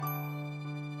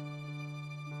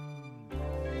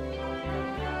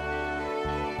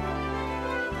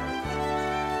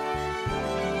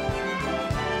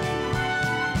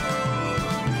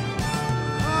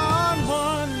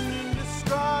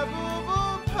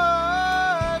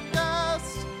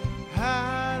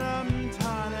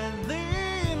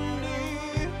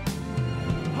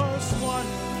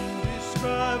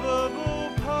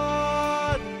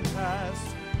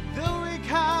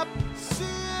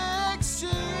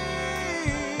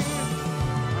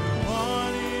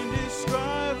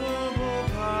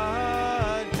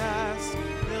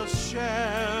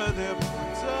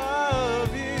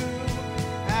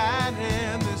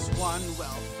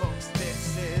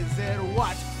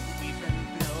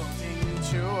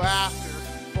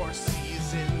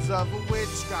of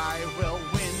which guy will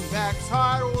win Beck's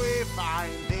heart. We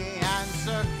find the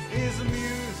answer is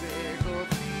musical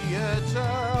theater.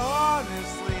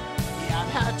 Honestly, yeah,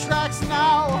 that tracks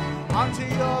now onto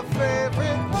your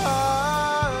favorite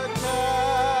podcast,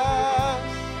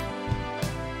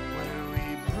 where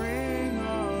we bring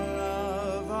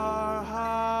all of our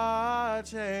hot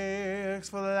takes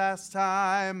for the last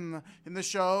time in the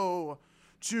show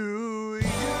to you.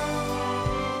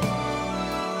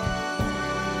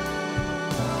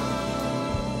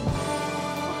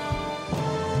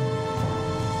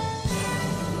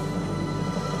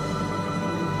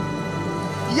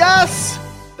 Yes,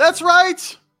 that's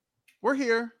right. We're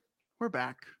here. We're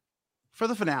back for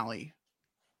the finale,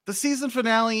 the season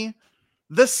finale,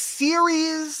 the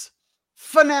series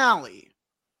finale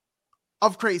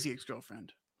of Crazy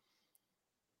Ex-Girlfriend.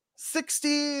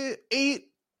 68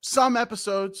 some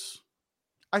episodes,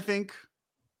 I think,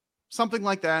 something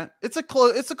like that. It's a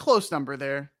close number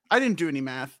there. I didn't do any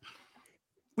math.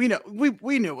 We know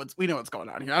what's going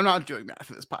on here. I'm not doing math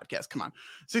for this podcast. Come on.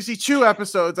 62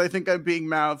 episodes. I think I'm being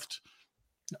mouthed.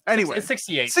 Anyway, it's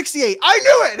 68. 68. I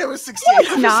knew it. It was 68.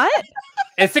 It's not.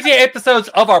 It's 68 episodes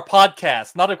of our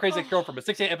podcast, not a Crazy Ex-Girlfriend, but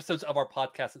 68 episodes of our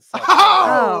podcast itself.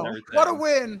 Oh, what a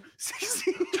win.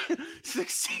 68.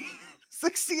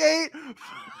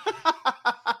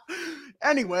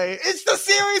 Anyway, it's the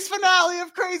series finale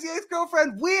of Crazy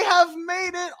Ex-Girlfriend. We have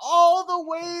made it all the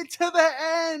way to the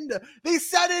end. They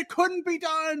said it couldn't be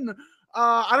done.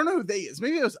 I don't know who they is.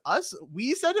 Maybe it was us.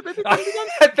 We said it maybe couldn't be done.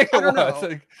 I think it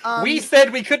was. We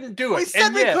said we couldn't do it. We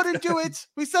said we couldn't do it.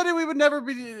 We said it. We would never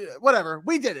be. Whatever.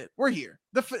 We did it. We're here.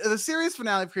 The series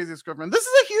finale of Crazy Ex-Girlfriend. This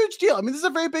is a huge deal. I mean, this is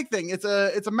a very big thing. It's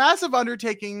a massive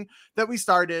undertaking that we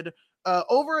started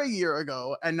over a year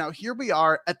ago, and now here we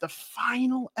are at the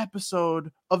final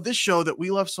episode of this show that we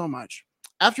love so much.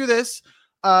 After this,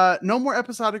 no more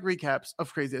episodic recaps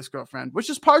of Crazy Ex-Girlfriend,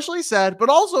 which is partially sad, but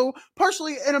also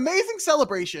partially an amazing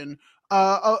celebration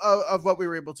of what we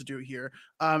were able to do here.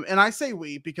 And I say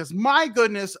we because, my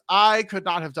goodness, I could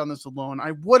not have done this alone.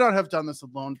 I would not have done this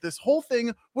alone. This whole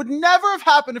thing would never have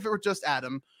happened if it were just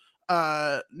Adam.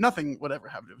 Nothing would ever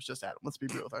happen if it was just Adam. Let's be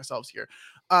real with ourselves here.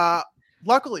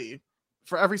 Luckily,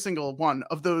 for every single one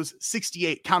of those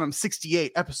 68, count them,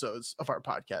 68 episodes of our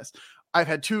podcast, I've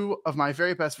had two of my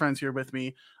very best friends here with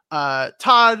me,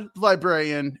 Todd, the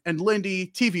librarian, and Lindy,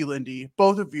 TV Lindy,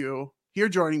 both of you here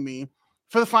joining me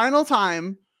for the final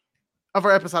time of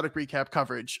our episodic recap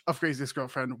coverage of Crazy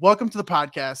Ex-Girlfriend. Welcome to the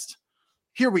podcast.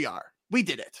 Here we are. We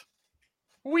did it.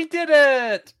 We did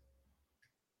it.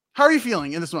 How are you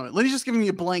feeling in this moment? Lindy's just giving me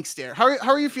a blank stare. How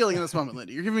are you feeling in this moment,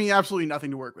 Lindy? You're giving me absolutely nothing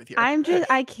to work with here.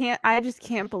 I just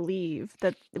can't believe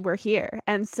that we're here.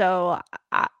 And so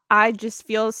I just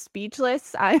feel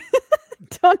speechless. I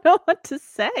don't know what to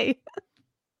say.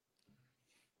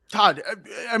 Todd,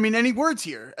 I mean, any words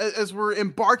here as we're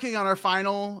embarking on our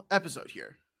final episode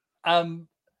here? It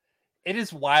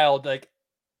is wild. Like,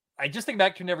 I just think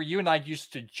back to whenever you and I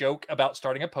used to joke about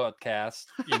starting a podcast,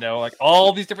 like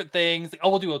all these different things. Like,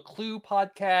 oh, we'll do a Clue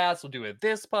podcast. We'll do a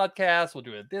this podcast. We'll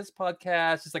do a this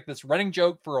podcast. It's like this running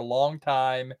joke for a long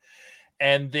time.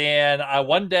 And then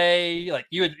one day, like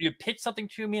you pitched something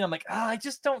to me, and I'm like, I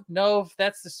just don't know if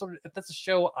that's if that's a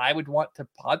show I would want to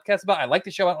podcast about. I like the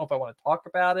show. I don't know if I want to talk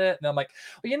about it. And I'm like,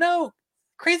 well,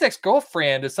 Crazy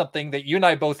Ex-Girlfriend is something that you and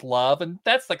I both love, and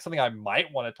that's like something I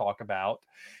might want to talk about.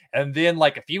 And then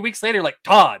like a few weeks later, like,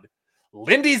 Todd,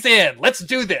 Lindy's in. Let's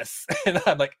do this. And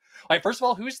I'm like, all right, first of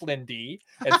all, who's Lindy?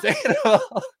 And,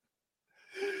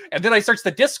 and then I searched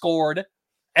the Discord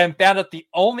and found out the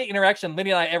only interaction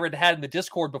Lindy and I ever had in the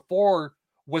Discord before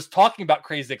was talking about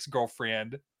Crazy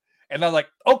Ex-Girlfriend. And I'm like,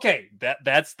 okay,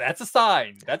 that's a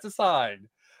sign. That's a sign.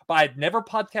 But I'd never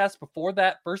podcast before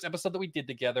that first episode that we did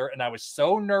together, and I was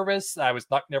so nervous. I was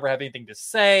not never have anything to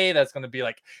say. That's going to be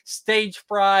like stage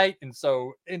fright and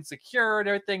so insecure and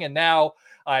everything. And now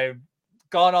I've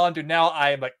gone on to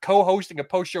I am like co-hosting a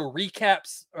post-show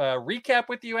recap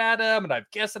with you, Adam, and I've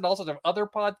guessed in all sorts of other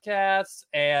podcasts.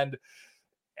 And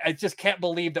I just can't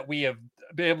believe that we have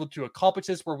been able to accomplish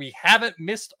this, where we haven't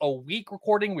missed a week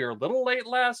recording. We were a little late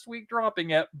last week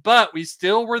dropping it, but we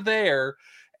still were there.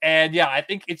 And yeah, I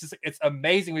think it's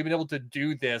amazing we've been able to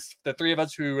do this. The three of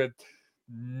us who have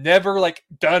never like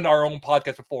done our own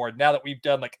podcast before. Now that we've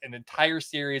done like an entire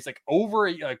series,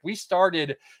 we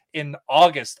started in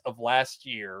August of last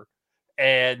year,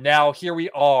 and now here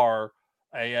we are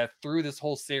through this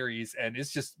whole series, and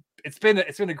it's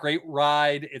been a great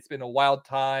ride. It's been a wild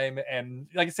time, and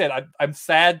like I said, I'm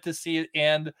sad to see it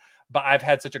end, but I've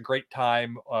had such a great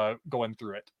time going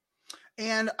through it.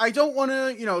 And I don't want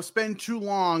to, spend too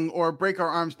long or break our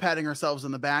arms patting ourselves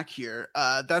in the back here.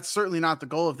 That's certainly not the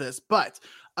goal of this. But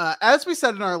as we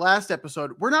said in our last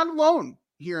episode, we're not alone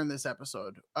here in this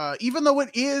episode. Even though it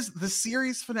is the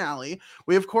series finale,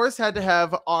 we of course had to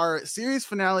have our series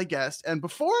finale guest. And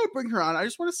before I bring her on, I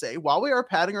just want to say, while we are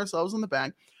patting ourselves on the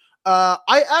back,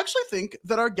 I actually think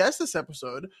that our guest this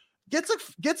episode gets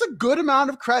a good amount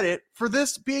of credit for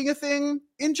this being a thing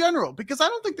in general, because I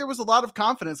don't think there was a lot of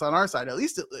confidence on our side, at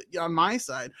least on my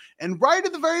side. And right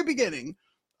at the very beginning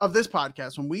of this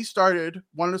podcast, when we started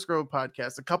One to Scroll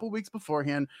podcast a couple weeks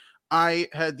beforehand, I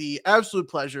had the absolute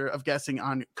pleasure of guesting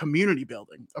on Community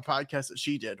Building, a podcast that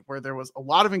she did, where there was a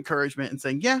lot of encouragement and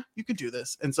saying, yeah, you can do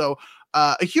this. And so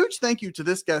a huge thank you to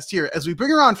this guest here as we bring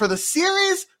her on for the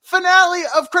series finale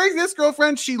of Crazy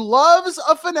Ex-Girlfriend. She loves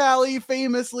a finale,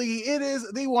 famously. It is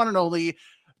the one and only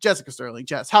Jessica Sterling.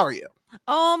 Jess, how are you?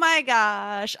 Oh my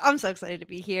gosh. I'm so excited to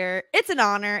be here. It's an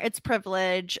honor. It's a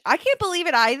privilege. I can't believe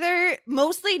it either.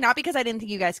 Mostly not because I didn't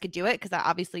think you guys could do it, because I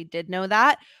obviously did know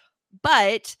that,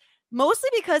 but mostly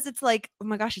because it's like, oh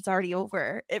my gosh, it's already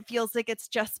over. It feels like it's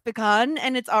just begun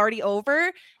and it's already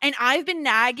over. And I've been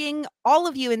nagging all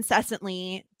of you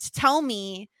incessantly to tell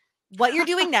me what you're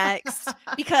doing next,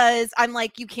 because I'm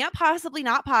like, you can't possibly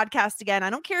not podcast again. I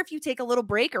don't care if you take a little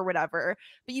break or whatever,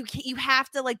 but you have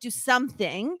to like do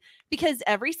something, because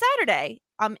every Saturday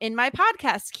I'm in my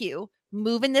podcast queue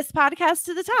moving this podcast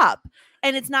to the top.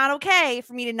 And it's not okay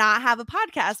for me to not have a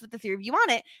podcast with the three of you on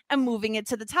it and moving it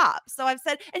to the top. So I've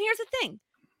said, and here's the thing,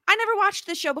 I never watched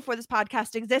this show before this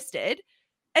podcast existed.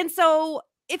 And so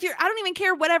I don't even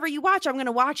care whatever you watch, I'm going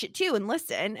to watch it too and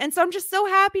listen. And so I'm just so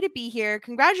happy to be here.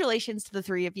 Congratulations to the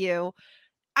three of you.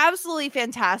 Absolutely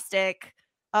fantastic.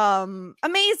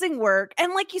 Amazing work.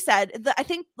 And like you said, I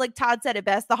think like Todd said it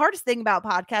best, the hardest thing about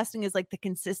podcasting is like the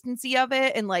consistency of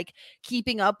it and like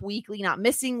keeping up weekly, not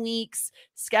missing weeks.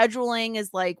 Scheduling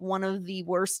is like one of the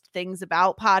worst things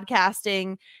about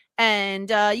podcasting. And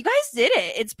you guys did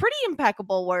it. It's pretty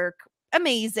impeccable work.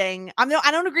 Amazing. I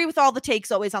don't agree with all the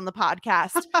takes always on the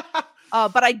podcast,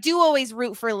 but I do always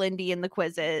root for Lindy in the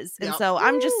quizzes. And so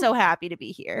I'm just so happy to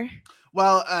be here.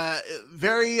 Well, I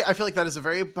feel like that is a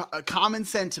very common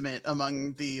sentiment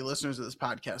among the listeners of this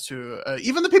podcast, who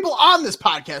even the people on this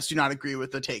podcast do not agree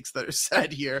with the takes that are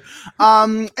said here.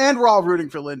 And we're all rooting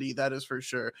for Lindy, that is for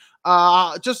sure.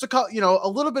 Just to call, a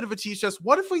little bit of a tease test.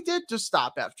 What if we did just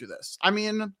stop after this? I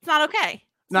mean, it's not okay.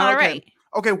 It's not okay. Right.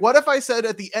 Okay, what if I said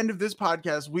at the end of this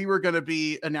podcast, we were going to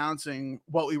be announcing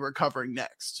what we were covering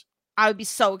next? I would be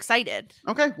so excited.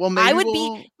 Okay, well,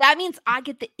 maybe that means I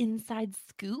get the inside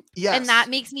scoop. Yes. And that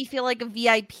makes me feel like a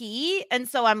VIP. And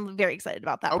so I'm very excited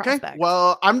about that prospect.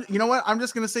 Well, you know what? I'm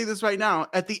just going to say this right now.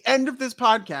 At the end of this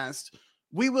podcast,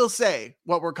 we will say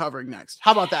what we're covering next.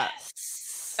 How about that?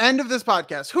 End of this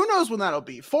podcast. Who knows when that'll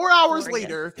be? 4 hours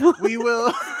later, we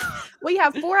will. We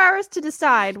have 4 hours to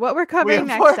decide what we're covering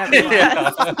next. Yeah.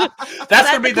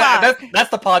 That's gonna be that's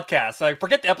the podcast. Like,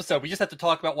 forget the episode. We just have to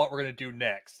talk about what we're gonna do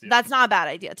next. That's not a bad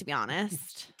idea, to be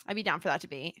honest. I'd be down for that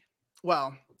debate.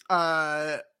 Well,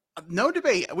 no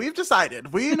debate. We've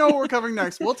decided. We know what we're covering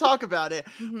next. We'll talk about it.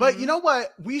 Mm-hmm. But you know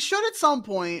what? We should at some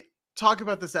point talk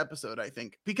about this episode, I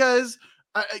think, because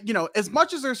as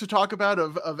much as there's to talk about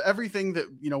of everything that,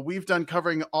 we've done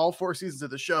covering all 4 seasons of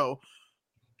the show,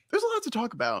 there's a lot to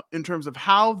talk about in terms of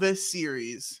how this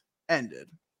series ended.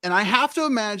 And I have to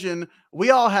imagine we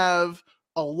all have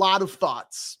a lot of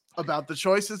thoughts about the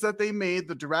choices that they made,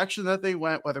 the direction that they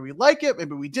went, whether we like it,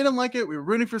 maybe we didn't like it, we were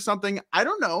rooting for something. I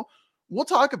don't know. We'll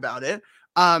talk about it.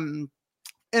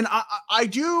 And I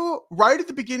do right at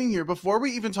the beginning here, before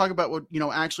we even talk about what,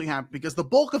 actually happened, because the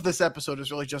bulk of this episode is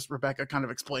really just Rebecca kind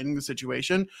of explaining the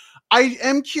situation. I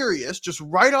am curious, just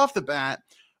right off the bat,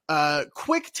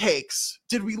 quick takes.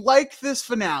 Did we like this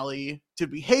finale?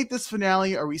 Did we hate this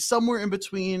finale? Are we somewhere in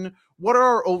between? What are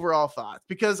our overall thoughts?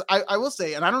 Because I will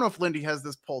say, and I don't know if Lindy has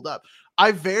this pulled up,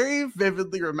 I very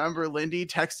vividly remember Lindy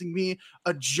texting me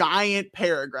a giant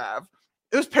paragraph.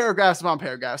 It was paragraphs upon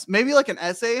paragraphs, maybe like an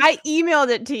essay. I emailed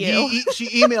it to you. She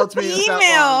emailed to me.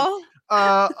 Email.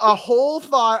 A whole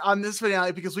thought on this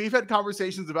finale, because we've had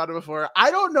conversations about it before.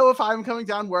 I don't know if I'm coming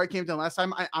down where I came down last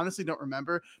time. I honestly don't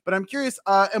remember, but I'm curious.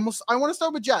 And I want to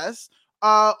start with Jess.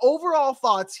 Overall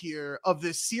thoughts here of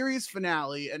this series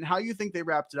finale and how you think they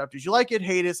wrapped it up. Did you like it,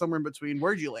 hate it, somewhere in between?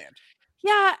 Where'd you land?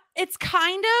 Yeah, it's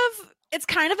kind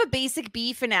of a basic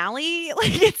B finale.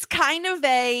 Like, it's kind of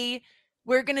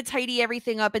we're going to tidy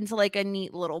everything up into like a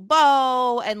neat little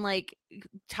bow and like,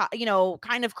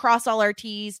 kind of cross all our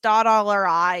T's, dot all our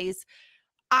I's.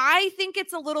 I think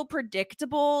it's a little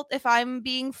predictable, if I'm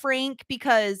being frank,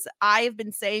 because I've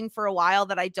been saying for a while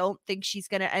that I don't think she's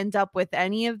going to end up with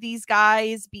any of these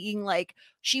guys, being like,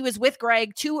 she was with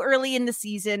Greg too early in the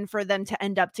season for them to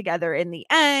end up together in the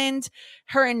end.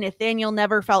 Her and Nathaniel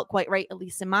never felt quite right, at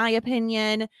least in my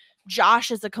opinion.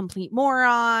 Josh is a complete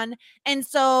moron. And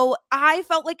so I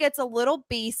felt like it's a little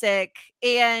basic.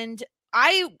 And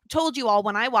I told you all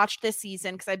when I watched this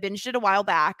season, because I binged it a while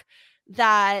back,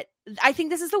 that I think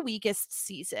this is the weakest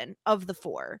season of the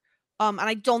 4. And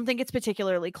I don't think it's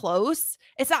particularly close.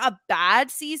 It's not a bad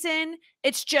season.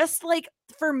 It's just like,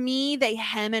 for me, they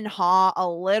hem and haw a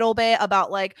little bit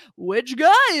about like, which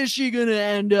guy is she going to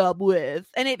end up with?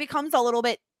 And it becomes a little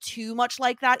bit too much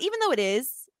like that, even though it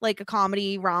is like a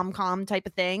comedy rom-com type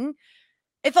of thing.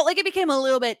 It felt like it became a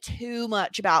little bit too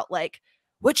much about like,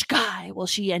 which guy will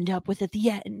she end up with at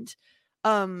the end?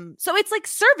 So it's like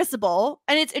serviceable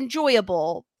and it's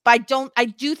enjoyable, but I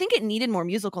do think it needed more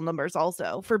musical numbers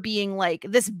also for being like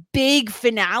this big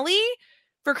finale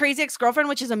for Crazy Ex-Girlfriend,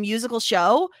 which is a musical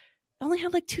show. It only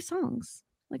had like 2 songs.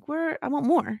 Like, I want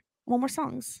more. I want more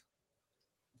songs.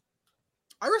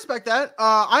 I respect that.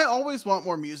 I always want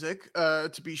more music,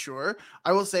 to be sure.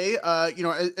 I will say,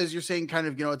 as you're saying, kind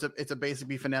of, it's a basic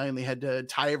B finale and they had to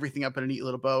tie everything up in a neat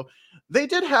little bow. They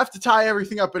did have to tie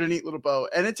everything up in a neat little bow.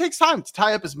 And it takes time to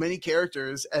tie up as many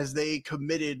characters as they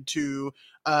committed to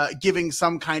giving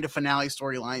some kind of finale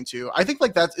storyline to. I think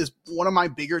like that is one of my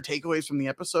bigger takeaways from the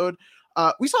episode.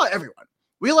 We saw everyone.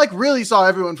 We like really saw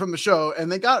everyone from the show,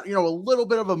 and they got, a little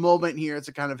bit of a moment here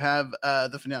to kind of have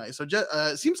the finale. So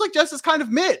it seems like Jess is kind of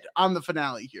mid on the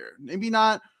finale here. Maybe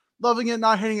not loving it,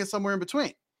 not hitting it, somewhere in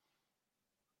between.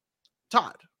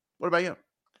 Todd, what about you?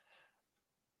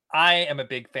 I am a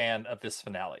big fan of this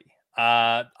finale.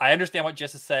 I understand what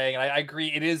Jess is saying, and I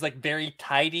agree. It is like very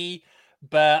tidy,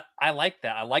 but I like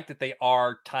that. I like that they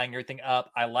are tying everything up.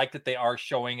 I like that they are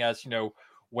showing us,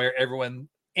 where everyone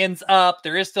ends up.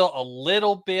 There is still a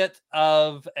little bit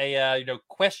of a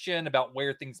question about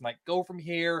where things might go from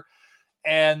here,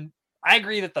 and I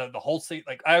agree that the whole season,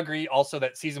 like I agree also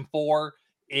that season 4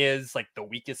 is like the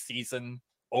weakest season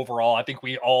overall. I think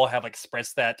we all have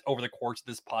expressed that over the course of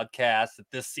this podcast,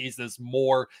 that this season is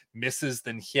more misses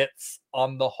than hits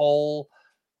on the whole.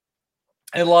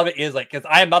 And a lot of it is like, because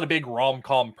I am not a big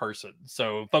rom-com person,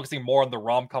 so focusing more on the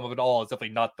rom-com of it all is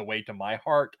definitely not the way to my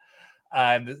heart.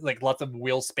 Like lots of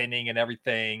wheel spinning and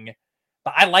everything.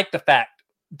 But I like the fact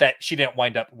that she didn't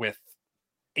wind up with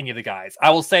any of the guys. I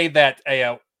will say that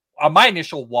on my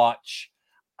initial watch,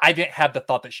 I didn't have the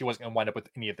thought that she wasn't going to wind up with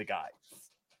any of the guys.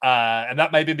 And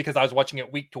that might have been because I was watching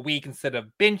it week to week instead of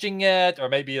binging it, or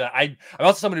maybe I'm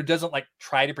also someone who doesn't like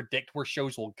try to predict where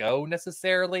shows will go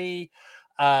necessarily.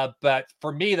 But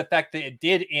for me, the fact that it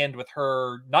did end with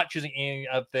her not choosing any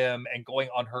of them and going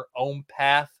on her own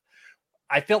path,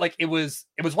 I felt like it was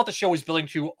what the show was building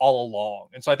to all along.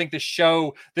 And so I think this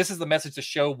is the message the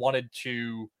show wanted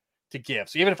to give.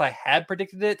 So even if I had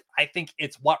predicted it, I think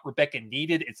it's what Rebecca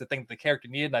needed. It's the thing that the character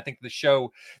needed. And I think the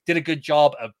show did a good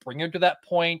job of bringing her to that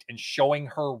point and showing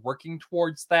her working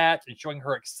towards that and showing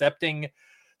her accepting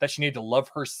that she needed to love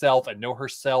herself and know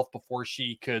herself before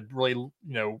she could really,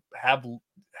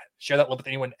 share that love with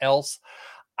anyone else.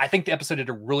 I think the episode did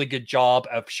a really good job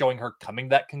of showing her coming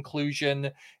to that conclusion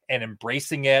and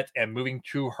embracing it and moving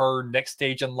to her next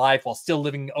stage in life while still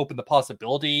living open the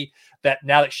possibility that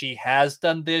now that she has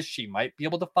done this, she might be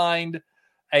able to find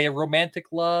a romantic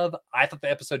love. I thought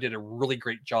the episode did a really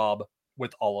great job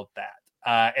with all of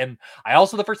that. And I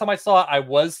also, the first time I saw it, I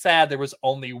was sad there was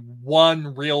only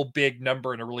one real big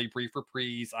number in a really brief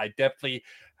reprise. I definitely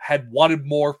had wanted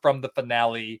more from the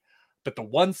finale, but the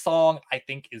one song I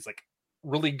think is like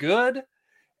really good,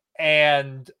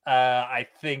 and I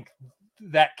think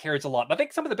that carries a lot. And I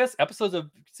think some of the best episodes of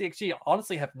CXG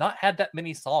honestly have not had that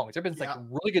many songs. There have been like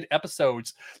really good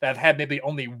episodes that have had maybe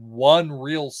only one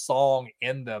real song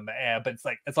in them, but it's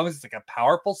like as long as it's like a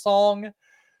powerful song,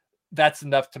 that's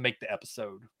enough to make the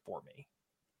episode for me.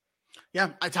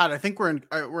 Yeah, Todd, I think we're in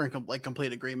like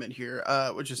complete agreement here,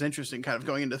 which is interesting. Kind of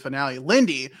going into the finale,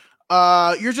 Lindy,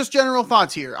 your just general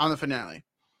thoughts here on the finale.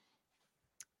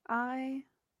 I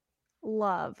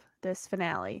love this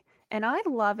finale, and I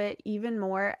love it even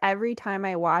more every time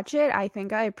I watch it. I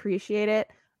think I appreciate it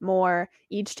more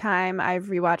each time I've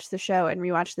rewatched the show and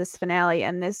rewatched this finale.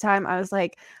 And this time I was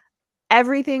like,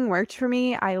 everything worked for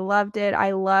me. I loved it.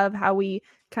 I love how we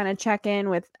kind of check in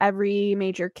with every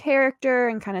major character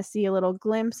and kind of see a little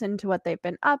glimpse into what they've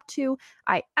been up to.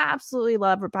 I absolutely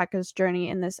love Rebecca's journey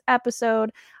in this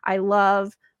episode. I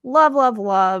love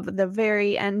the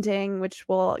very ending, which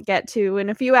we'll get to in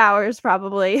a few hours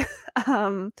probably.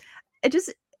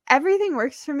 everything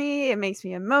works for me. It makes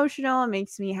me emotional. It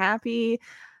makes me happy.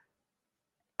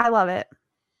 I love it.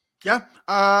 Yeah,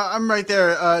 I'm right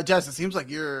there. Jess, it seems like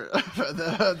you're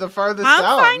the farthest I'm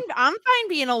down. fine. I'm fine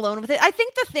being alone with it. I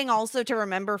think the thing also to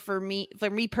remember for me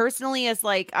personally is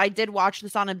like I did watch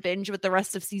this on a binge with the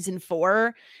rest of season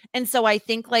 4, and so I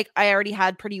think like I already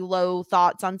had pretty low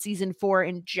thoughts on season 4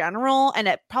 in general, and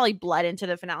it probably bled into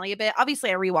the finale a bit.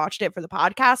 Obviously, I rewatched it for the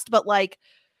podcast, but like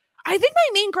I think my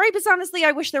main gripe is honestly,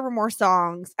 I wish there were more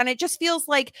songs. And it just feels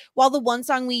like while the one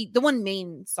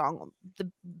main song, the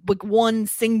like one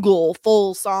single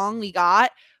full song we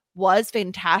got was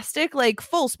fantastic. Like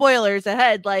full spoilers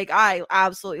ahead. Like I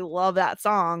absolutely love that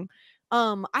song.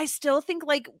 I still think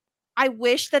like I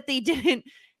wish that they didn't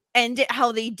end it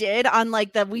how they did on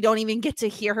like we don't even get to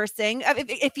hear her sing.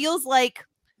 It feels like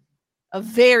a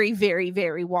very, very,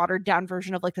 very watered down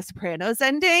version of like the Sopranos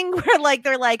ending where like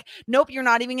they're like, nope, you're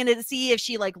not even going to see if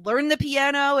she like learned the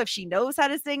piano, if she knows how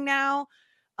to sing now.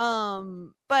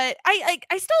 But I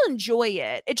still enjoy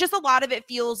it. It just, a lot of it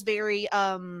feels very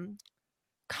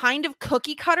kind of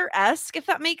cookie cutter-esque, if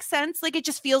that makes sense. Like it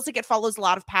just feels like it follows a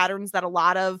lot of patterns that a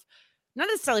lot of, not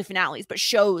necessarily finales, but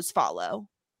shows follow.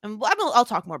 And I'll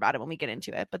talk more about it when we get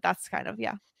into it, but that's kind of,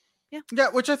 yeah. Yeah,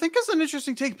 which I think is an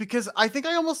interesting take because I think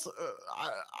I almost,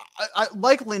 I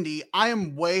like Lindy. I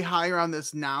am way higher on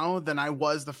this now than I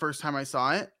was the first time I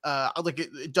saw it. Like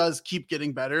it does keep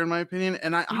getting better in my opinion,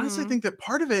 and I honestly think that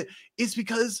part of it is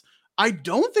because I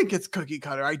don't think it's cookie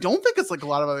cutter. I don't think it's like a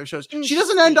lot of other shows. She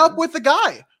doesn't end up with the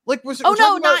guy. Like we're no,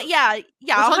 talking about, yeah,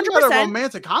 we're talking 100%. about a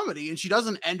romantic comedy, and she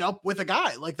doesn't end up with a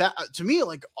guy like that. To me,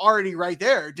 like already right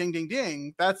there, ding, ding,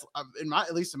 ding. That's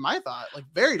at least in my thought, like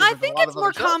very. I think it's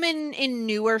more common in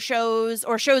newer shows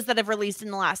or shows that have released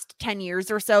in the last 10 years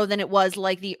or so than it was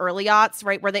like the early aughts,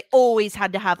 right? Where they always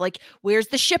had to have like, where's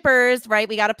the shippers, right?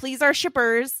 We got to please our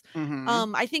shippers.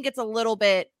 I think it's a little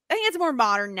bit. I think it's more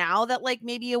modern now that like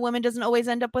maybe a woman doesn't always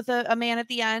end up with a man at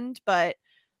the end, but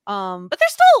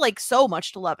there's still like so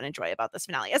much to love and enjoy about this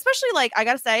finale, especially like I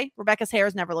gotta say Rebecca's hair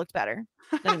has never looked better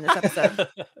than in this episode.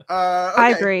 Okay.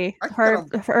 I agree.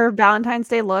 Her Valentine's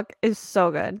Day look is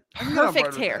so good.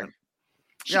 Perfect hair.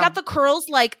 She got the curls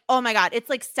like, oh my god, it's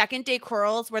like second day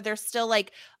curls where they're still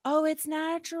like, oh, it's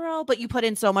natural, but you put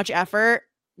in so much effort.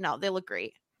 No, they look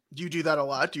great. Do you do that a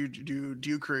lot? Do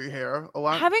you curl your hair a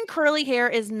lot? Having curly hair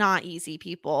is not easy,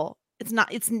 people. It's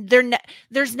not.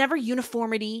 There's never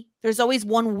uniformity. There's always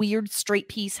one weird straight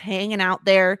piece hanging out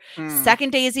there.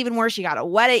 Second day is even worse. You got to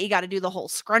wet it. You got to do the whole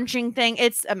scrunching thing.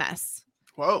 It's a mess.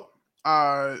 Whoa.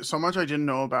 So much I didn't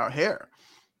know about hair.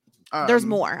 There's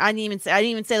more. I didn't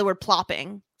even say the word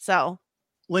plopping. So,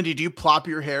 Lindy, do you plop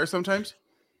your hair sometimes?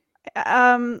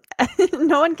 No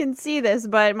one can see this,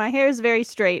 but my hair is very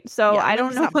straight, so I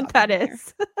don't know what that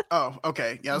is. Oh,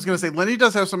 okay. Yeah, I was gonna say Lindy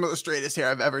does have some of the straightest hair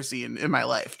I've ever seen in my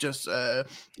life. Just not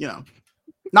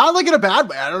like in a bad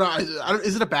way. I don't know.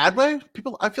 Is it a bad way?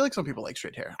 I feel like some people like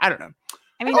straight hair. I don't know.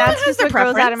 I mean, that's just what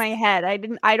grows out of my head.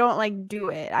 I don't like do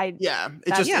it.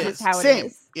 That's just how it same.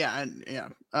 is. Yeah, and yeah.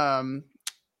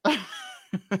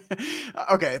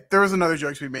 Okay, there was another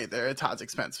joke to be made there at Todd's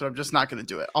expense, but I'm just not going to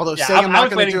do it. Although saying I'm not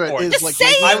going to do it is like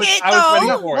I was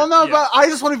waiting for it. Well, no, but I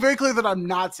just want to be very clear that I'm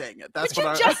not saying it. That's but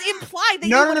what you just implied that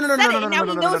you would have said it, and now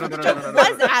he knows what the joke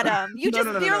was, Adam.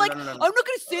 You're like, I'm not going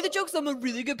to say the jokes. I'm a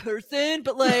really good person,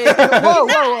 but like,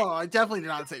 whoa! I definitely did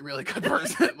not say really good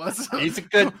person. He's a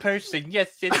good person. Yes,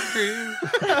 it's true.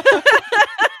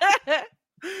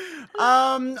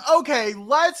 Okay,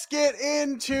 let's get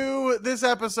into this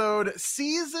episode,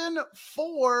 season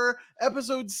 4,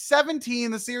 episode 17,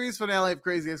 the series finale of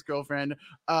Crazy Ex-Girlfriend,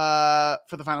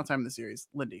 for the final time in the series.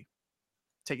 Lindy,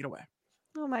 take it away.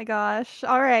 Oh my gosh.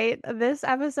 All right. This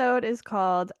episode is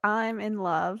called I'm in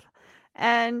Love.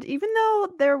 And even though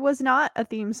there was not a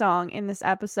theme song in this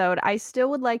episode, I still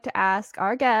would like to ask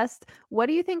our guest, what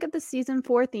do you think of the season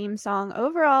 4 theme song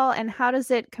overall, and how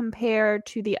does it compare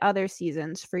to the other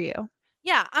seasons for you?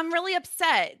 Yeah, I'm really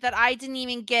upset that I didn't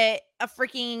even get a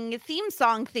freaking theme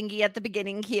song thingy at the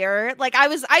beginning here. Like I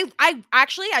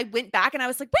went back and I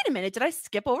was like, wait a minute, did I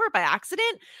skip over it by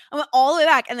accident? I went all the way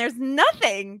back and there's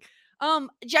nothing.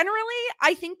 Generally,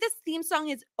 I think this theme song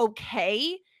is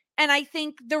okay. And I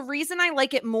think the reason I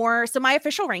like it more, so my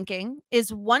official ranking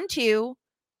is 1, 2,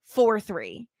 4,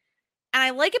 3. And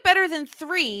I like it better than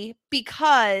 3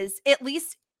 because at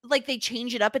least like they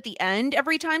change it up at the end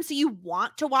every time. So you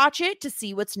want to watch it to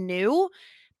see what's new.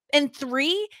 And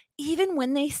 3, even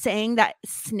when they sang that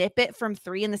snippet from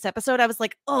 3 in this episode, I was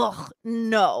like, oh,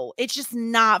 no, it's just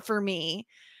not for me.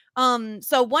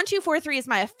 So 1, 2, 4, 3 is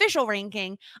my official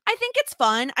ranking. I think it's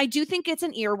fun. I do think it's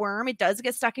an earworm. It does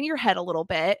get stuck in your head a little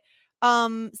bit.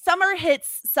 Summer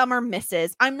hits, summer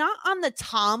misses. I'm not on the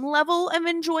Tom level of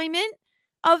enjoyment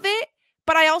of it,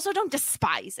 but I also don't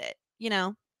despise it,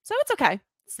 so it's okay.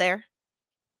 It's there.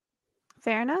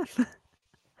 Fair enough.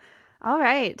 All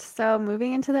right. So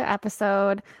moving into the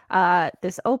episode,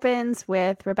 this opens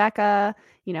with Rebecca,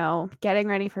 getting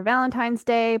ready for Valentine's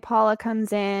Day. Paula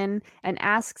comes in and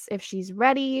asks if she's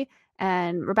ready.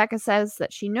 And Rebecca says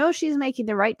that she knows she's making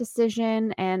the right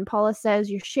decision. And Paula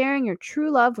says, you're sharing your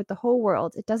true love with the whole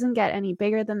world. It doesn't get any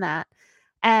bigger than that.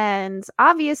 And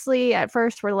obviously, at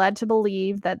first, we're led to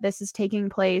believe that this is taking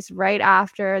place right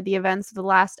after the events of the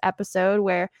last episode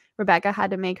where Rebecca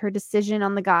had to make her decision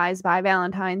on the guys by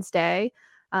Valentine's Day.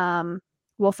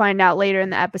 We'll find out later in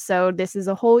the episode. This is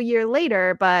a whole year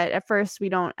later, but at first, we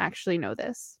don't actually know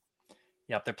this.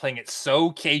 Yep, they're playing it so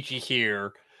cagey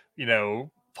here.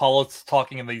 Paula's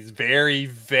talking in these very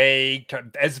vague,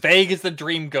 as vague as the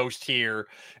dream ghost here,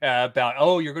 about,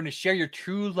 oh, you're going to share your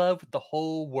true love with the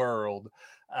whole world.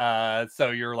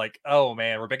 So you're like, oh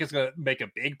man, Rebecca's going to make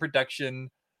a big production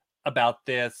about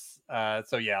this.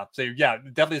 So yeah,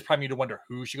 definitely it's probably to wonder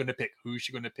who's she going to pick.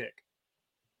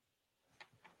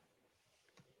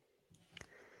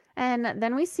 And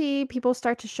then we see people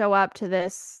start to show up to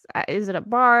this. Is it a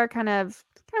bar, kind of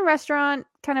restaurant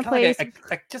kind of place?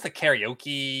 Like just a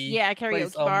karaoke. Yeah,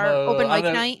 karaoke bar, open mic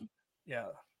night.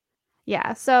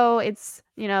 Yeah. So it's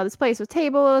this place with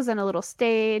tables and a little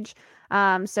stage.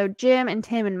 So Jim and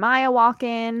Tim and Maya walk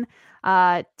in.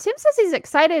 Tim says he's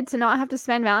excited to not have to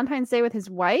spend Valentine's Day with his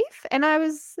wife, and I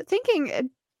was thinking,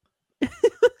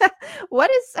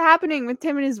 what is happening with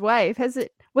Tim and his wife?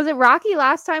 Was it rocky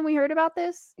last time we heard about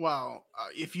this? Well,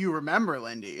 if you remember,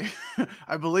 Lindy,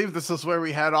 I believe this is where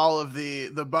we had all of the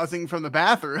buzzing from the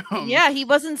bathroom. Yeah, he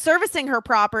wasn't servicing her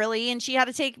properly, and she had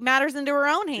to take matters into her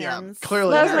own hands. Yeah,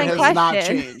 clearly that has not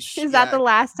changed. Is that the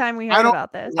last time we heard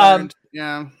about this?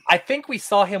 Yeah, I think we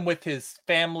saw him with his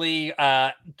family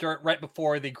right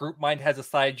before the group mind has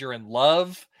decided you're in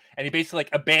love, and he basically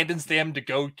abandons them to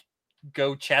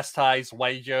go chastise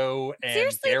Waijo and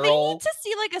seriously, Daryl. They need to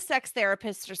see a sex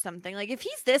therapist or something. If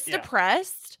he's this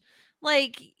depressed,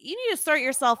 you need to sort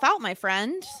yourself out, my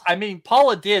friend. I mean,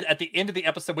 Paula did at the end of the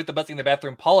episode with the buzzing in the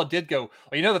bathroom. Paula did go,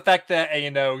 well, the fact that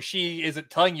she isn't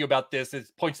telling you about this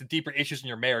points to deeper issues in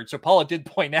your marriage. So Paula did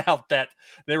point out that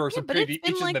there were some pretty deep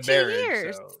issues in the marriage.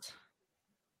 Years.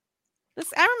 So.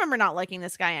 I remember not liking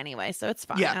this guy anyway, so it's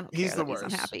fine. Yeah, he's the worst.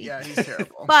 He's unhappy. Yeah, he's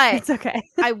terrible. But it's okay.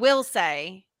 I will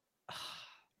say,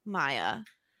 Maya,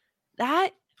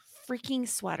 that freaking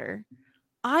sweater.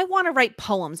 I want to write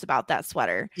poems about that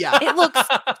sweater. Yeah. It looks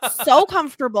so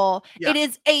comfortable. Yeah. It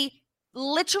is a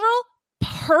literal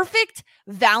perfect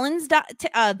Valentine's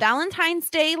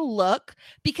Day look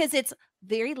because it's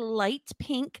very light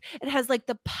pink. It has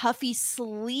the puffy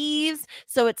sleeves,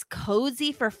 so it's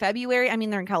cozy for February. I mean,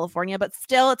 they're in California, but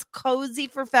still it's cozy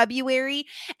for February.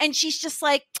 And she's just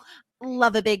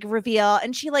love a big reveal,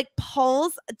 and she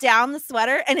pulls down the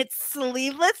sweater and it's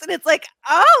sleeveless, and it's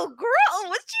oh girl,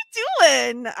 what you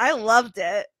doing? I loved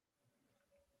it.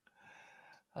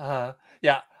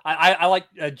 Yeah, I like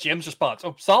Jim's response.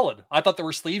 Oh, solid. I thought there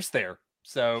were sleeves there,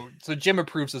 so Jim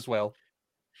approves as well.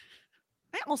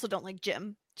 I also don't like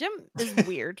Jim. Jim is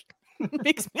weird.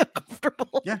 Makes me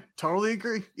uncomfortable. Yeah, totally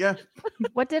agree. Yeah.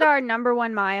 What did our number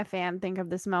one Maya fan think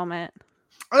of this moment?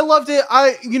 I loved it.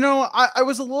 I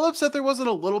was a little upset there wasn't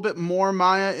a little bit more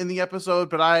Maya in the episode,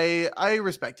 but I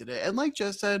respected it. And like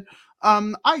Jess said,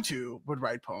 I too would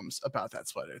write poems about that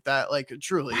sweater. That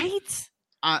truly, right?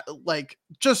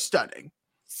 Just stunning.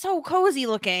 So cozy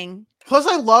looking. Plus,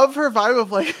 I love her vibe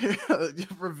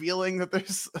of revealing that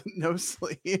there's no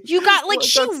sleeve. You got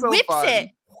she whips fun.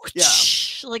 it.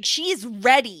 Yeah, she's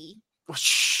ready.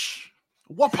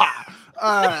 Whoopah.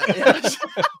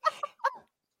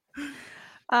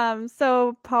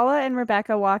 So Paula and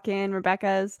Rebecca walk in.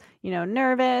 Rebecca's,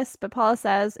 nervous, but Paula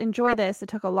says, enjoy this. It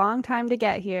took a long time to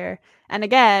get here. And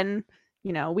again,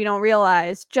 we don't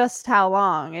realize just how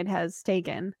long it has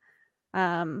taken.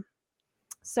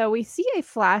 So we see a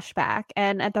flashback,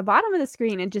 and at the bottom of the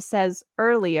screen, it just says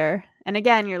earlier. And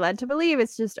again, you're led to believe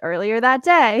it's just earlier that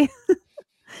day.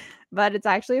 But it's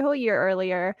actually a whole year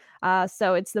earlier.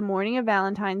 So it's the morning of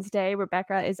Valentine's Day.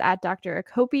 Rebecca is at Dr.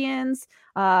 Akopian's,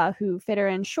 who fit her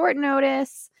in short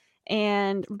notice.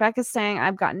 And Rebecca's saying,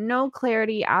 I've got no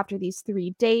clarity after these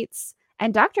 3 dates.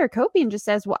 And Dr. Akopian just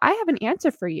says, well, I have an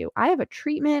answer for you. I have a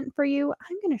treatment for you.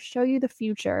 I'm going to show you the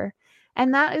future.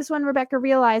 And that is when Rebecca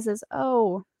realizes,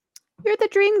 oh, you're the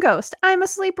dream ghost. I'm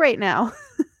asleep right now.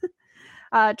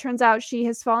 Turns out she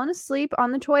has fallen asleep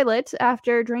on the toilet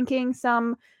after drinking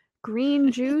some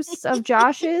green juice of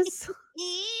Josh's.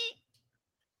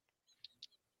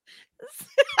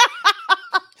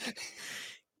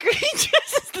 Green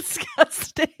juice is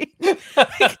disgusting.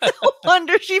 Like, no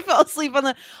wonder she fell asleep on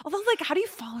the. Although, like, how do you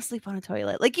fall asleep on a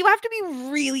toilet? Like, you have to be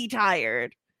really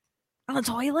tired on a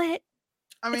toilet.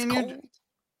 I mean, it's cold.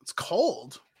 It's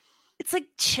cold. It's like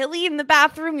chilly in the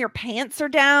bathroom. Your pants are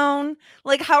down.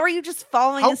 Like, how are you just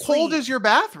falling asleep? How cold is your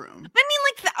bathroom? I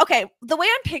mean, like, okay, the way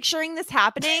I'm picturing this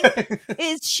happening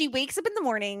is she wakes up in the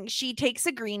morning, she takes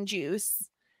a green juice,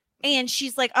 and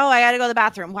she's like, oh, I gotta go to the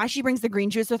bathroom. Why she brings the green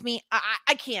juice with me?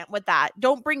 I can't with that.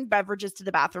 Don't bring beverages to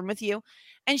the bathroom with you.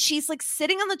 And she's like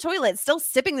sitting on the toilet, still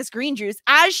sipping this green juice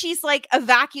as she's like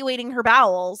evacuating her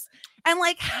bowels. And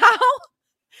like, how?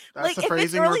 That's like, the if it's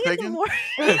phrasing early we're in the picking? morning,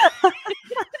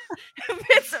 if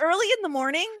it's early in the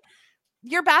morning,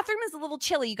 your bathroom is a little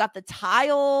chilly. You got the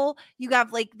tile, you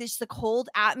got like this the cold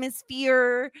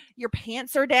atmosphere, your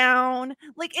pants are down.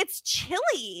 Like, it's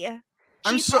chilly.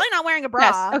 She's probably not wearing a bra.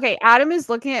 Yes. Okay, Adam is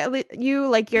looking at you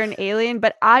like you're an alien,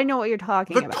 but I know what you're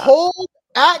talking The about. cold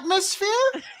atmosphere?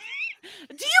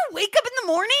 Do you wake up in the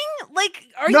morning? Like,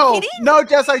 are No, you kidding? no,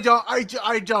 Jess, I don't.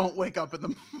 I don't wake up in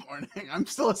the morning. I'm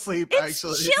still asleep. It's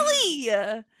actually, chilly.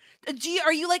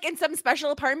 Are you like in some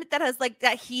special apartment that has like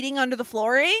that heating under the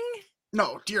flooring?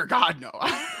 No, dear God, no.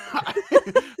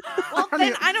 Well,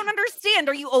 then I don't understand.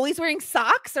 Are you always wearing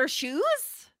socks or shoes?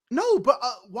 No, but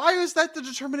why is that the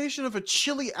determination of a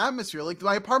chilly atmosphere? Like,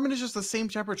 my apartment is just the same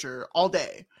temperature all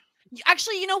day.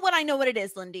 Actually, you know what? I know what it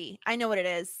is, Lindy. I know what it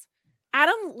is.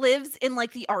 Adam lives in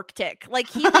like the Arctic. Like,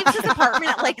 he leaves his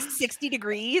apartment at like 60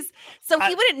 degrees. So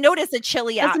he wouldn't notice a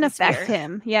chilly Doesn't atmosphere. affect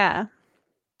him. Yeah.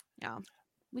 Yeah.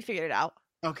 We figured it out.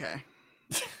 Okay.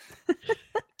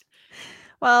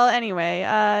 Well, anyway,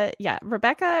 yeah,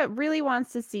 Rebecca really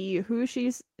wants to see who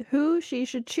she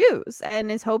should choose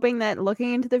and is hoping that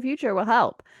looking into the future will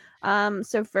help.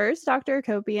 So first, Dr.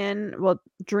 Akopian,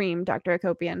 Dream Dr.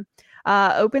 Akopian,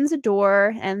 opens a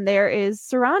door and there is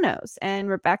Serrano's, and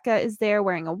Rebecca is there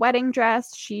wearing a wedding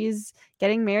dress. She's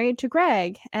getting married to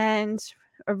Greg, and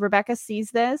Rebecca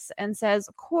sees this and says,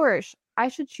 of course, I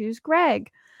should choose Greg.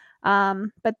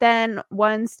 But then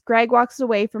once Greg walks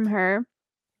away from her,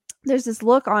 there's this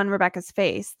look on Rebecca's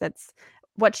face that's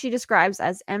what she describes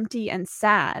as empty and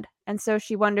sad. And so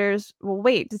she wonders, well,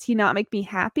 wait, does he not make me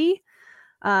happy?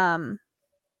 I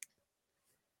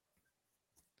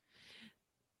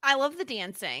love the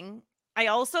dancing. I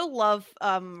also love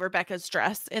Rebecca's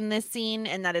dress in this scene,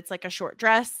 and that it's like a short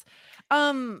dress.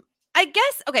 I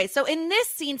guess, okay, so in this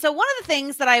scene, so one of the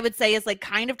things that I would say is like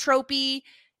kind of tropey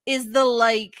is the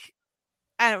like,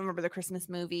 I don't remember the Christmas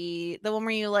movie, the one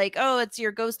where you like, oh, it's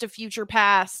your ghost of future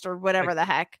past or whatever Like the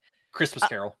heck. Christmas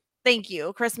Carol. Thank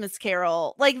you. Christmas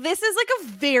Carol. Like, this is like a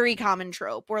very common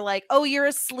trope where like, oh, you're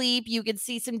asleep. You could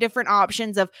see some different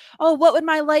options of, oh, what would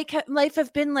my life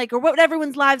have been like? Or what would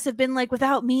everyone's lives have been like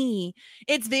without me?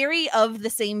 It's very of the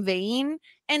same vein.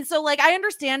 And so like, I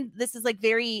understand this is like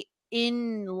very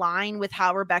in line with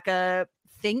how Rebecca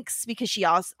thinks, because she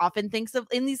often thinks of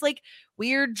in these like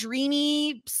weird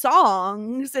dreamy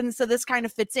songs, and so this kind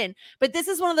of fits in. But this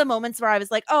is one of the moments where I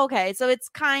was like, oh, okay, so it's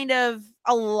kind of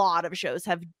a lot of shows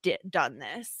have done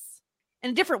this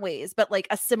in different ways, but like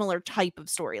a similar type of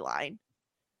storyline.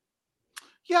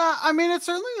 Yeah, I mean, it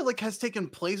certainly like has taken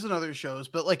place in other shows,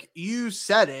 but like you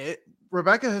said it,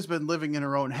 Rebecca has been living in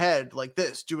her own head like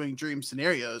this, doing dream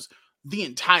scenarios the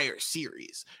entire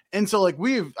series. And so like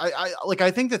I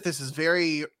think that this is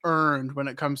very earned when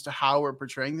it comes to how we're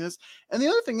portraying this. And the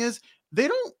other thing is they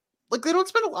don't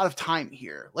spend a lot of time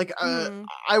here. Like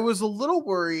I was a little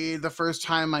worried the first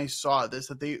time I saw this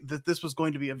that this was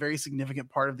going to be a very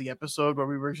significant part of the episode where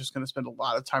we were just going to spend a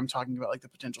lot of time talking about like the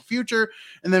potential future,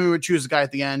 and then we would choose a guy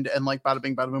at the end and like bada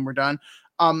bing bada boom, we're done.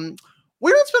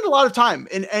 We don't spend a lot of time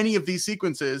in any of these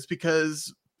sequences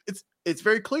because it's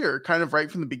very clear kind of right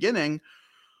from the beginning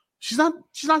she's not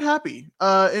happy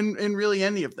in really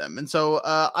any of them. And so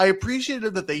I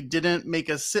appreciated that they didn't make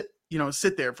us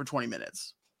sit there for 20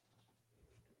 minutes.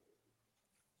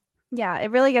 Yeah, it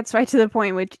really gets right to the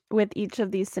point with each of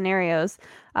these scenarios.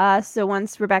 So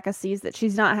once Rebecca sees that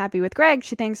she's not happy with Greg,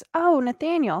 she thinks, oh,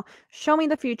 Nathaniel, show me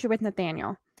the future with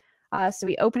Nathaniel. So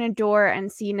we open a door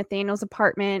and see Nathaniel's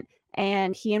apartment,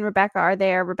 and he and Rebecca are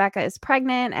there. Rebecca is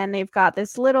pregnant, and they've got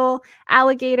this little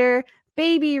alligator,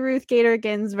 baby Ruth Gator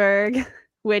Ginsburg,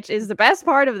 which is the best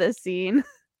part of this scene.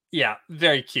 Yeah,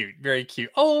 very cute, very cute.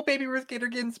 Oh, baby Ruth Gator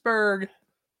Ginsburg.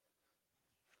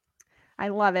 I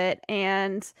love it.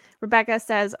 And Rebecca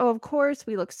says, oh, of course,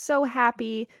 we look so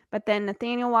happy. But then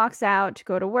Nathaniel walks out to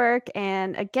go to work.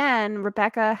 And again,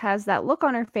 Rebecca has that look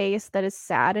on her face that is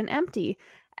sad and empty.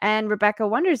 And Rebecca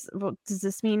wonders, well, does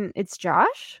this mean it's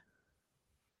Josh?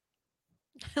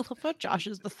 I love how Josh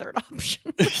is the third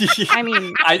option. I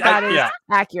mean, that is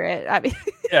accurate. I mean,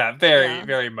 yeah,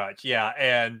 very much. Yeah.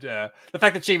 And the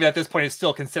fact that Jamie at this point is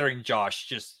still considering Josh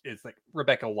just is like,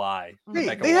 Rebecca, why? Hey,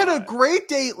 Rebecca, they had why? a great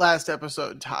date last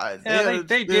episode, Todd. Yeah,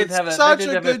 they did have such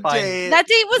a good fine date. That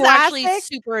date was actually Classic.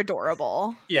 super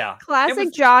adorable. Yeah.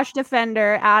 classic Josh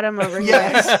defender, Adam over here.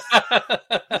 Yes.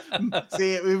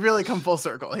 See, we've really come full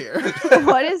circle here.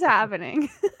 What is happening?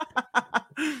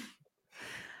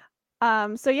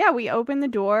 So yeah, we open the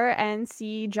door and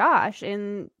see Josh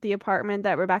in the apartment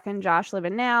that Rebecca and Josh live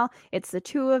in now. It's the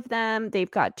two of them. They've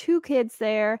got 2 kids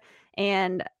there.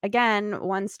 And again,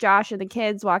 once Josh and the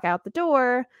kids walk out the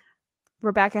door,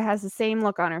 Rebecca has the same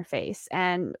look on her face.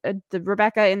 And the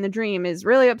Rebecca in the dream is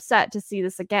really upset to see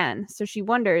this again. So she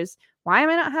wonders, why am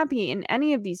I not happy in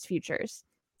any of these futures?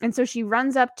 And so she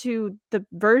runs up to the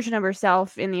version of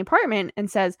herself in the apartment and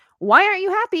says, why aren't you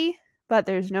happy? But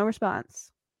there's no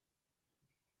response.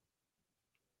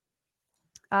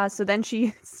 So then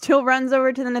she still runs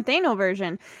over to the Nathaniel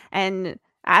version and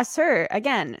asks her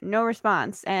again, no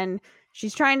response. And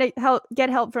she's trying to get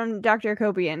help from Dr.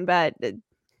 Akopian, but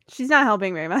she's not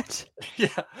helping very much. Yeah.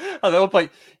 At that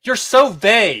point, you're so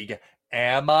vague.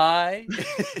 Am I?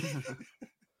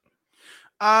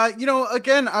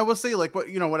 Again, I will say like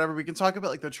whatever, we can talk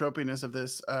about like the tropiness of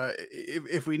this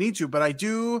if we need to, but I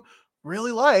do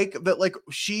really like that like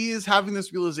she is having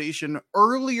this realization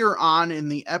earlier on in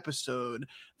the episode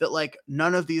that like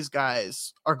none of these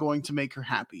guys are going to make her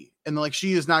happy, and like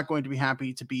she is not going to be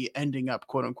happy to be ending up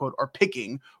quote unquote or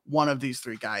picking one of these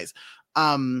 3 guys.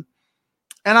 And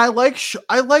I like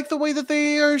the way that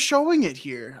they are showing it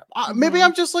here. Maybe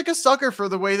I'm just like a sucker for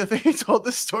the way that they told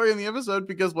this story in the episode,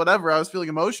 because whatever, I was feeling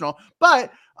emotional,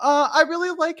 but I really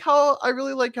like how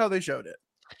they showed it.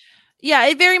 Yeah,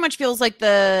 it very much feels like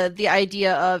the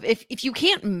idea of if you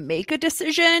can't make a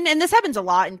decision, and this happens a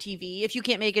lot in TV, if you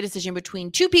can't make a decision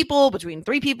between 2 people, between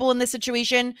 3 people in this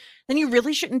situation, then you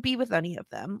really shouldn't be with any of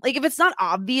them. Like if it's not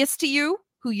obvious to you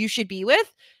who you should be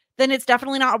with, then it's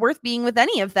definitely not worth being with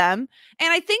any of them.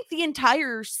 And I think the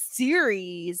entire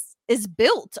series is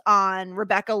built on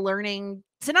Rebecca learning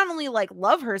to not only like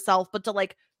love herself, but to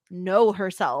like know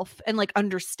herself and like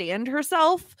understand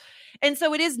herself. And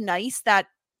so it is nice that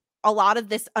a lot of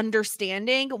this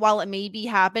understanding, while it may be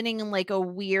happening in like a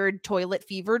weird toilet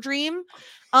fever dream,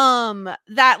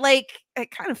 that like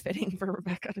it kind of fitting for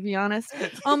Rebecca, to be honest.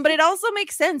 But it also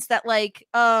makes sense that like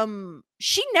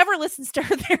she never listens to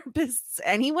her therapists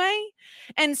anyway.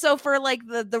 And so for like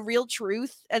the real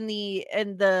truth and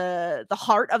the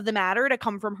heart of the matter to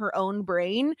come from her own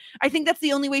brain, I think that's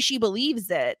the only way she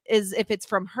believes it, is if it's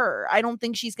from her. I don't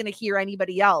think she's gonna hear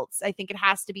anybody else. I think it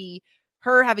has to be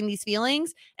her having these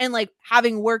feelings and like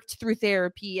having worked through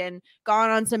therapy and gone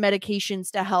on some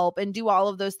medications to help and do all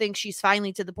of those things. She's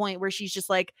finally to the point where she's just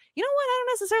like, you know what? I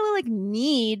don't necessarily like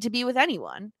need to be with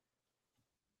anyone.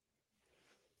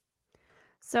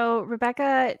 So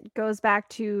Rebecca goes back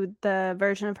to the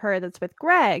version of her that's with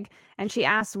Greg, and she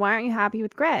asks, why aren't you happy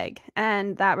with Greg?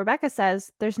 And that Rebecca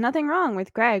says, there's nothing wrong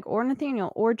with Greg or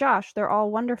Nathaniel or Josh. They're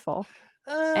all wonderful.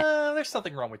 There's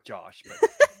something wrong with Josh, but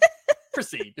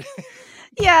proceed.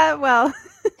 Yeah, well,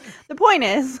 the point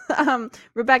is,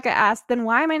 Rebecca asked, then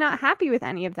why am I not happy with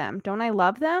any of them? Don't I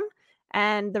love them?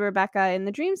 And the Rebecca in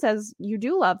the dream says, you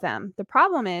do love them. The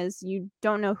problem is you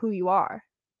don't know who you are.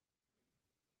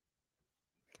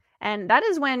 And that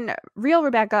is when real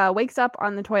Rebecca wakes up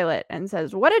on the toilet and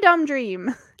says, what a dumb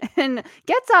dream, and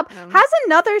gets up, has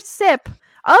another sip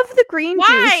of the green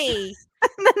juice,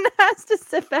 and then has to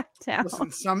sit back down.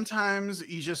 Listen, sometimes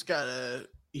you just gotta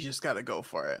go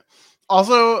for it.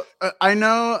 Also, I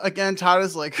know again, Todd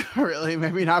is like really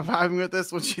maybe not vibing with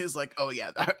this when she's like, "Oh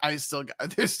yeah,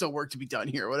 there's still work to be done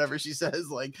here." Whatever she says,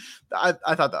 like I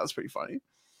thought that was pretty funny.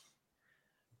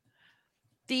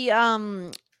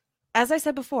 The as I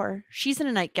said before, she's in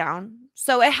a nightgown,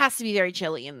 so it has to be very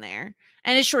chilly in there,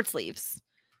 and it's short sleeves.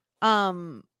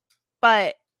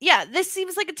 But yeah, this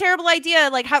seems like a terrible idea.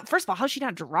 Like, first of all, how she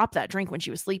not drop that drink when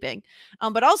she was sleeping?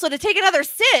 But also to take another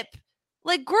sip.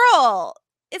 Like, girl,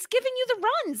 it's giving you the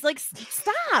runs. Like,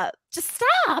 stop. Just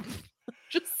stop.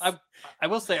 I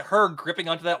will say her gripping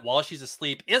onto that while she's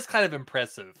asleep is kind of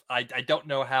impressive. I don't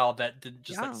know how that didn't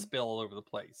just like spill all over the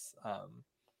place.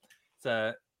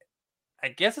 I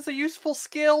guess it's a useful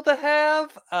skill to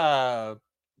have. I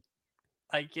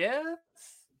guess.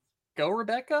 Go,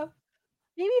 Rebecca.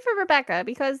 Maybe for Rebecca,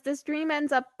 because this dream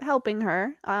ends up helping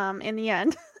her in the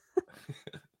end.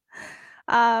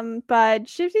 But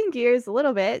shifting gears a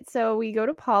little bit, so we go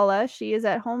to Paula. She is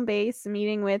at home base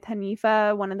meeting with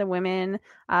Hanifa, one of the women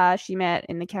she met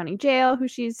in the county jail who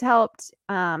she's helped.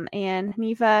 And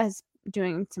Hanifa is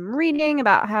doing some reading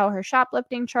about how her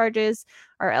shoplifting charges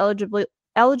are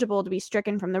eligible to be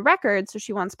stricken from the record. So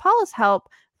she wants Paula's help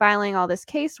filing all this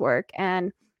casework.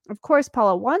 And of course,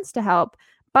 Paula wants to help,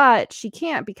 but she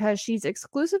can't because she's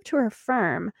exclusive to her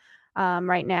firm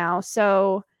right now.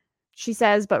 So she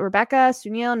says, but Rebecca,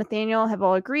 Sunil, Nathaniel have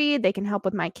all agreed they can help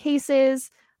with my cases.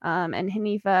 And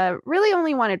Hanifa really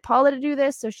only wanted Paula to do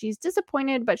this, so she's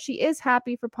disappointed, but she is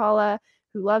happy for Paula,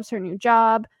 who loves her new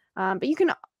job. But you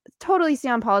can totally see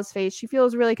on Paula's face, she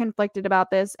feels really conflicted about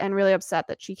this and really upset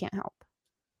that she can't help.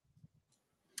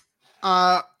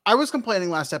 I was complaining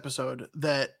last episode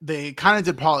that they kind of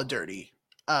did Paula dirty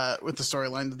with the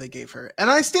storyline that they gave her. And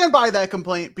I stand by that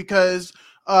complaint because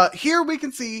here we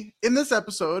can see in this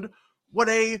episode what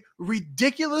a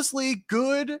ridiculously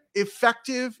good,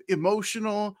 effective,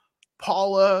 emotional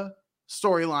Paula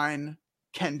storyline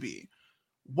can be.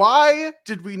 Why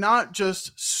did we not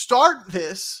just start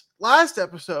this last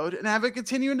episode and have it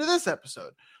continue into this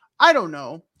episode? I don't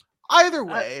know. Either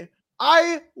way,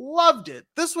 I loved it.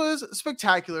 This was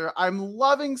spectacular. I'm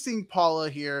loving seeing Paula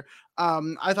here.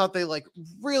 I thought they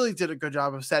really did a good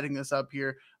job of setting this up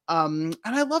here. And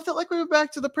I love that we went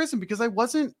back to the prison because I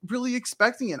wasn't really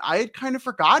expecting it. I had kind of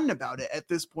forgotten about it at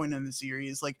this point in the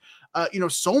series.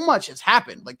 So much has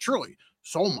happened. Truly,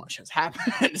 so much has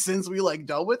happened since we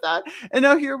dealt with that. And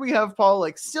now here we have Paul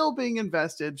still being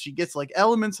invested. She gets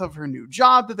elements of her new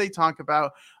job that they talk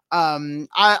about.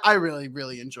 I really,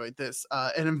 really enjoyed this.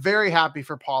 And I'm very happy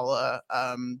for Paula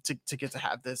to get to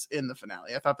have this in the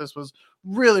finale. I thought this was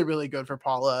really, really good for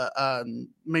Paula.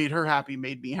 Made her happy,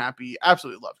 made me happy.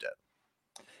 Absolutely loved it.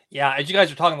 Yeah, as you guys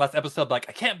were talking last episode, I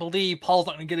can't believe Paul's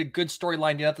not going to get a good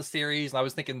storyline in the series. And I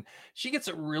was thinking she gets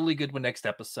a really good one next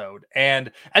episode.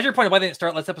 And as you're pointing out, why they didn't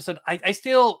start last episode, I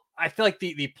feel like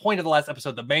the point of the last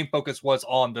episode, the main focus was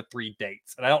on the 3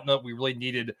 dates. And I don't know if we really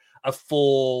needed a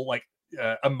full,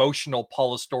 emotional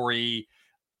Paula story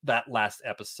that last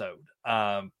episode.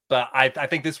 But I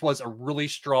think this was a really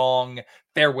strong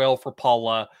farewell for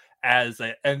Paula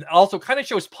and also kind of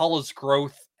shows Paula's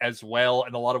growth as well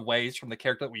in a lot of ways from the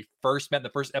character that we first met in the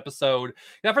first episode. In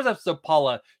that first episode,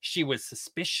 Paula, she was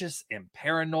suspicious and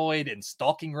paranoid and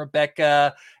stalking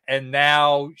Rebecca. And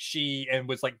now she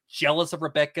was jealous of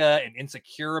Rebecca and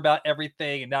insecure about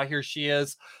everything. And now here she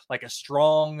is a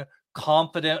strong,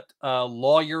 confident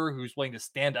lawyer who's willing to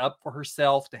stand up for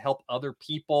herself to help other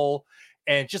people,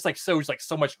 and just shows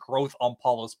so much growth on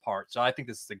Paula's part. So I think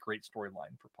this is a great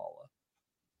storyline for Paula.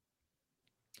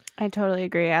 I totally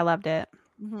agree. I loved it.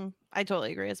 Mm-hmm. I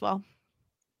totally agree as well.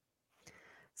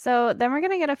 So then we're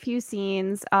going to get a few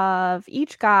scenes of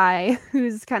each guy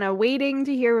who's kind of waiting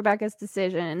to hear Rebecca's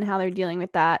decision and how they're dealing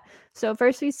with that. So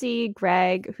first we see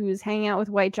Greg, who's hanging out with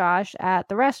White Josh at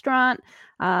the restaurant.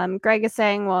 Greg is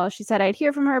saying, well, she said I'd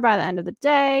hear from her by the end of the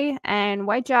day. And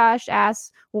White Josh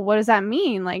asks, well, what does that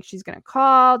mean? She's going to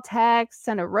call, text,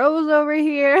 send a rose over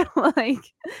here?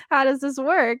 How does this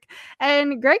work?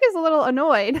 And Greg is a little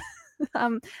annoyed.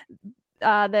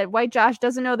 That White Josh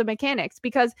doesn't know the mechanics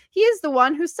because he is the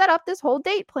one who set up this whole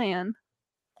date plan.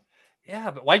 Yeah,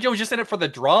 but White Joe was just in it for the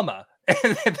drama. So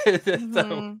he's not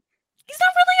really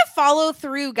a follow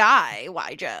through guy,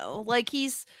 White Joe.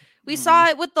 We saw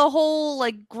it with the whole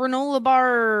granola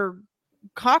bar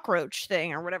cockroach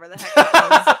thing or whatever the heck it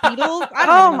was. Beetles? I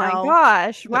don't know. My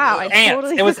gosh. Wow.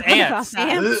 Ants. It was ants.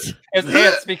 Ants. It was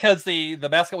ants because the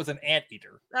mascot was an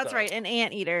anteater. That's right, an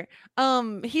anteater.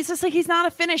 He's just he's not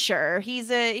a finisher.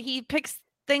 He picks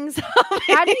things up.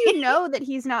 How do you know that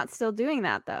he's not still doing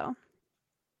that though?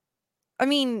 I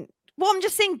mean, well, I'm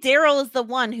just saying Daryl is the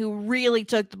one who really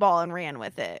took the ball and ran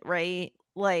with it, right?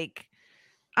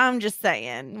 I'm just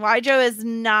saying, White Joe does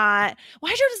not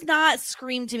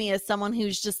scream to me as someone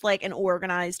who's just an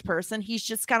organized person. He's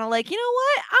just kind of you know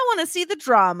what? I want to see the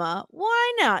drama.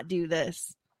 Why not do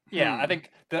this? Yeah, I think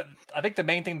the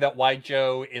main thing that White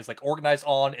Joe is organized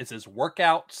on is his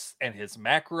workouts and his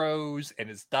macros and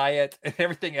his diet and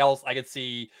everything else. I could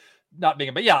see not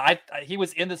being, but yeah, he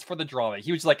was in this for the drama.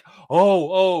 He was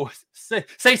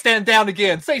say stand down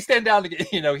again, say stand down again.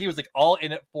 He was all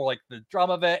in it for the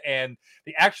drama of it and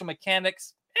the actual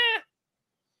mechanics.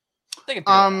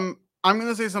 I'm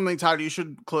gonna say something, Todd. You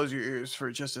should close your ears for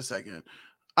just a second.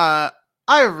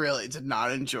 I really did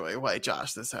not enjoy White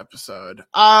Josh this episode.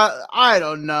 I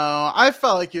don't know. I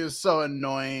felt like he was so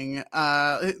annoying.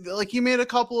 He made a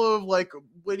couple of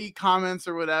witty comments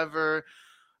or whatever.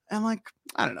 And like,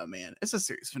 I don't know, man. It's a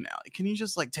series finale. Can you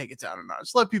just like take it down a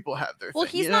notch? Let people have their Well,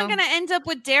 thing. he's you not know? going to end up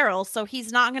with Daryl, so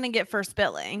he's not going to get first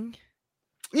billing.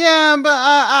 Yeah, but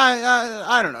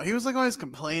I don't know. He was like always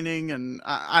complaining, and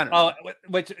I don't know.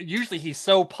 Which usually he's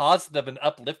so positive and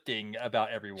uplifting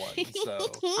about everyone. So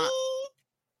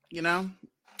You know,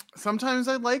 sometimes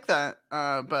I like that,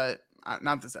 but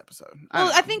not this episode. Well,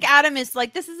 don't I know. think Adam is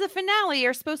like, this is a finale.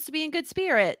 You're supposed to be in good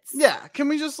spirits. Yeah, can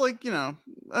we just like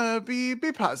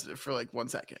be positive for like 1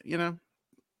 second? You know.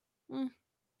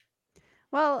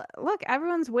 Well, look,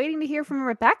 everyone's waiting to hear from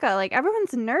Rebecca. Like,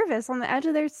 everyone's nervous on the edge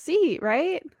of their seat,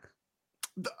 right?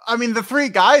 I mean, the 3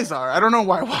 guys are. I don't know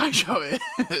why Wanjo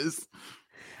is.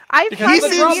 Because find he's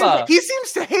it a weird drama. that- He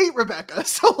seems to hate Rebecca,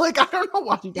 so like I don't know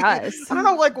why He does. I don't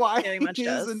know like why Very he much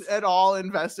isn't does. at all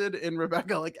invested in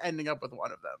Rebecca like ending up with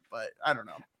one of them. But I don't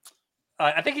know.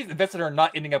 I think he's invested in her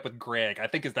not ending up with Greg. I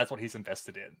think that's what he's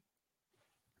invested in.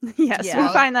 Yes, Yeah.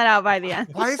 we find that out by the end.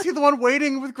 Why is he the one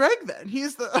waiting with Greg then?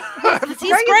 He's the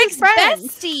He's Greg is Greg's his friend.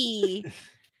 bestie.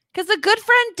 Because a good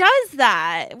friend does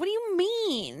that. What do you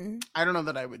mean? I don't know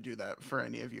that I would do that for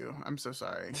any of you. I'm so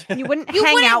sorry. You wouldn't You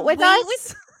hang wouldn't out with wait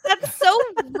us? That's so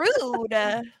rude.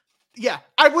 Yeah,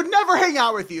 I would never hang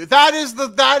out with you. That is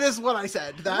what I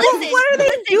said. That, Listen, What are they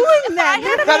listen, doing if then? I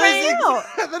had a They're friend- hanging out.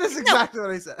 that is exactly what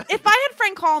I said. If I had a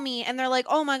friend call me and they're like,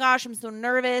 oh my gosh, I'm so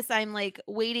nervous. I'm like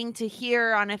waiting to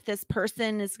hear on if this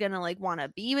person is going to like want to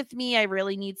be with me. I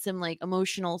really need some like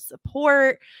emotional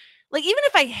support. Like, even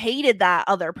if I hated that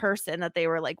other person that they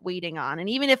were like waiting on, and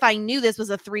even if I knew this was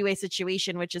a 3-way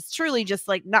situation, which is truly just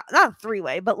like not a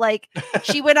 3-way, but like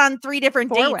she went on 3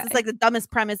 different dates. 4-way. It's like the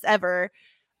dumbest premise ever.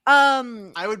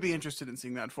 I would be interested in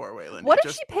seeing that 4-way, Lindy. What if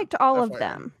just she picked all of FYI.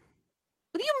 them?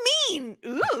 What do you mean?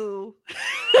 Ooh.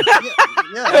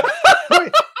 Yeah.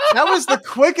 Wait, that was the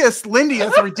quickest Lindy.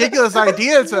 That's a ridiculous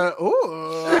idea. To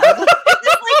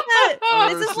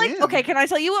This is like, okay, can I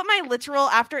tell you what my literal,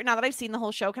 now that I've seen the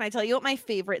whole show, can I tell you what my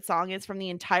favorite song is from the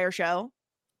entire show?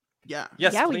 yeah.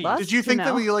 Yes, Yeah, we please. love- Did you to think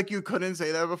that know. you couldn't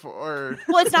say that before? Or...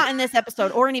 Well, it's not in this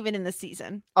episode or even in this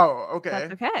season. Oh, okay.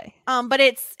 That's okay. But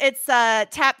it's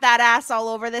tap that ass all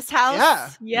over this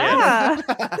house. Yeah. Yeah.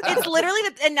 It's literally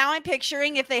and now I'm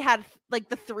picturing if they had like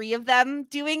the 3 of them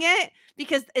doing it,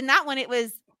 because in that one it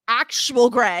was actual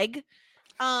Greg.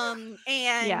 And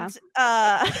Yeah.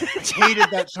 hated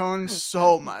that tone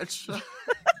so much.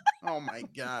 Oh my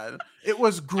god. It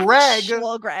was Greg.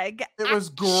 Actual Greg. It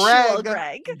was Actual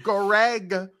Greg. Greg.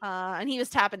 Greg. And he was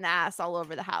tapping the ass all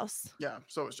over the house. Yeah,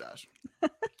 so was Josh.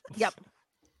 Yep.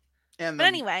 And But the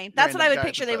anyway, that's what I random would guy at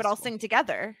picture the they would all festival. sing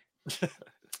together.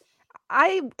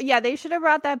 They should have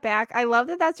brought that back. I love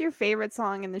that that's your favorite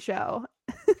song in the show.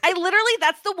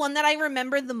 That's the one that I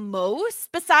remember the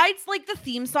most, besides like the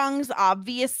theme songs,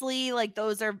 obviously, like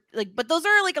those are like, but those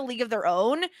are like a league of their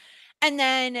own. And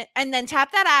then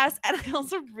tap that ass. And I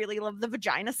also really love the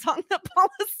vagina song that Paula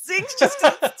sings, just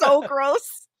 'cause it's so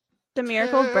gross. The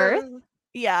Miracle of Birth.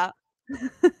 Yeah.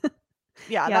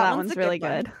 Yeah, that that one's a really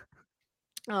one. good.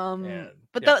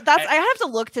 But Yeah. that's I have to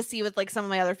look to see what like some of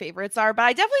my other favorites are. But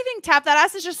I definitely think Tap That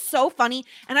Ass is just so funny,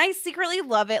 and I secretly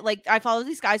love it. Like I follow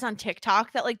these guys on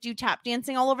TikTok that like do tap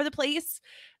dancing all over the place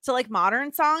to like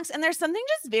modern songs, and there's something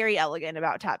just very elegant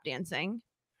about tap dancing.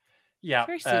 Yeah,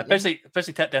 Very soothing.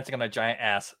 especially tap dancing on a giant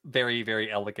ass. Very,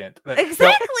 very elegant. But,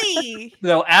 Exactly.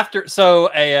 No,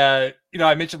 I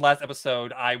mentioned last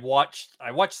episode. I watched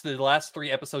the last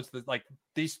 3 episodes. Like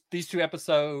these 2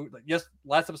 episodes. Yes,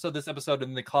 last episode, this episode,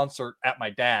 and the concert at my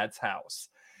dad's house.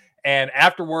 And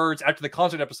afterwards, after the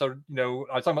concert episode, I was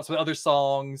talking about some other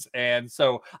songs, and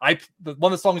so one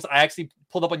of the songs I actually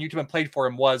pulled up on YouTube and played for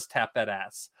him was "Tap That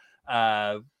Ass,"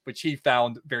 which he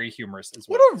found very humorous as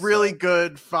well. What a really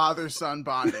good father-son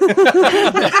bonding.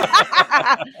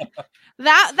 that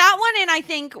one, and I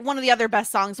think one of the other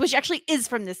best songs, which actually is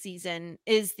from this season,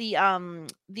 is the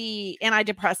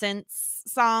antidepressants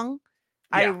song.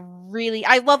 Yeah.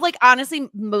 I love, like, honestly,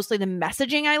 mostly the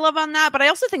messaging I love on that, but I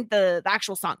also think the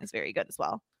actual song is very good as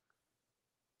well.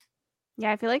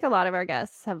 Yeah, I feel like a lot of our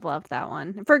guests have loved that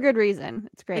one for good reason.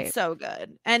 It's great. It's so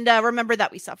good. And Remember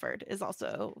That We Suffered is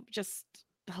also just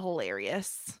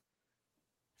hilarious.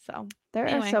 So There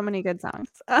anyway. are so many good songs.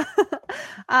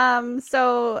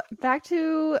 So back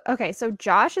to so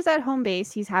Josh is at home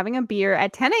base. He's having a beer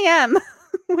at 10 a.m.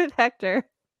 with Hector.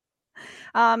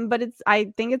 But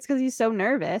I think it's because he's so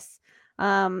nervous.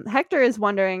 Hector is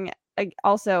wondering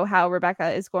also how Rebecca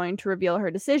is going to reveal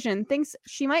her decision, thinks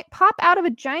she might pop out of a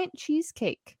giant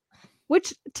cheesecake,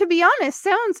 which, to be honest,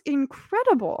 sounds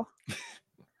incredible.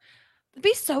 It'd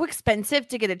be so expensive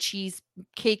to get a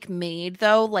cheesecake made,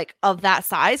 though, like of that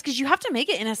size, because you have to make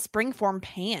it in a springform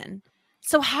pan.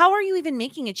 So how are you even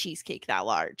making a cheesecake that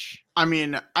large? I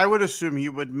mean, I would assume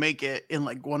you would make it in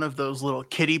like one of those little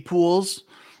kiddie pools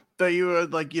that you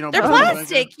would like, you know. They're put in, like,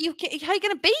 plastic. How are you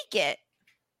gonna bake it?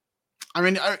 I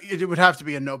mean, it would have to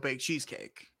be a no-bake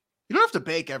cheesecake. You don't have to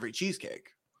bake every cheesecake.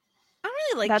 I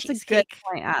really like That's cheesecake. a good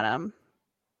point, Adam.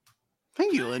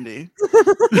 Thank you, Lindy.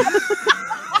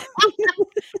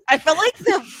 I felt like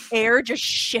the air just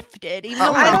shifted. Even Oh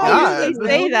though my I we're don't God. usually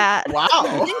say that. Wow,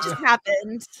 something just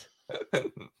happened.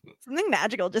 Something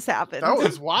magical just happened. that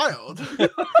was wild.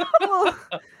 Well,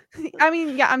 I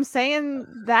mean, yeah, I'm saying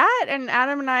that, and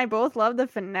Adam and I both love the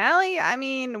finale. I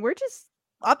mean, we're just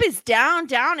Up is down,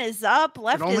 down is up, It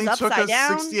left only is took upside us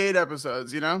down. 68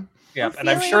 episodes, you know? Yeah, we're and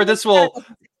I'm feeling sure this will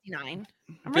 69.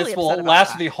 I'm this really will upset about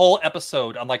last that. the whole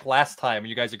episode, unlike last time when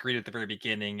you guys agreed at the very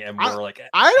beginning and we're like,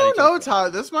 I at don't each know, other's throats.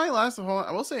 Todd. This might last a whole.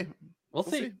 We'll see. We'll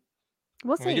see.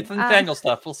 we'll When we see. get to the Nathaniel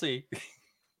stuff, we'll see.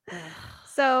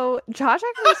 So Josh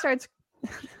actually starts.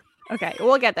 Okay,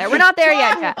 we'll get there. We're not there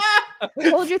yet, Kat.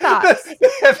 Hold your thoughts.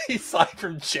 Heavy sigh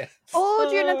from Jess.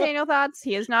 Hold your Nathaniel thoughts.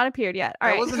 He has not appeared yet. All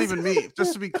That right. wasn't even me.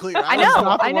 Just to be clear, I was know,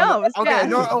 not the I one know, that- it's okay, Jess.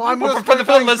 no, I'm For just the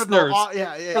listeners. listeners.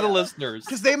 Yeah. For the listeners.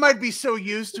 Because they might be so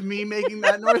used to me making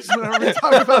that noise whenever we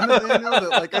talk about Nathaniel that,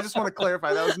 like, I just want to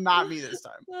clarify that was not me this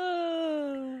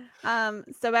time.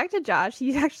 So back to Josh.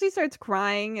 He actually starts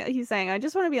crying. He's saying, I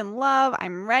just want to be in love.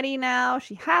 I'm ready now.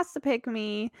 She has to pick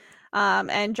me.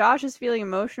 And Josh is feeling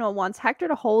emotional, wants Hector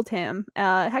to hold him.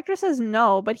 Hector says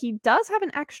no, but he does have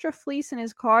an extra fleece in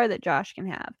his car that Josh can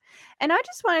have. And I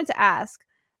just wanted to ask,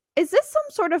 is this some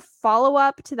sort of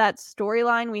follow-up to that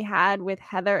storyline we had with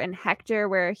Heather and Hector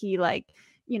where he, like,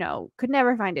 you know, could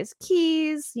never find his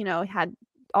keys, you know, had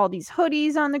all these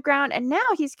hoodies on the ground, and now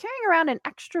he's carrying around an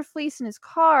extra fleece in his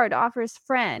car to offer his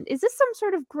friend? Is this some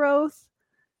sort of growth?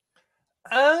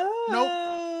 No.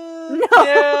 No.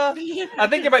 Yeah, I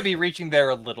think you might be reaching there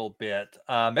a little bit.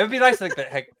 It would be nice to think that.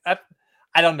 Heck,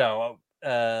 I don't know.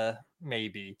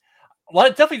 Maybe. What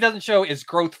it definitely doesn't show is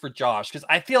growth for Josh, because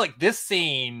I feel like this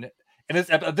scene and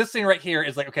this scene right here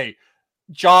is like, okay,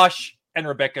 Josh and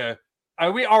Rebecca.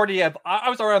 We already have. I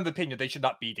was already on the opinion they should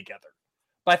not be together,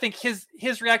 but I think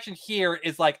his reaction here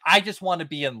is like, I just want to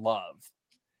be in love.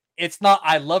 It's not,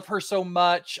 I love her so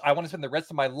much, I want to spend the rest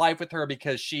of my life with her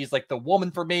because she's like the woman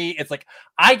for me. It's like,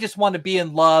 I just want to be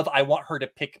in love. I want her to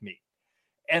pick me.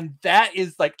 And that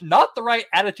is like not the right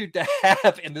attitude to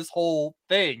have in this whole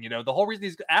thing. You know, the whole reason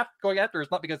he's going after her is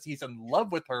not because he's in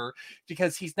love with her,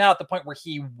 because he's now at the point where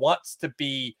he wants to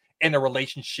be in a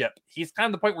relationship. He's kind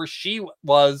of the point where she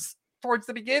was towards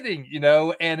the beginning, you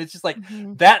know, and it's just like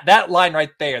that line right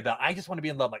there, that I just want to be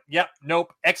in love. Like, yep,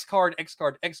 nope, X card,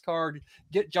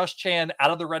 get Josh Chan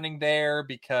out of the running there,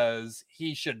 because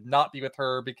he should not be with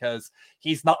her, because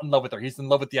he's not in love with her. He's in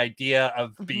love with the idea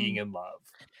of being in love.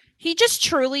 He just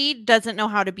truly doesn't know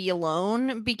how to be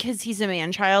alone because he's a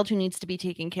man-child who needs to be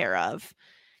taken care of.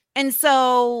 And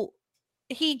so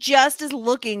he just is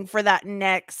looking for that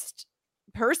next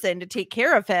person to take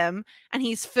care of him, and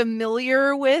he's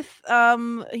familiar with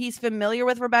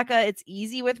Rebecca. It's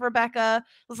easy with Rebecca.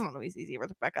 Well, it's not always easy with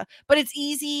Rebecca, but it's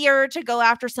easier to go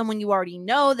after someone you already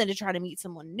know than to try to meet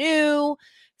someone new.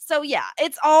 So yeah,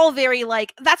 it's all very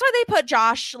like, that's why they put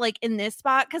Josh like in this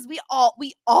spot, because we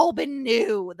all been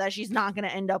knew that she's not going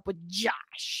to end up with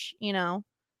Josh, you know.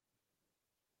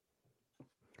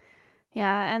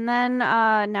 Yeah, and then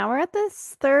now we're at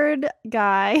this third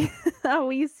guy.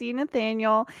 We see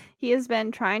Nathaniel. He has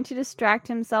been trying to distract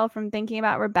himself from thinking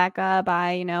about Rebecca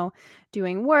by, you know,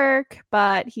 doing work,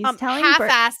 but he's telling Bert,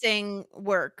 half-assing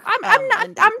work. I'm not.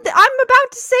 Lindy. I'm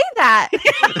about to say that.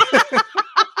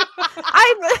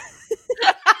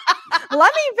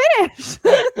 Let me finish.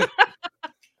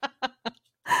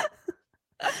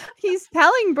 He's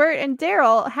telling Bert and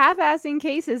Daryl half-assing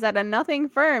cases at a nothing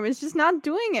firm is just not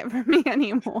doing it for me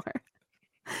anymore.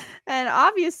 And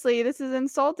obviously this is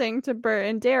insulting to Bert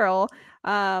and Daryl.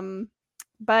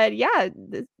 But yeah,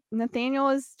 Nathaniel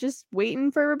is just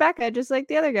waiting for Rebecca, just like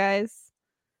the other guys.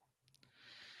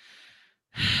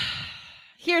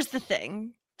 Here's the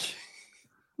thing.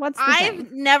 What's the I've thing?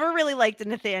 never really liked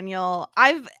Nathaniel.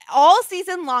 I've all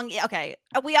season long. Okay,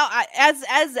 as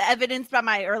evidenced by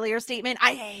my earlier statement,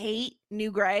 I hate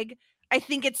New Greg. I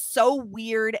think it's so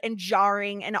weird and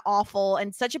jarring and awful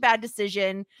and such a bad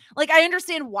decision. Like, I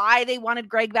understand why they wanted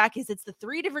Greg back, because it's the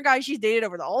 3 different guys she's dated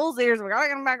over the whole series. We gotta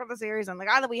get him back with the series, and the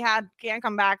guy that we had can't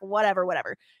come back.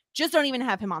 Whatever. Just don't even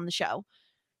have him on the show.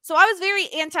 So I was very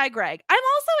anti-Greg. I'm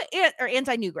also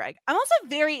anti-New Greg. I'm also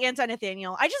very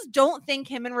anti-Nathaniel. I just don't think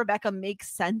him and Rebecca make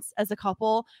sense as a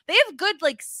couple. They have good,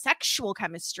 like, sexual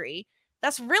chemistry.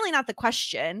 That's really not the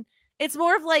question. It's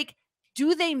more of like,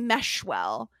 do they mesh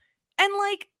well? And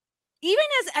like, even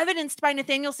as evidenced by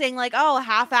Nathaniel saying like, oh,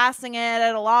 half-assing it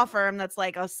at a law firm that's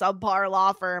like a subpar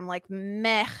law firm, like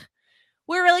meh.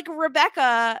 Where like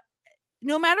Rebecca,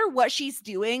 no matter what she's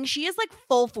doing, she is like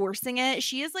full forcing it.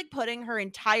 She is like putting her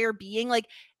entire being, like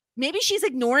maybe she's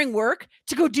ignoring work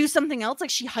to go do something else. Like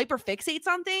she hyper fixates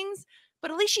on things, but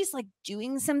at least she's like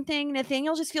doing something.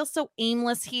 Nathaniel just feels so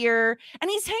aimless here. And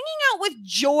he's hanging out with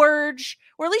George,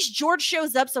 or at least George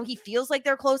shows up so he feels like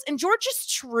they're close. And George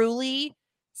just truly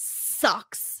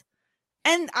sucks.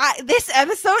 And this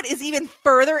episode is even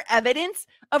further evidence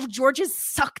of George's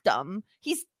suckdom.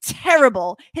 He's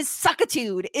terrible. His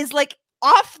suckitude is like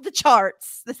off the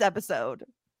charts this episode.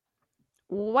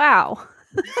 Wow.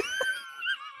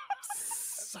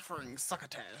 Suffering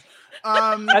succotash.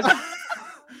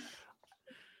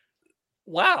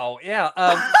 Wow. Yeah.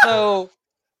 So,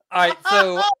 all right.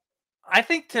 So, I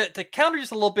think to counter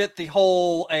just a little bit the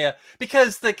whole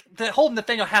because the whole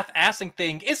Nathaniel half-assing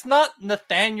thing is not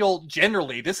Nathaniel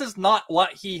generally. This is not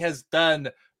what he has done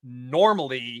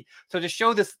normally. So to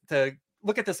show this, to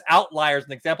look at this outlier as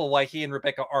an example of why he and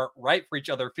Rebecca aren't right for each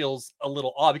other feels a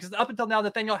little odd, because up until now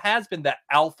Nathaniel has been that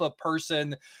alpha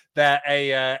person, that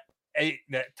a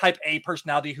type A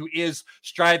personality who is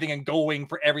striving and going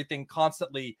for everything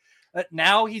constantly.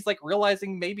 Now he's like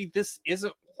realizing maybe this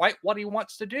isn't quite what he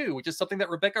wants to do, which is something that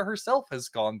Rebecca herself has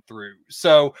gone through.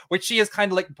 So, which she has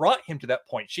kind of like brought him to that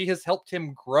point. She has helped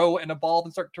him grow and evolve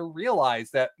and start to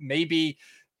realize that maybe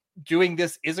doing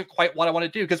this isn't quite what I want to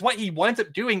do. Because what he winds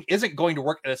up doing isn't going to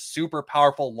work at a super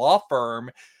powerful law firm,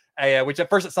 which at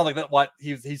first it sounds like that what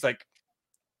he's like,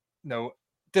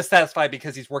 dissatisfied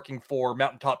because he's working for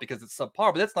Mountaintop because it's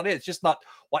subpar, but that's not it. It's just not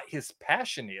what his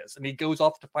passion is. And he goes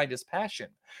off to find his passion.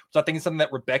 So I think it's something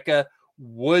that Rebecca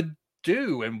would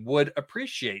do and would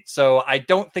appreciate. So I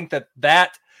don't think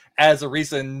that as a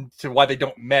reason to why they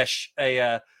don't mesh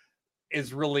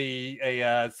is really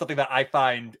something that I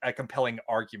find a compelling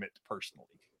argument personally.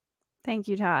 Thank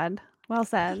you, Todd. Well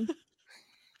said.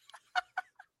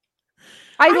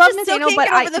 I love Nathaniel,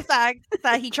 but over the fact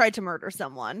that he tried to murder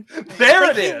someone. There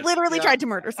like, it is. He literally tried to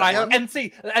murder someone.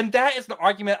 And that is an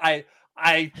argument I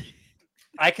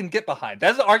can get behind.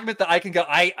 That's an argument that I can go.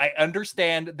 I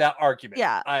understand that argument.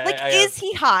 Yeah. Is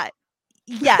he hot?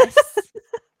 Yes.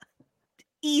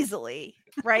 Easily.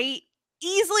 Right?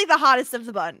 Easily the hottest of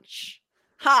the bunch.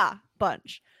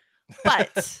 Bunch.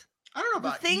 But I don't know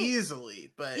about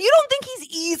easily, but you don't think he's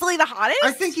easily the hottest?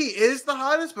 I think he is the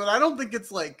hottest, but I don't think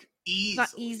it's like easy. Not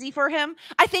easy for him.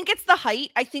 I think it's the height.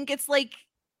 I think it's like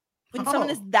when someone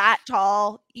is that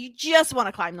tall, you just want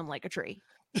to climb them like a tree.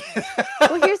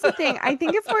 Well, here's the thing. I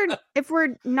think if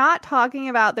we're not talking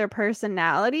about their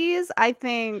personalities, I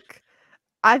think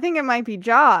it might be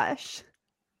Josh.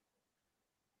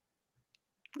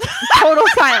 Total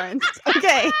silence.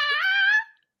 Okay.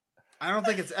 I don't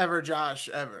think it's ever Josh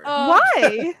ever.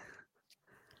 Why?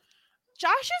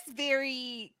 Josh is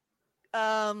very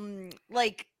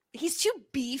like he's too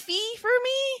beefy for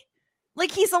me.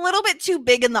 Like he's a little bit too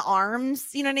big in the arms,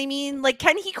 you know what I mean? Like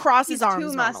can he cross his arms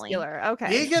too normally? muscular. Okay.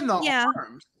 Big in the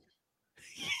arms.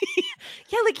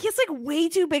 Yeah, like he has like way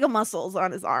too big of muscles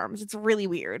on his arms. It's really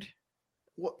weird.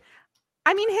 What?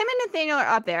 I mean, him and Nathaniel are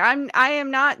up there. I am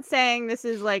not saying this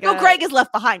is like Greg is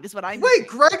left behind is what I mean. Wait,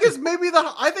 Greg is maybe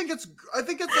I think it's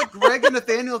like Greg and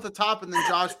Nathaniel at the top and then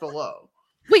Josh below.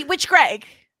 Wait, which Greg?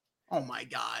 Oh my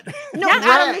god. No,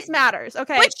 Adam, this matters.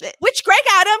 Okay. Which Greg,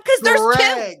 Adam? Because there's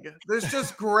Greg. There's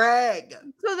just Greg.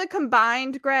 So the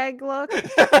combined Greg look.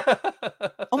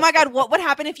 Oh my god, what would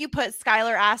happen if you put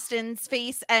Skylar Astin's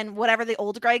face and whatever the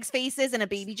old Greg's face is in a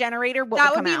baby generator?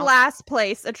 That would be last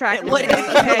place attractive. No,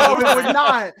 it would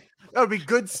not. That would be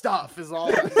good stuff, is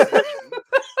all I'm saying.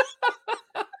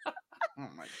 Oh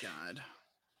my god.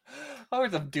 I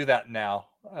would do that now.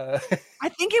 I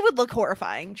think it would look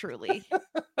horrifying, truly.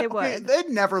 It would. Okay, it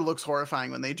never looks horrifying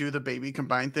when they do the baby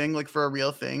combined thing, like for a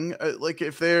real thing. Like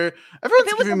if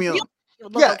everyone's giving me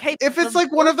if it's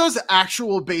like one of those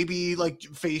actual baby like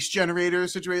face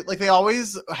generators situation, like they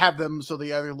always have them so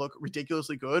they either look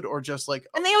ridiculously good or just like,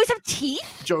 and they always have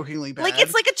teeth, jokingly bad. Like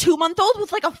it's like a 2-month-old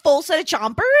with like a full set of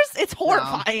chompers. It's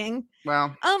horrifying.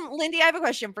 Wow. Lindy, I have a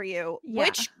question for you. Yeah.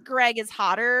 Which Greg is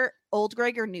hotter, old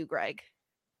Greg or new Greg?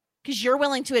 Because you're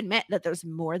willing to admit that there's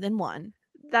more than one.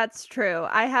 That's true.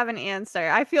 I have an answer.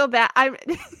 I feel bad.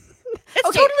 It's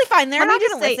totally fine. They're Let me not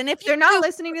just going to say, listen. If they're you not do-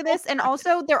 listening to this, and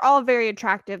also they're all very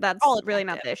attractive. That's All really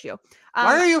not the issue.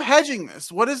 Why are you hedging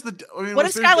this? What is the? I mean, What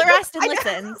was if there- Skylar Aston I know.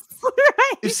 listens?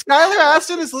 Right. If Skylar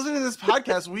Aston is listening to this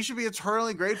podcast, we should be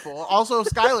eternally grateful. Also,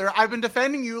 Skylar, I've been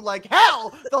defending you like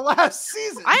hell the last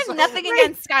season. I have so nothing Right.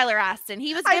 against Skylar Aston.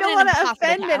 He was I given don't an wanna impossible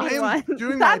offend task. I anyone. am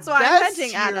doing That's my why I'm best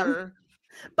hedging, Adam. here.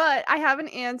 But I have an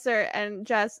answer, and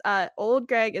Jess, old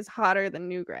Greg is hotter than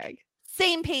new Greg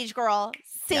Same page, girl.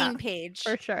 Same Yeah, page.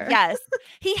 for sure. Yes.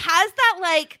 He has that,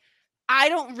 like, I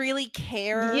don't really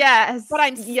care. Yes, But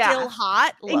I'm yeah, still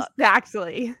hot. Look.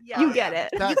 exactly. Yeah. You get it.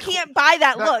 You can't buy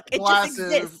that that look. It just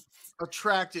passive, exists.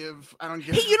 attractive. I don't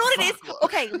get. Hey, you know what it is?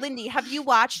 Okay, Lindy, have you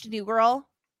watched New Girl?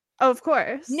 Oh, of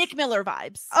course. Nick Miller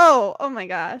vibes. Oh my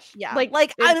gosh. Yeah. Like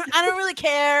I don't really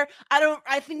care.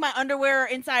 I think my underwear are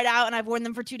inside out and I've worn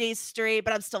them for 2 days straight,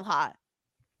 but I'm still hot.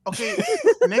 Okay,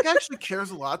 Nick actually cares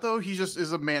a lot though. He just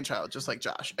is a man child, just like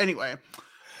Josh. Anyway,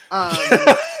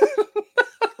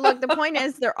 look. The point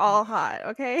is, they're all hot.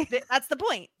 Okay. That's the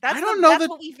point. That's don't know that's that-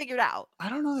 what we figured out. I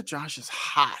don't know that Josh is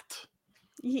hot.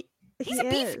 He's He a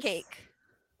is. beefcake.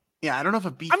 Yeah, I don't know if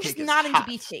a beefcake. I'm just is not into hot.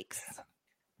 beefcakes.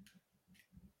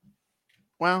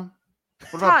 Well,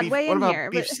 what Todd, about beef? weigh What in about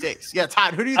here, beef but- steaks? Yeah,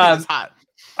 Todd. Who do you think is hot?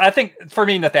 I think for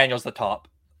me, Nathaniel's the top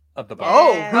of the bunch.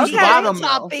 Oh, who's okay. bottom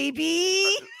Top though? baby.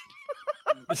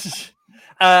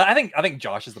 I think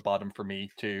Josh is the bottom for me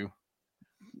too.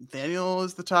 Daniel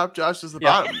is the top. Josh is the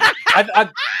Yeah. bottom. I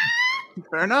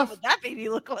Fair enough. What would that baby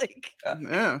look like?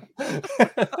 Yeah. I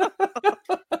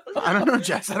don't know,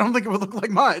 Jess. I don't think it would look like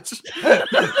much. That'd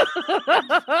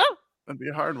be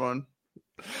a hard one.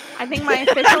 I think my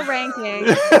official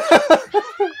ranking.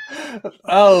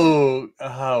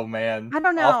 oh man. I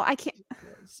don't know. I can't.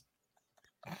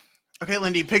 Okay,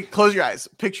 Lindy, close your eyes.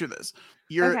 Picture this.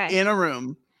 You're Okay. in a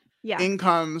room. Yeah. In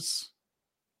comes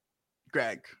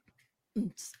Greg.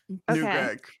 New Okay.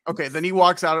 Greg. Okay, then he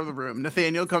walks out of the room.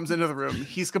 Nathaniel comes into the room.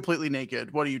 He's completely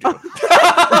naked. What do you do?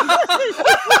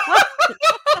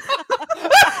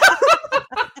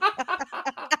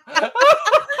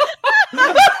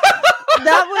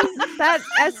 That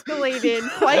escalated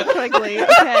quite quickly.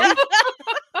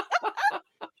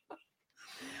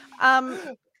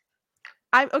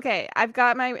 Okay. I've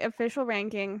got my official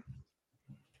ranking.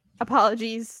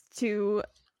 Apologies to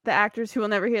the actors who will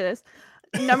never hear this.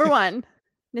 Number 1,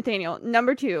 Nathaniel.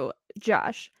 Number 2,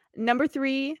 Josh. Number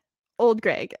 3, old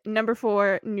Greg. Number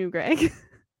 4, new Greg.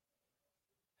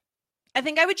 I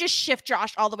think I would just shift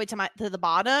Josh all the way to the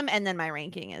bottom, and then my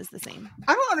ranking is the same.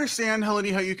 I don't understand,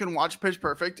 Helene, how you can watch Pitch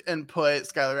Perfect and put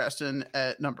Skylar Aston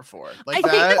at number 4. Like I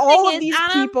think that. All thing of is, these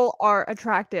Adam- people are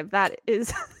attractive. That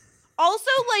is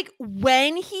Also, like,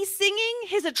 when he's singing,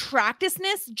 his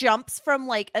attractiveness jumps from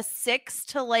like a 6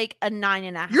 to like a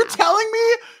 9.5. You're telling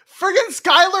me friggin'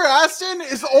 Skylar Aston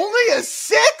is only a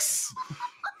 6?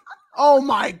 Oh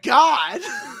my god.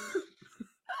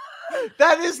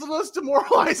 That is the most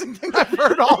demoralizing thing I've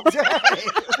heard all day.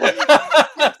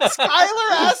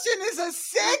 Skylar Aston is a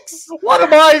 6? What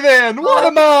am I then? What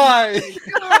am I?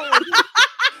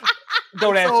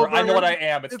 Don't It's answer. I know over. what I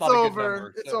am. It's, It's not a good over.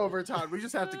 number. It's so. over, Todd. We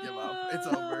just have to give up. It's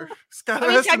over. Skylar I mean,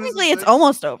 Aston is a technically, it's 6.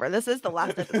 almost over. This is the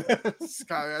last episode.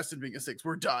 Skylar Aston being a 6.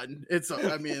 We're done.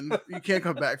 I mean, you can't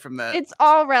come back from that. it's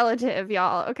all relative,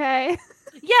 y'all. Okay.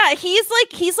 Yeah, he's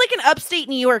like an upstate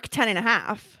New York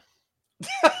 10.5.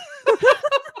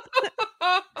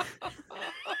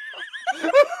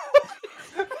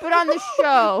 But on the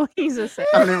show, he's a 6.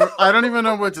 I don't even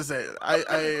know what to say.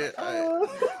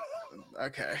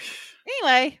 Okay.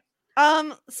 Anyway,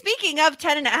 speaking of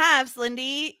 10.5s,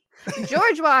 Lindy,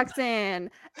 George walks in.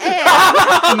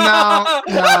 And No.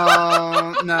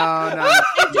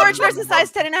 and George wears a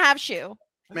size 10.5 shoe.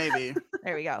 Maybe.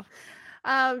 There we go.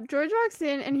 George walks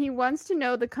in and he wants to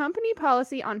know the company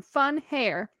policy on fun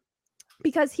hair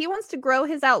because he wants to grow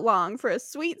his out long for a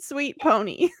sweet, sweet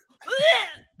pony.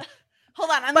 Hold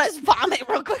on, I'm But- just vomit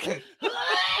real quick.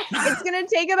 It's going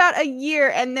to take about a year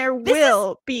and there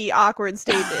will be awkward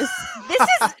stages. This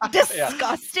is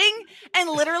disgusting. And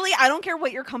literally, I don't care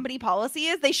what your company policy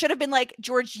is. They should have been like,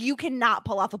 George, you cannot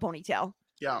pull off a ponytail.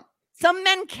 Yeah. Some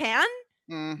men can.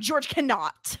 Mm, George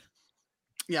cannot.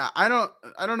 yeah. I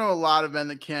don't know a lot of men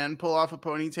that can pull off a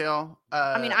ponytail.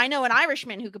 I mean, I know an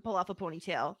Irishman who could pull off a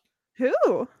ponytail. Who?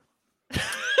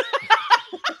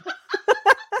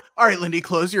 all right, Lindy,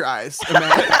 close your eyes. No.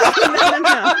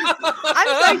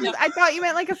 I'm sorry, I thought you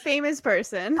meant like a famous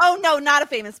person. Oh no, not a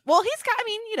famous. Well, he's got. I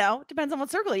mean, depends on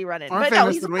what circle you run in. More But no,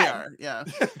 famous he's a than we friend. are. Yeah.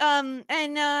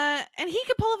 And he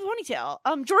could pull off a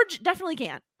ponytail. George definitely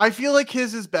can't. I feel like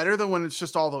his is better than when it's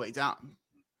just all the way down.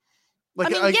 I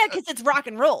mean, yeah, because it's rock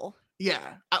and roll.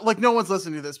 Yeah, like no one's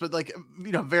listening to this, but like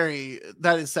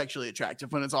that is sexually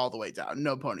attractive when it's all the way down,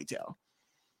 no ponytail.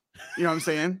 You know what I'm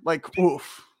saying? Like,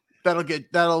 oof,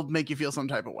 that'll make you feel some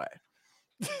type of way.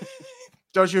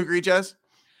 Don't you agree, Jess?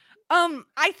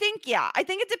 I think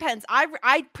it depends.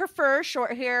 I prefer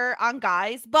short hair on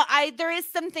guys, but there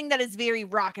is something that is very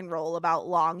rock and roll about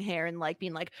long hair and like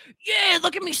being like, yeah,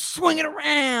 look at me swinging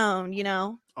around, you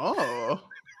know? Oh,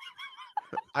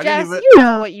 Jess, you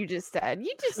know what you just said.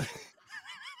 You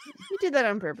did that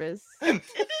on purpose.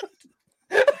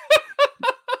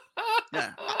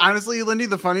 Yeah. Honestly, Lindy,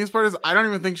 the funniest part is I don't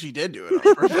even think she did do it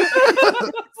on purpose.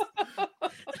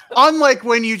 Unlike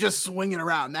when you just swing it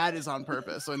around, that is on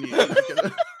purpose. When you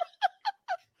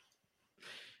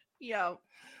Yeah.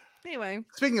 Anyway,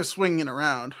 speaking of swinging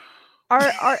around,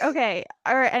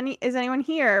 is anyone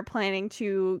here planning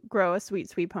to grow a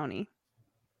sweet pony?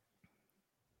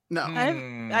 no.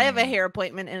 I have a hair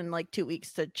appointment in like 2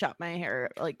 weeks to chop my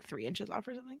hair like 3 inches off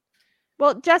or something.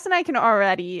 Well, Jess and I can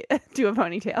already do a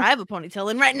ponytail. I have a ponytail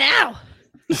in right now.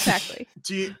 Exactly.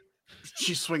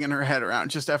 She's swinging her head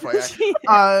around. Just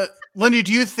FYI. Lindy,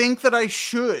 do you think that I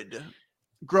should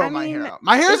grow my hair out?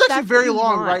 My hair is actually very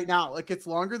long right now. Like it's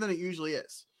longer than it usually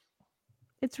is.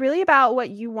 It's really about what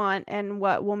you want and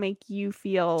what will make you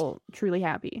feel truly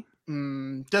happy.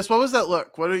 Jess, what was that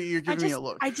look? What are you giving me a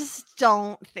look? I just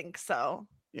don't think so.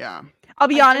 Yeah. I'll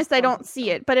be honest, I don't see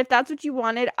it. But if that's what you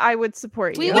wanted, I would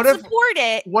support you. We would support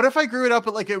it. What if I grew it up,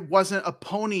 but like it wasn't a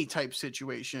pony type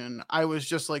situation? I was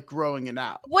just like growing it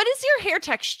out. What is your hair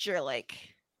texture like?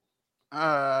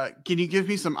 Can you give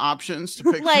me some options to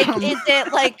pick like from? Is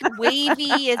it like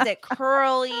wavy? Is it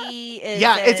curly?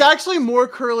 It's actually more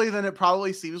curly than it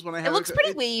probably seems when I have it. Looks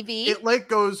pretty wavy. It like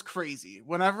goes crazy.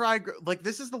 Whenever I like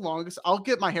this is the longest. I'll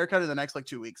get my haircut in the next like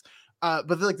 2 weeks.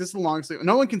 But like this is the longest.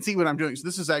 No one can see what I'm doing, so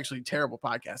this is actually terrible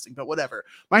podcasting. But whatever.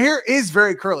 My hair is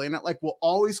very curly, and it like will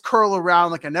always curl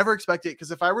around. Like I never expect it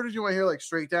because if I were to do my hair like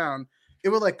straight down, it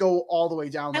would like go all the way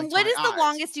down. And what is the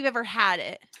longest you've ever had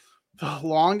it? The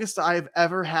longest I've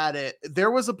ever had it.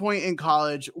 There was a point in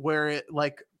college where it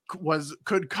like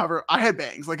could cover. I had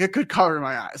bangs, like it could cover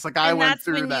my eyes. Like I went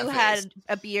through that. You had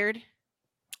a beard.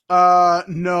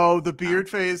 No, the beard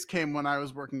phase came when I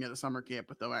was working at a summer camp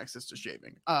with no access to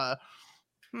shaving.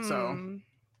 So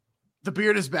the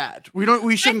beard is bad.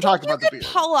 We shouldn't talk about the beard.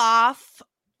 Pull off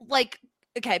like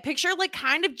picture like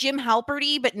kind of Jim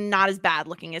Halperty, but not as bad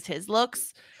looking as his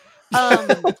looks. I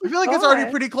feel like it's already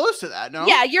pretty close to that. No,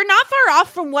 yeah, you're not far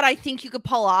off from what I think you could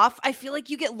pull off. I feel like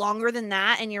you get longer than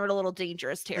that, and you're in a little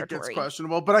dangerous territory. It's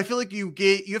questionable, but I feel like you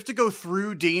have to go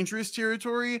through dangerous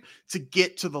territory to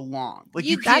get to the long. Like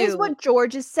that is what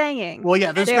George is saying. Well,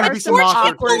 yeah, there's going to be some George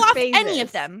can't pull off any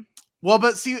of them. Well,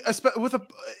 but see,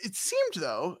 it seemed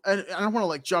though, and I don't want to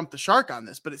like jump the shark on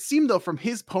this, but it seemed though from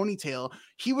his ponytail,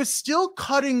 he was still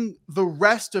cutting the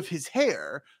rest of his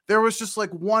hair. There was just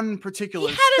like one particular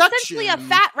section. He had essentially a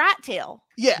fat rat tail.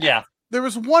 Yeah. There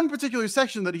was one particular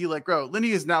section that he let grow.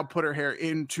 Lindy has now put her hair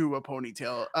into a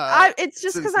ponytail. It's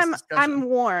just because I'm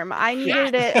warm. I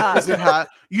needed it. Is it hot?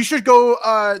 You should go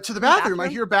to the bathroom. I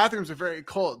hear bathrooms are very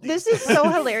cold. This is so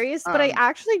hilarious, but I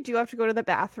actually do have to go to the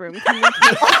bathroom. Can we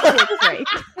take a quick break?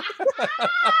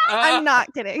 I'm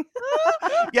not kidding.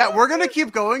 Yeah, we're gonna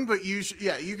keep going, but you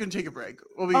can take a break.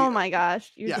 Oh my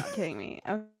gosh, you're just kidding me.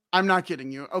 Okay. I'm not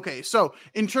kidding you. Okay, so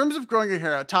in terms of growing your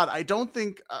hair out, Todd, I don't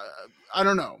think I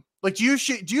don't know. Like, do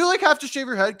you like have to shave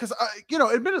your head? Because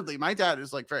admittedly, my dad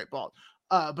is like very bald,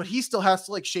 but he still has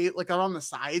to like shave like on the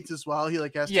sides as well. He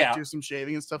like has to do some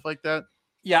shaving and stuff like that.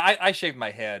 Yeah, I shaved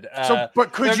my head.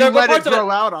 But could you let it grow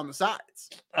out on the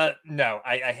sides? No,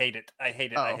 I hate it. I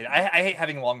hate it. Oh. I hate it. I hate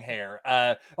having long hair.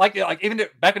 Like even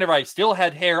back whenever I still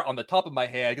had hair on the top of my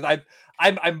head, because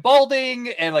I'm balding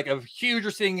and like a huge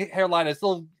receding hairline. I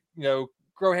still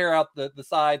grow hair out the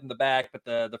side and the back, but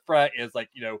the front is like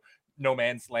no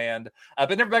man's land.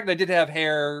 But never back then I did have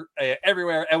hair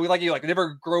everywhere, and we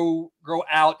never grow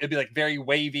out. It'd be like very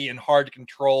wavy and hard to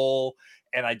control,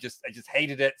 and I just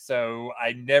hated it. So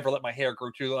I never let my hair grow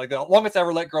too. Like the longest I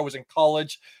ever let grow was in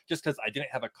college, just because I didn't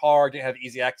have a car, didn't have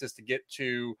easy access to get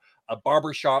to a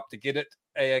barber shop to get it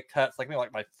cut. It's like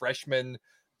my freshman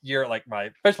year,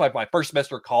 especially my first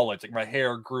semester of college, like my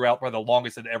hair grew out probably the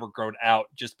longest it had ever grown out,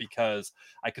 just because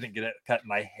I couldn't get it cut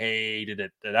and I hated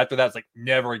it. And after that, it's like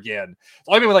never again.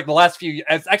 So I mean, like the last few years,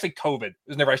 it's actually COVID. It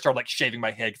was never I started like shaving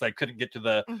my head because I couldn't get to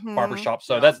the barbershop.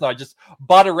 So that's not. I just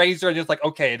bought a razor and just like,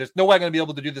 okay, there's no way I'm gonna be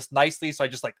able to do this nicely. So I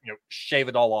just shave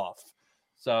it all off.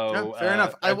 So fair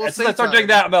enough. I will say, I start doing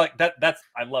that. I'm like that's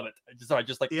I love it.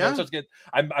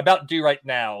 I'm about to do right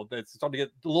now. It's starting to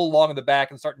get a little long in the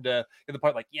back and starting to get the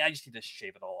point like, I just need to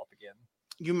shave it all up again.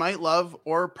 you might love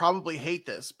or probably hate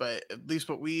this, but at least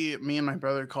what me and my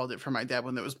brother called it for my dad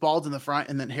when it was bald in the front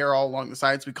and then hair all along the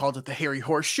sides, we called it the hairy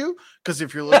horseshoe. Because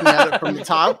if you're looking at it from the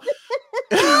top,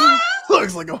 it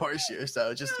looks like a horseshoe.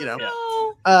 So just, you know,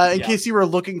 in case you were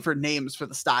looking for names for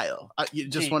the style, you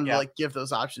just wanted to like give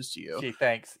those options to you. Gee,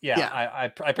 thanks.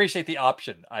 I appreciate the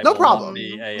option. No problem.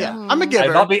 I'm a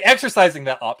giver. I'll be exercising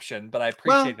that option, but I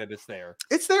appreciate that it's there.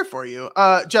 It's there for you.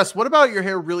 Jess, what about your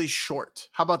hair really short?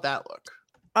 How about that look?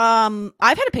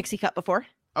 I've had a pixie cut before.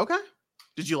 Okay.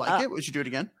 Did you like it? Would you do it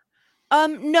again?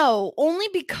 No, only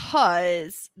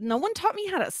because no one taught me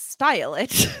how to style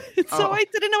it. So I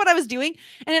didn't know what I was doing.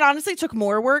 And it honestly took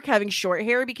more work having short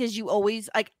hair because you always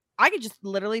like, I could just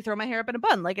literally throw my hair up in a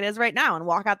bun like it is right now and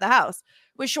walk out the house.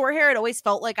 With short hair, it always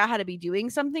felt like I had to be doing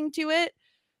something to it.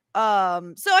 So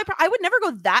I would never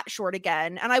go that short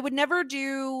again. And I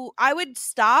would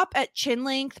stop at chin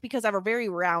length because I have a very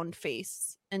round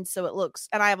face. And so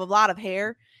and I have a lot of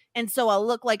hair. And so I'll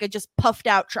look like a just puffed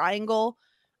out triangle.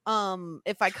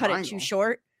 If I cut it too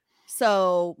short.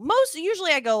 So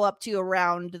usually I go up to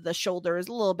around the shoulders,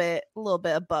 a little bit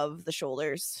above the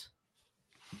shoulders.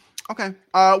 Okay.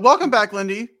 Welcome back,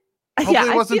 Lindy. Hopefully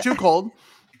it wasn't too cold.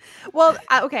 Well,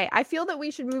 okay. I feel that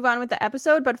we should move on with the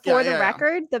episode, but for the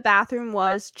record, the bathroom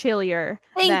was chillier.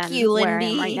 Thank you, Lindy. Where I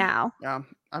am right now. Yeah,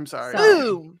 I'm sorry.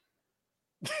 So,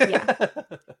 yeah,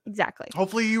 exactly.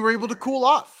 Hopefully you were able to cool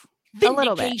off.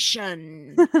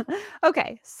 Vindication. A little bit.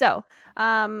 Okay, so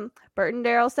Bert and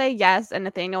Daryl say yes, and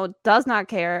Nathaniel does not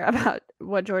care about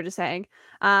what George is saying.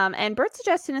 And Bert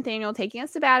suggests to Nathaniel taking a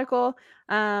sabbatical.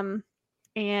 And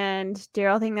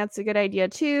Daryl thinks that's a good idea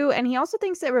too. And he also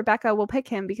thinks that Rebecca will pick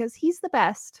him because he's the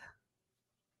best.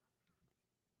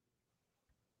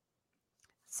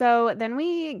 So then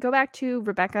we go back to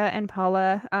Rebecca and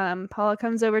Paula. Paula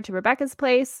comes over to Rebecca's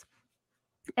place.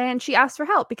 And she asks for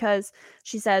help because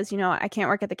she says, I can't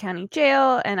work at the county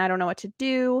jail and I don't know what to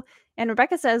do. And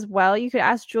Rebecca says, well, you could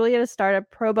ask Julia to start a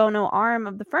pro bono arm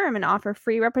of the firm and offer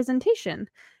free representation.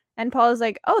 And Paula's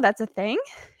like, oh, that's a thing?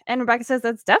 And Rebecca says,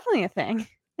 that's definitely a thing.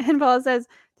 And Paula says,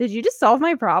 did you just solve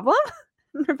my problem?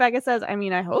 And Rebecca says, I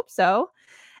mean, I hope so.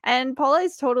 And Paula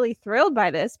is totally thrilled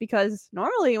by this because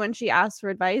normally when she asks for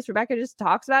advice, Rebecca just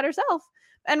talks about herself.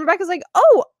 And Rebecca's like,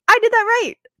 oh, I did that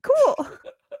right. Cool.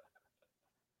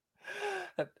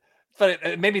 But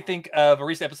it made me think of a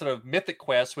recent episode of Mythic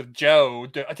Quest with Joe.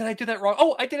 Did I do that wrong?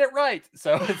 Oh, I did it right.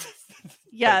 So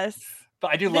yes.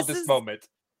 But I do love this moment.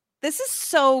 This is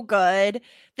so good.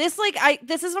 This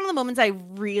is one of the moments I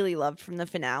really loved from the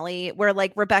finale where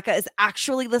like Rebecca is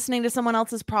actually listening to someone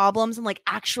else's problems and like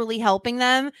actually helping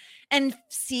them and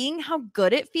seeing how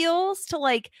good it feels to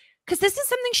like, because this is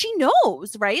something she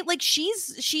knows, right? Like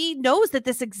she knows that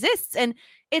this exists and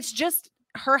it's just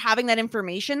her having that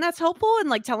information that's helpful and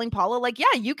like telling Paula like,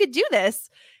 yeah, you could do this.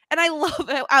 And I love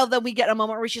how then we get a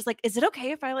moment where she's like, is it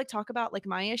okay if I like talk about like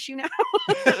my issue now?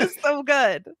 It was so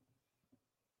good.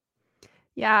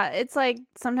 Yeah, it's like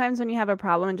sometimes when you have a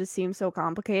problem, it just seems so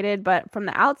complicated. But from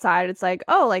the outside, it's like,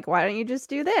 oh, like, why don't you just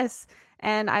do this?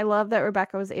 And I love that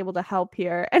Rebecca was able to help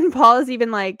here. And Paul is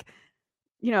even like,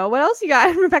 what else you got?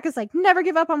 And Rebecca's like, never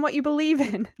give up on what you believe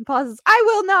in. And Paul says, I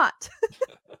will not.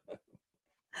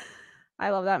 I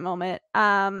love that moment.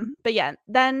 But yeah,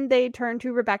 then they turn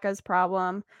to Rebecca's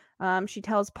problem. She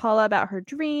tells Paula about her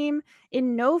dream.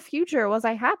 In no future was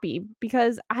I happy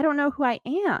because I don't know who I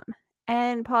am.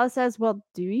 And Paula says, well,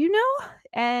 do you know?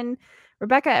 And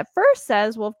Rebecca at first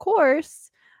says, well, of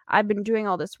course, I've been doing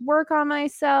all this work on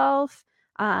myself.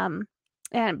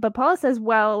 But Paula says,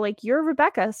 well, like you're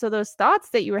Rebecca. So those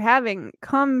thoughts that you were having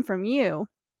come from you.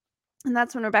 And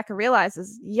that's when Rebecca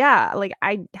realizes, yeah, like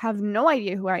I have no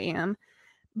idea who I am.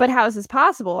 But how is this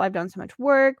possible? I've done so much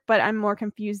work, but I'm more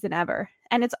confused than ever.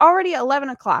 And it's already 11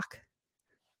 o'clock.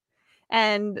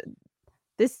 And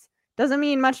this doesn't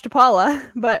mean much to Paula,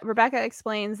 but Rebecca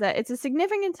explains that it's a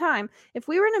significant time. If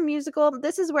we were in a musical,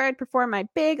 this is where I'd perform my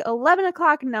big 11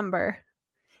 o'clock number.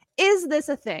 Is this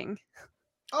a thing?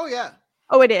 Oh, yeah.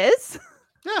 Oh, it is?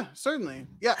 Yeah, certainly.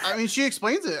 Yeah, I mean, she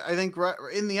explains it. I think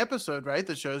in the episode, right?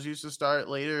 The shows used to start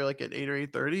later, like at 8 or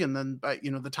 8:30, and then by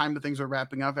the time that things were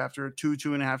wrapping up after a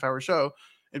 2.5 hour show,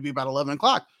 it'd be about 11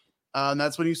 o'clock, and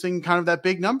that's when you sing kind of that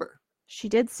big number. She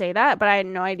did say that, but I had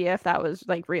no idea if that was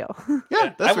like real.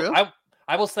 Yeah, that's real.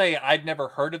 I will say I'd never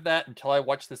heard of that until I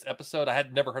watched this episode. I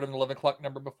had never heard of an 11 o'clock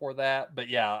number before that, but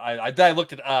yeah, I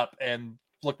looked it up and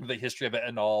looked at the history of it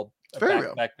and all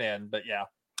back then. But yeah.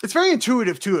 It's very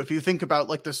intuitive too. If you think about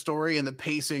like the story and the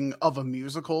pacing of a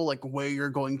musical, like where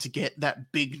you're going to get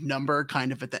that big number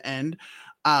kind of at the end.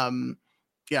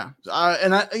 Yeah,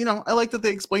 and I like that they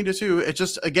explained it too. It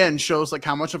just again shows like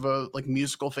how much of a like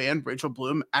musical fan Rachel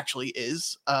Bloom actually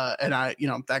is, and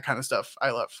that kind of stuff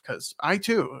I love because I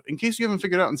too, in case you haven't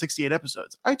figured out in 68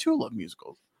 episodes, I too love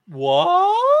musicals. What?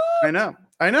 I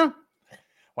know.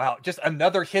 Wow, just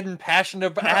another hidden passion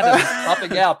of Adam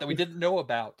popping out that we didn't know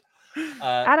about.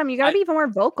 Adam, you gotta be even more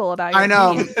vocal about your I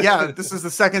know. opinion. Yeah, this is the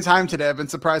second time today I've been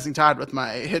surprising Todd with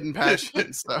my hidden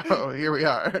passion, so here we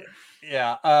are.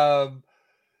 Yeah.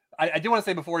 I do want to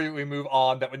say before we move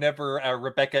on that whenever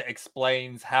Rebecca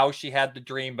explains how she had the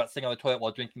dream about sitting on the toilet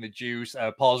while drinking the juice,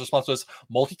 Paula's response was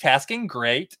multitasking.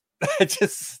 Great.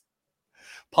 Just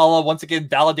Paula once again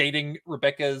validating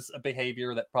Rebecca's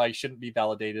behavior that probably shouldn't be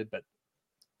validated, but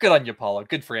good on you, Paula.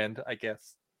 Good friend, I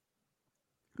guess.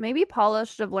 Maybe Paula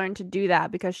should have learned to do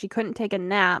that because she couldn't take a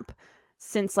nap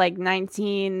since like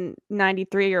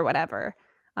 1993 or whatever.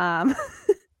 And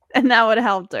that would have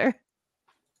helped her.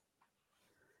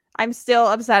 I'm still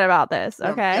upset about this,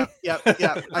 okay? Yep.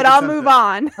 But I'll move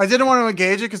on. I didn't want to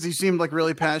engage it because you seemed like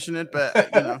really passionate,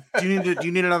 but do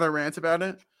you need another rant about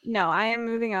it? No, I am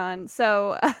moving on.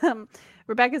 So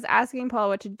Rebecca's asking Paula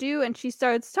what to do, and she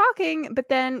starts talking, but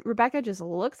then Rebecca just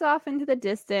looks off into the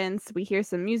distance. We hear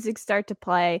some music start to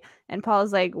play, and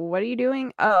Paula's like, "What are you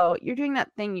doing?" "Oh, you're doing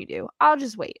that thing you do. I'll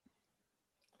just wait."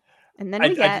 And then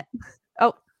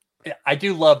I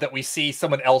do love that we see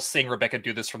someone else seeing Rebecca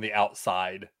do this from the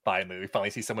outside. Finally, we finally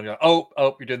see someone go,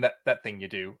 oh, you're doing that thing you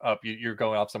do. Oh, you're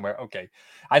going off somewhere. Okay.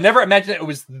 I never imagined it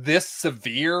was this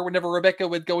severe whenever Rebecca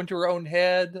would go into her own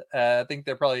head. I think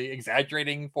they're probably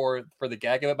exaggerating for the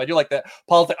gag of it. But I do like that.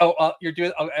 Paul's like, you're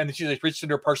doing, and she like reaches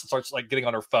into her purse and starts like getting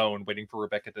on her phone, waiting for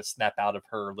Rebecca to snap out of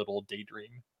her little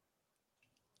daydream.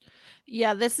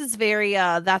 Yeah, this is very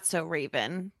That's So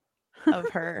Raven of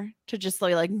her to just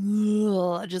like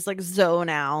just like zone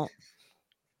out.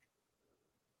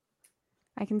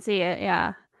 I can see it,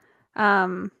 yeah.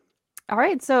 All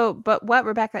right, so but what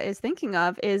Rebecca is thinking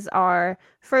of is our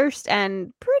first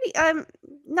and pretty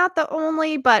not the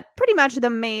only, but pretty much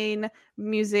the main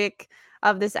music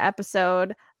of this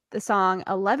episode, the song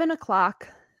 11 O'Clock.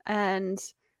 And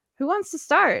who wants to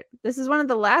start? This is one of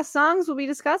the last songs we'll be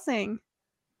discussing.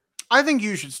 I think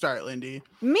you should start, Lindy.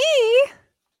 Me?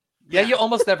 Yeah, you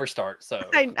almost never start, so.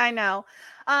 I know.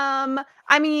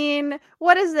 I mean,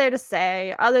 what is there to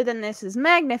say other than this is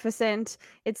magnificent?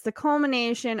 It's the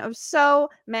culmination of so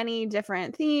many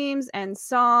different themes and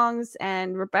songs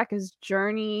and Rebecca's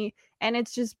journey, and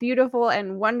it's just beautiful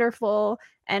and wonderful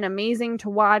and amazing to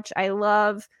watch. I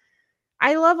love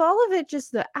all of it,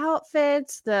 just the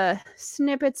outfits, the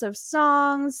snippets of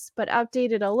songs, but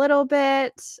updated a little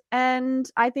bit,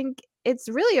 and I think it's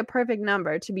really a perfect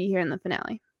number to be here in the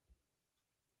finale.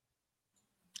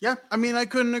 Yeah, I mean, I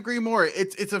couldn't agree more.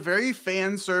 It's a very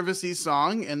fan servicey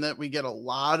song in that we get a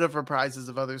lot of reprises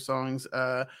of other songs.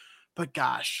 But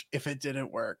gosh, if it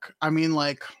didn't work, I mean,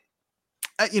 like,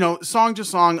 song to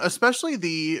song, especially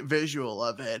the visual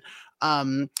of it.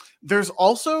 There's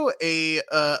also a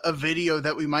video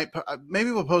that we might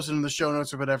maybe we'll post it in the show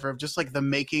notes or whatever of just like the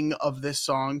making of this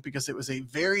song because it was a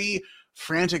very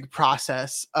frantic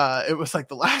process. It was like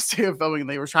the last day of filming.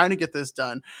 They were trying to get this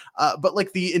done. But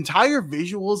like the entire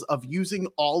visuals of using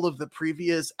all of the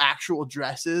previous actual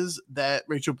dresses that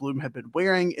Rachel Bloom had been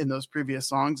wearing in those previous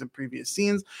songs and previous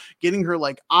scenes, getting her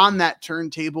like on that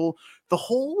turntable, the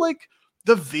whole like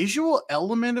the visual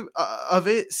element of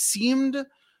it seemed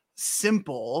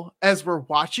simple as we're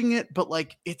watching it, but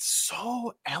like it's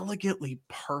so elegantly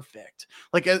perfect.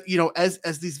 Like as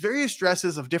these various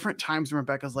dresses of different times in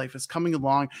Rebecca's life is coming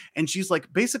along, and she's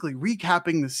like basically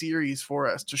recapping the series for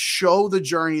us to show the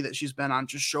journey that she's been on,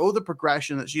 to show the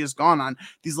progression that she has gone on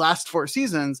these last 4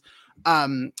 seasons.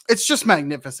 It's just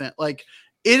magnificent. Like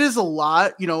it is a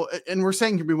lot, and we're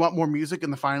saying we want more music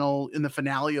in the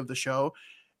finale of the show.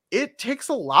 It takes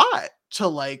a lot to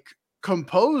like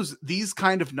compose these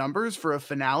kind of numbers for a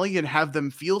finale and have them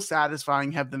feel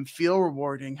satisfying, have them feel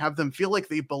rewarding, have them feel like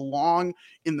they belong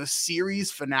in the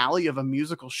series finale of a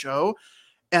musical show.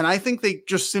 And I think they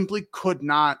just simply could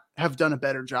not have done a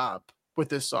better job with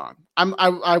this song.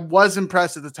 I was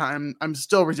impressed at the time. I'm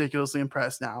still ridiculously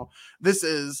impressed now. This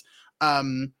is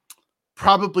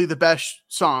probably the best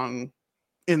song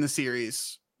in the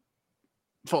series.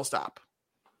 Full stop.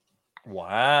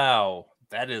 Wow.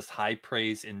 That is high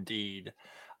praise indeed.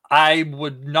 I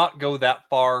would not go that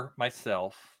far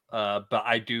myself, but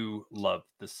I do love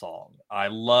this song. I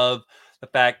love the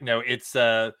fact, it's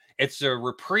a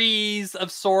reprise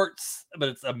of sorts, but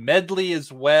it's a medley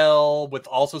as well, with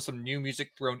also some new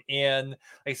music thrown in. Like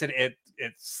I said,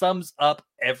 it sums up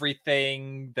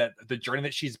everything, that the journey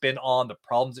that she's been on, the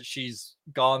problems that she's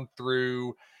gone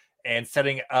through, and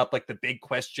setting up like the big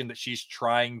question that she's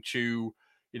trying to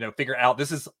figure out.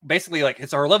 This is basically like,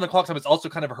 it's her 11 o'clock time. It's also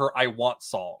kind of her I want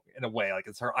song in a way. Like,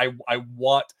 it's her I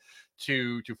want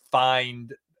to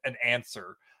find an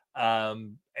answer.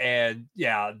 And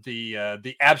yeah,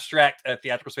 the abstract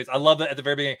theatrical space. I love that at the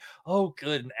very beginning. Oh,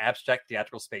 good, an abstract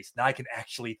theatrical space. Now I can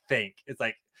actually think. It's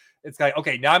like,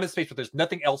 okay, now I'm in a space where there's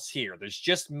nothing else here. There's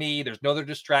just me. There's no other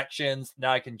distractions.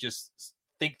 Now I can just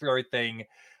think through everything.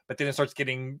 But then it starts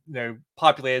getting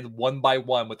populated one by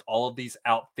one with all of these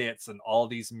outfits and all of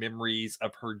these memories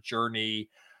of her journey.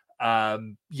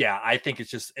 Yeah, I think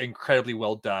it's just incredibly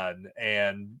well done,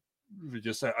 and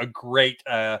just a great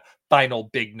final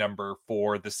big number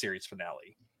for the series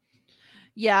finale.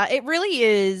 Yeah, it really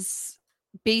is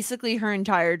basically her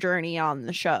entire journey on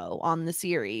the show, on the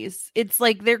series. It's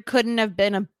like there couldn't have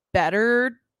been a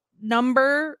better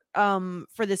number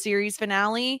for the series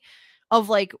finale of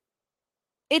like,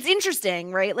 it's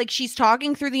interesting, right? Like, she's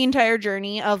talking through the entire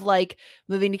journey of like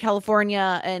moving to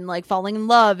California and like falling in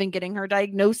love and getting her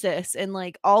diagnosis and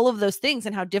like all of those things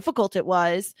and how difficult it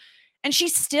was. And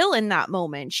she's still in that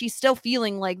moment. She's still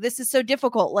feeling like, this is so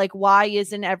difficult. Like, why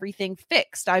isn't everything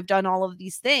fixed? I've done all of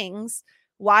these things.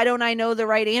 Why don't I know the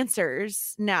right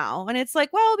answers now? And it's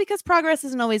like, well, because progress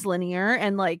isn't always linear,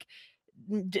 and like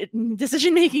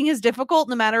decision making is difficult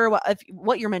no matter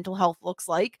what your mental health looks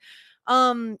like.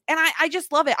 And I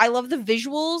just love it. I love the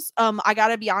visuals. I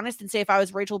gotta be honest and say, if I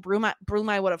was Rachel Broom,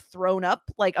 I would have thrown up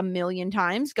like a million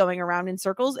times going around in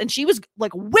circles, and she was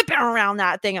like whipping around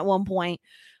that thing at one point.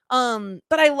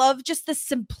 But I love just the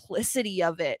simplicity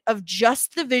of it, of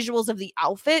just the visuals of the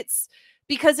outfits,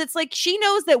 because it's like, she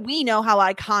knows that we know how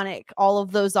iconic all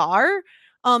of those are,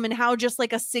 and how just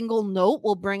like a single note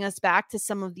will bring us back to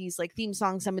some of these like theme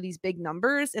songs, some of these big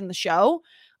numbers in the show.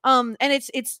 And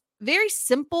it's very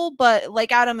simple, but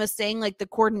like Adam was saying, like the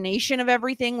coordination of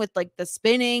everything with like the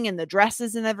spinning and the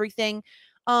dresses and everything,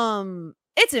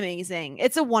 it's amazing.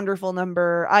 It's a wonderful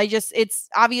number. It's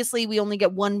obviously we only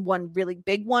get one really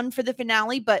big one for the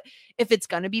finale, but if it's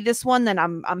gonna be this one, then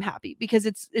I'm happy, because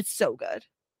it's so good.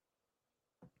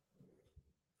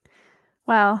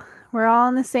 Well, we're all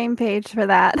on the same page for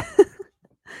that.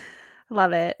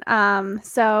 Love it.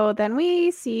 So then we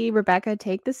see Rebecca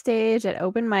take the stage at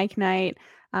open mic night.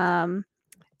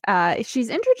 She's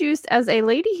introduced as a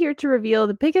lady here to reveal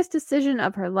the biggest decision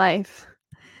of her life.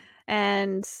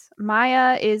 And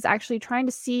Maya is actually trying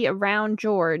to see around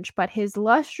George, but his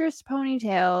lustrous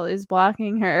ponytail is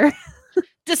blocking her.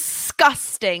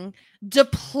 Disgusting,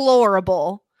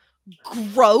 deplorable,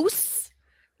 gross.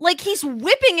 Like, he's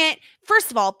whipping it.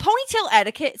 First of all, ponytail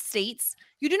etiquette states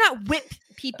you do not whip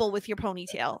people with your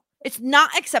ponytail. It's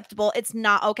not acceptable. It's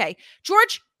not okay.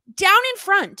 George, down in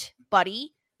front,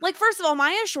 buddy. Like, first of all,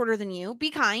 Maya's shorter than you.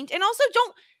 Be kind. And also,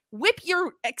 don't whip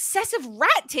your excessive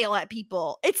rat tail at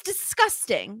people. It's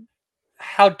disgusting.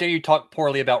 How dare you talk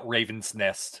poorly about Raven's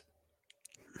Nest?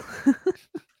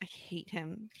 I hate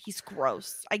him. He's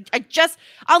gross.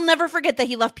 I'll never forget that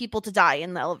he left people to die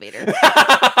in the elevator.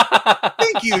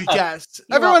 Thank you, Jess.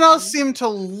 Everyone else seemed to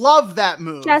love that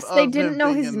move. Jess, they didn't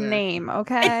know his name,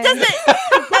 okay? It does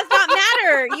not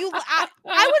matter.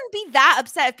 I wouldn't be that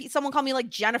upset if someone called me like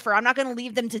Jennifer. I'm not going to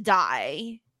leave them to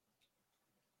die.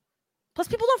 Plus,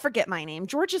 people don't forget my name.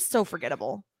 George is so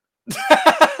forgettable.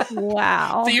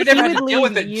 Wow. So you never have to deal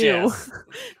with it, Jess.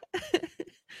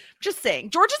 Just saying.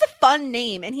 George is a fun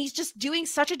name, and he's just doing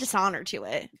such a dishonor to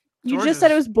it. You just said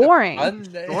it was boring.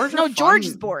 George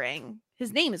is boring.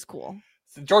 His name is cool.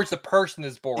 So George the person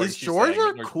is boring. Is George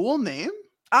a cool name?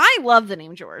 I love the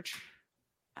name George.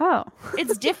 Oh.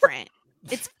 It's different.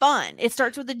 It's fun. It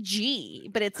starts with a G,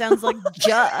 but it sounds like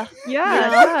ja.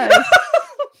 Yeah, it does.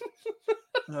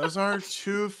 Those are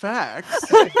two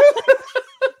facts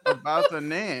about the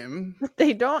name.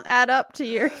 They don't add up to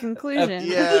your conclusion.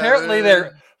 Yeah. Apparently,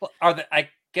 I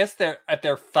guess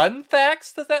they're fun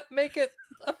facts. Does that make it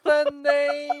a fun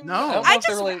name? No.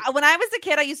 When I was a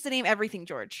kid, I used to name everything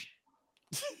George.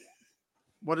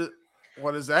 What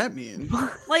does that mean?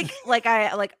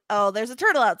 Oh, there's a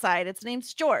turtle outside. Its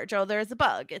name's George. Oh, there's a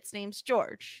bug. Its name's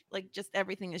George. Like, just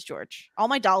everything is George. All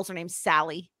my dolls are named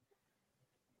Sally.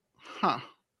 Huh.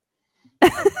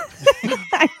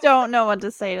 I don't know what to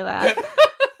say to that.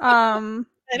 I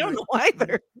don't know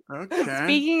either. Okay.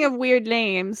 Speaking of weird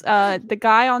names, the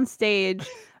guy on stage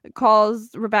calls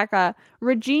Rebecca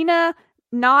Regina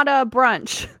not a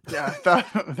brunch. Yeah,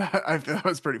 that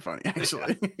was pretty funny,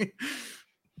 actually.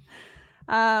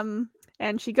 And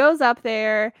she goes up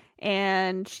there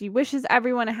and she wishes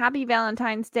everyone a happy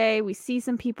Valentine's Day. We see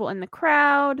some people in the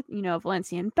crowd. You know,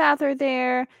 Valencia and Beth are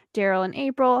there, Daryl and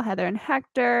April, Heather and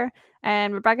Hector.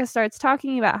 And Rebecca starts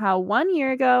talking about how 1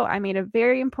 year ago I made a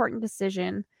very important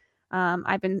decision.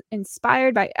 I've been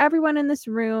inspired by everyone in this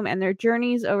room and their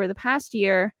journeys over the past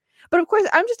year. But of course,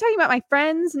 I'm just talking about my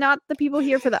friends, not the people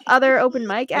here for the other open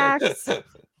mic acts.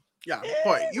 Yeah,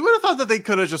 boy, you would have thought that they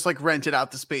could have just like rented out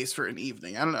the space for an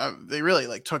evening. I don't know. They really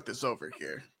like took this over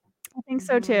here. I think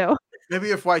so too.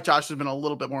 Maybe if White Josh had been a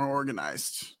little bit more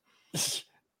organized.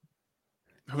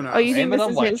 Who knows? Oh, you think Blame it this on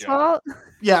is White his Joe. fault?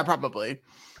 Yeah, probably.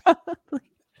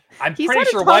 I'm He's pretty had a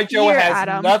sure tough White Joe year, has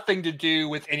Adam. nothing to do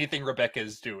with anything Rebecca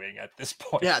is doing at this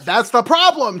point. Yeah, that's the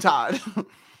problem, Todd.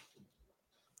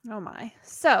 Oh my.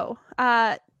 So,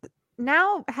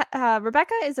 now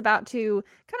Rebecca is about to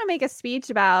kind of make a speech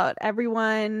about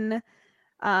everyone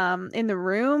in the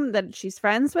room that she's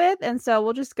friends with. And so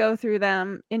we'll just go through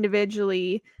them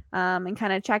individually and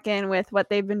kind of check in with what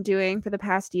they've been doing for the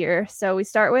past year. So we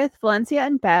start with Valencia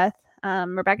and Beth.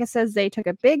 Rebecca says they took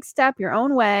a big step your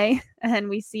own way. And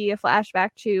we see a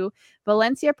flashback to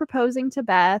Valencia proposing to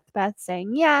Beth, Beth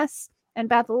saying yes. And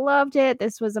Beth loved it.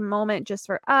 This was a moment just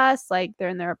for us. Like they're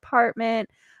in their apartment.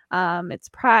 It's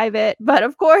private. But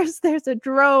of course, there's a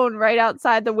drone right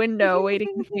outside the window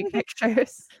waiting to take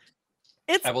pictures.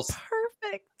 It's I will-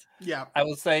 perfect. Yeah. I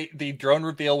will say the drone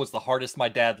reveal was the hardest my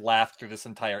dad laughed through this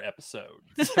entire episode.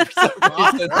 For some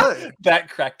reason, Really? that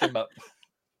cracked him up.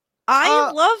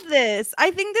 I love this.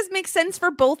 I think this makes sense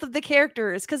for both of the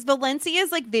characters because Valencia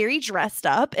is like very dressed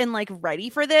up and like ready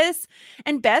for this.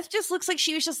 And Beth just looks like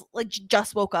she was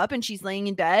just woke up and she's laying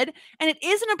in bed. And it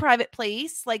is in a private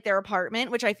place, like their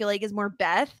apartment, which I feel like is more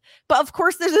Beth. But of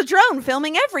course, there's a drone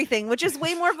filming everything, which is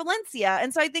way more Valencia.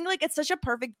 And so I think like it's such a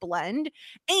perfect blend.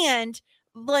 And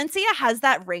Valencia has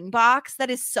that ring box that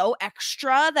is so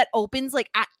extra that opens like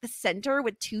at the center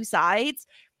with two sides.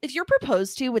 If you're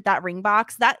proposed to with that ring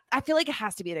box, that I feel like it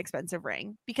has to be an expensive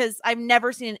ring because I've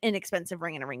never seen an inexpensive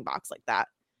ring in a ring box like that.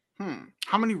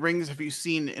 How many rings have you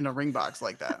seen in a ring box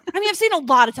like that? I mean, I've seen a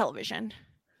lot of television.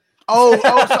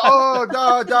 Okay.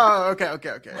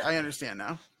 I understand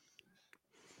now.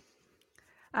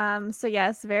 So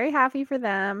yes, very happy for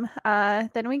them.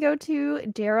 Then we go to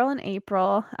Daryl and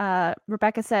April.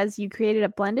 Rebecca says you created a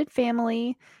blended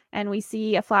family, and we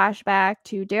see a flashback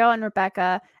to Daryl and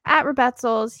Rebecca at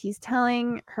Rebetzel's. He's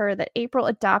telling her that April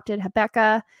adopted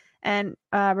Rebecca, and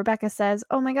Rebecca says,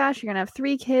 "Oh my gosh, you're gonna have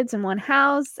 3 kids in one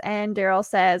house." And Daryl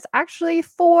says, "Actually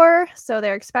 4." So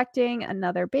they're expecting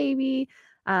another baby.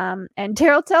 And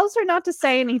Daryl tells her not to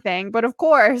say anything, but of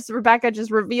course, Rebecca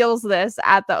just reveals this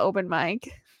at the open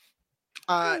mic.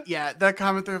 Yeah, that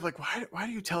comment there of like, why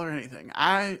do you tell her anything?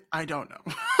 I don't know.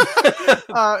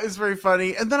 It's very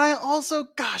funny. And then I also,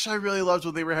 gosh, I really loved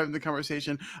when they were having the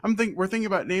conversation. We're thinking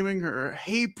about naming her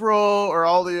April or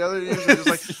all the other names. Just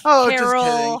like, oh,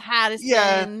 Carol, just kidding.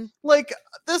 Haddison. Yeah, like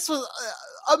this was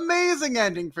amazing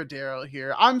ending for Daryl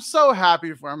here. I'm so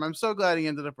happy for him. I'm so glad he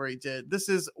ended up where he did. This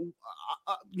is,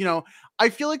 I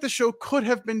feel like the show could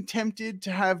have been tempted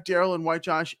to have Daryl and White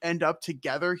Josh end up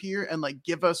together here and like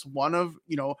give us one of,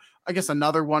 I guess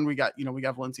another one. We got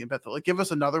Valencia and Beth. Like give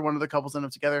us another one of the couples end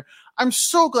up together. I'm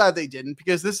so glad they didn't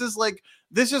because this is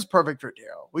perfect for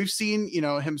Daryl. We've seen,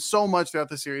 him so much throughout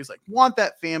the series, like want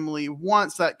that family,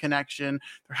 wants that connection.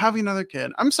 They're having another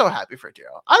kid. I'm so happy for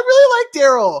Daryl. I really like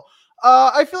Daryl.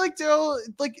 I feel like Daryl,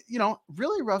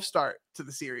 really rough start to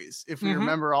the series. If we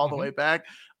remember all the way back,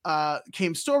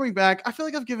 came storming back. I feel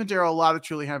like I've given Daryl a lot of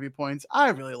truly happy points. I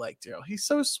really like Daryl. He's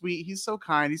so sweet. He's so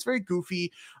kind. He's very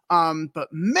goofy. But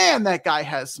man, that guy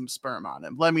has some sperm on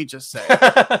him. Let me just say,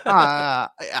 I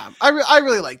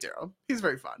really like Daryl. He's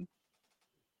very fun.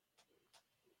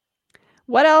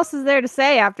 What else is there to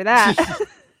say after that?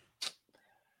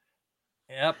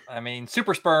 Yep. I mean,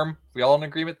 super sperm. We all in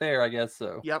agreement there, I guess.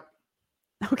 So. Yep.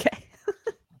 Okay.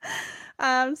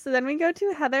 So then we go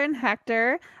to Heather and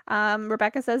Hector.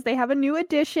 Rebecca says they have a new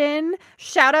addition.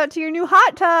 Shout out to your new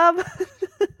hot tub.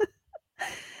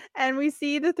 And we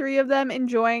see the 3 of them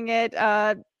enjoying it.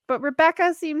 But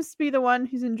Rebecca seems to be the one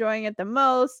who's enjoying it the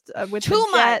most. With Too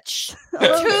much.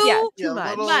 Too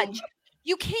much. Much.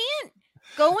 You can't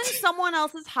go in someone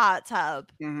else's hot tub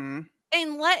and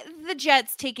let the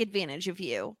Jets take advantage of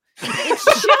you. It's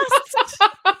just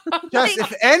yes,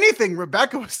 if anything,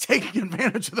 Rebecca was taking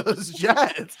advantage of those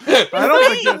Jets. I don't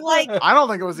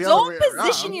think it was the other way around. Don't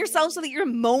position yourself so that you're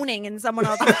moaning in someone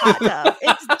else's hot tub.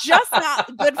 It's just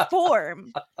not good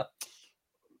form.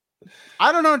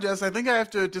 I don't know, Jess. I think I have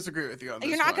to disagree with you on this.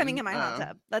 You're not one. coming in my hot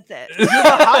tub. That's it. You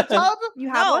have a hot tub? You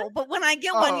have No, one? but when I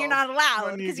get one, you're Oh, not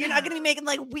allowed when you because you're not going to be making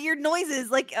like weird noises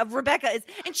like Rebecca is.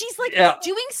 And she's like Yeah.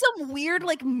 doing some weird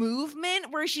like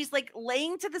movement where she's like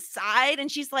laying to the side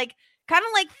and she's like kind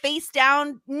of like face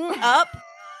down up,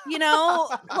 you know,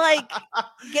 like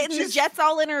getting the She's- jets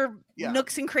all in her Yeah.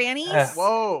 nooks and crannies.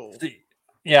 Whoa.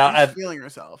 Yeah, She's feeling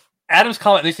herself. Adam's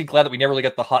comment makes me glad that we never really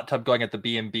got the hot tub going at the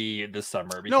B&B this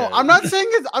summer. No, because- I'm not saying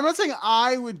it. I'm not saying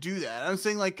I would do that. I'm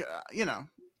saying like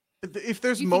if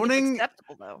there's You think it's moaning.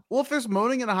 acceptable though. Well, if there's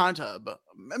moaning in a hot tub,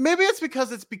 maybe it's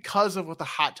because of what the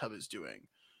hot tub is doing.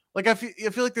 Like I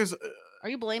feel like there's. Are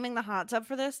you blaming the hot tub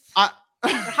for this? I, The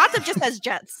hot tub just has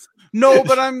jets. no,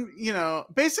 but I'm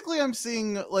basically I'm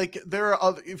seeing like there are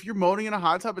other. If you're moaning in a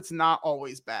hot tub, it's not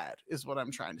always bad. Is what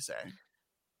I'm trying to say.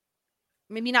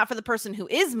 Maybe not for the person who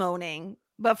is moaning,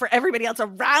 but for everybody else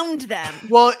around them.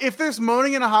 Well, if there's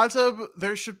moaning in a hot tub,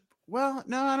 there should. Well,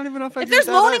 no, I don't even know if I. If agree with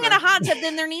there's that moaning in a either. hot tub,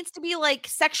 then there needs to be like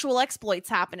sexual exploits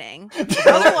happening. there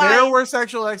Otherwise, were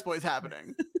sexual exploits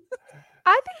happening.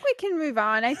 I think we can move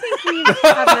on. I think we've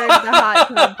covered the hot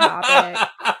tub topic.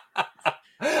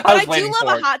 but I was I do waiting love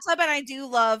for a it. hot tub, and I do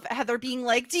love Heather being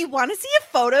like, "Do you want to see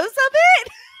photos of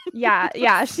it?" Yeah,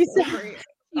 she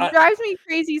I- drives me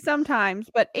crazy sometimes,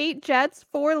 but 8 jets,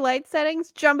 4 light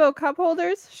settings, jumbo cup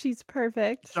holders, she's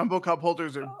perfect. Jumbo cup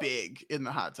holders are big in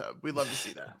the hot tub. We'd love to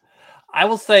see that. I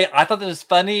will say I thought that was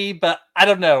funny, but I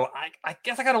don't know. I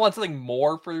guess I kind of want something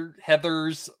more for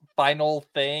Heather's final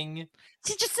thing.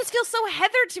 She just feels so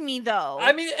Heather to me, though.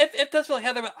 I mean, it does feel like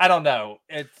Heather, but I don't know.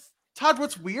 It's Todd,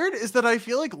 what's weird is that I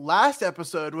feel like last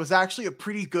episode was actually a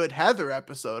pretty good Heather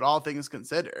episode, all things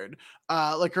considered.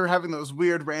 Like her having those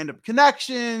weird random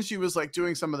connections. She was like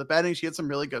doing some of the betting. She had some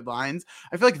really good lines.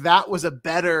 I feel like that was a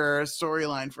better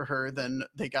storyline for her than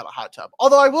they got a hot tub.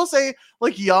 Although I will say,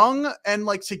 like young and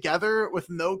like together with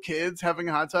no kids having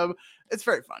a hot tub, it's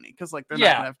very funny because like they're not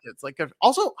Yeah. gonna have kids. Like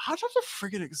also hot tubs are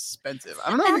freaking expensive. I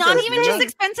don't know. if and you not guys even knew just that.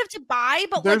 expensive to buy,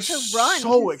 but They're like to run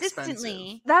so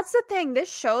consistently. That's the thing.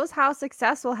 This shows how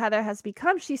successful Heather has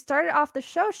become. She started off the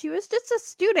show. She was just a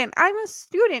student. I'm a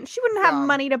student. She wouldn't have Yeah.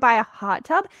 money to buy a hot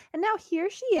tub. And now here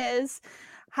she is,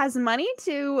 has money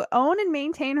to own and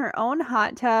maintain her own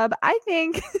hot tub. I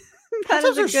think Hot that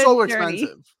is tubs a are good so journey.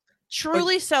 expensive.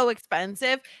 Truly so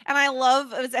expensive. And I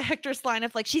love it was a Hector's line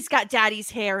of like, she's got daddy's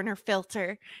hair in her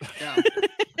filter. Yeah.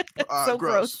 So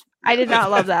gross. I did not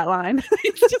love that line.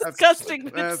 It's That's- disgusting,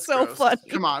 but that's it's so gross. funny.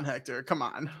 Come on, Hector. Come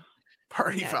on.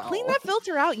 Party Yeah, foul. clean that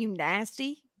filter out, you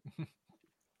nasty.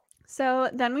 So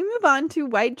then we move on to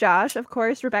White Josh, of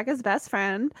course, Rebecca's best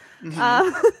friend.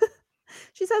 Mhm.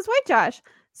 She says, White Josh,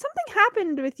 something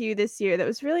happened with you this year that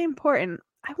was really important.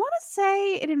 I want to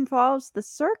say it involves the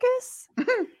circus.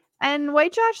 And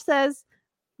White Josh says,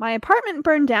 my apartment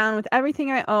burned down with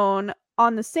everything I own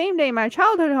on the same day my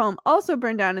childhood home also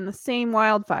burned down in the same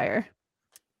wildfire.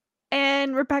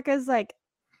 And Rebecca's like,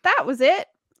 that was it.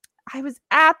 I was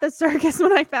at the circus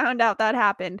when I found out that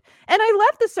happened. And I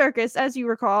left the circus, as you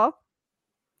recall,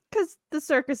 because the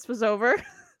circus was over.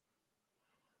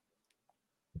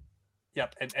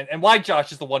 Yep, and why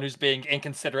Josh is the one who's being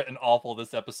inconsiderate and awful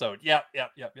this episode. Yep.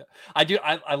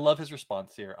 I love his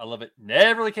response here. I love it.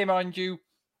 Never really came on you,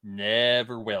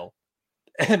 never will.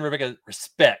 And Rebecca,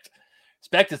 respect.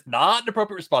 Respect is not an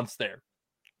appropriate response there.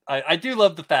 I do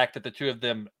love the fact that the two of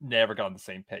them never got on the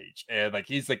same page. And like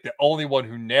he's like the only one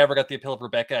who never got the appeal of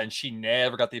Rebecca, and she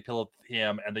never got the appeal of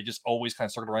him, and they just always kind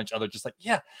of circle around each other, just like,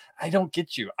 yeah, I don't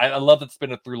get you. I love that it's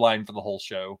been a through line for the whole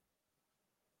show.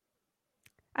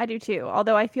 I do too.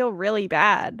 Although I feel really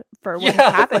bad for what Yeah,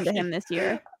 has happened to like- him this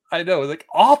year. I know, like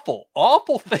awful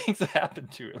things that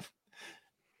happened to him.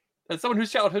 As someone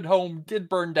whose childhood home did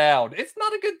burn down, it's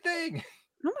not a good thing.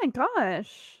 Oh my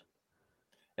gosh.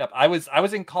 Yep, I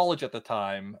was in college at the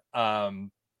time. I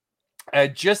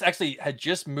had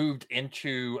just moved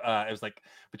into. It was like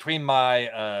between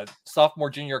my sophomore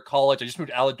junior year of college. I just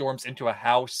moved out of dorms into a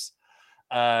house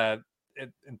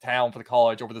in town for the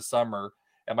college over the summer,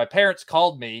 and my parents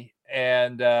called me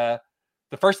and.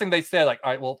 The first thing they said, like,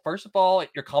 all right, well, first of all,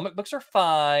 your comic books are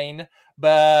fine,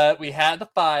 but we had the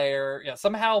fire. Yeah,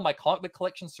 somehow my comic book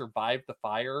collection survived the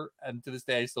fire, and to this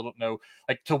day, I still don't know.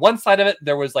 Like, to one side of it,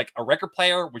 there was like a record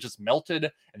player which just melted,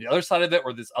 and the other side of it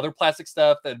were this other plastic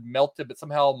stuff that melted, but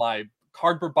somehow my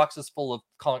cardboard boxes full of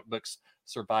comic books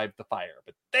survived the fire.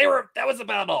 But that was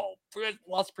about all. We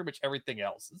lost pretty much everything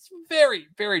else. It's a very,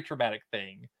 very traumatic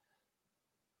thing.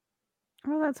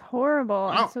 Oh, that's horrible.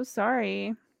 Wow. I'm so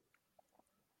sorry.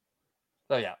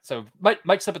 So yeah, so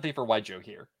much sympathy for Joe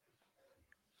here.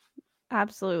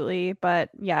 Absolutely. But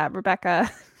yeah,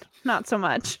 Rebecca, not so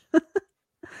much.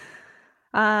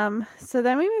 So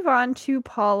then we move on to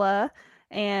Paula,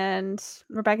 and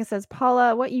Rebecca says,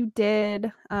 Paula, what you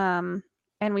did. And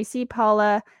we see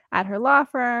Paula at her law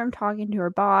firm talking to her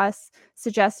boss,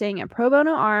 suggesting a pro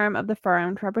bono arm of the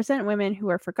firm to represent women who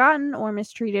are forgotten or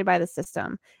mistreated by the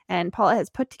system. And Paula has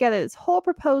put together this whole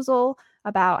proposal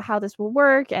about how this will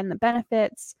work and the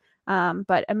benefits.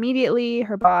 But immediately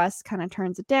her boss kind of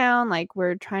turns it down, like,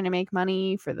 we're trying to make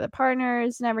money for the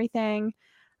partners and everything.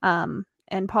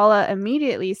 And Paula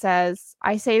immediately says,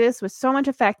 I say this with so much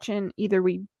affection, either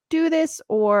we do this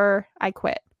or I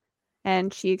quit.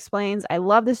 And she explains, I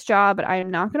love this job, but I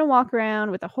am not going to walk around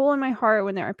with a hole in my heart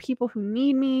when there are people who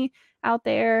need me out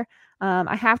there.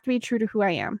 I have to be true to who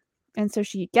I am. And so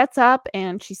she gets up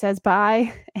and she says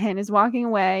bye and is walking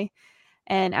away.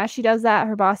 And as she does that,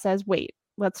 her boss says, wait,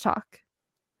 let's talk.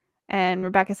 And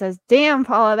Rebecca says, damn,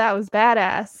 Paula, that was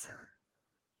badass.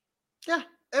 Yeah,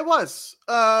 it was.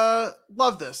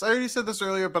 Love this. I already said this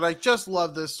earlier, but I just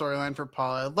love this storyline for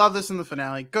Paula. I love this in the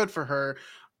finale. Good for her.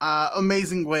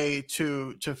 Amazing way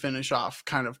to finish off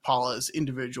kind of Paula's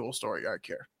individual story arc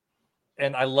here.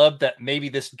 And I love that maybe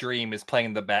this dream is playing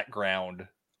in the background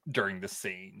during the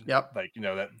scene. Yep. Like,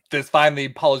 that this finally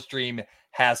Paula's dream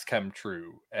has come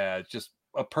true. Just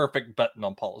a perfect button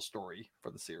on Paula's story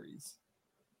for the series.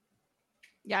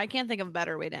 Yeah, I can't think of a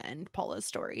better way to end Paula's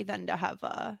story than to have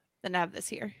this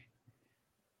here.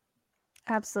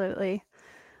 Absolutely.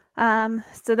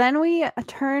 So then we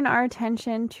turn our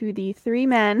attention to the three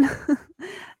men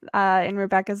in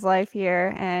Rebecca's life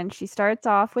here, and she starts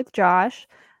off with Josh.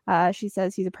 She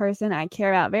says he's a person I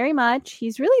care about very much.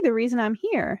 He's really the reason I'm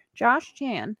here, Josh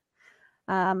Chan.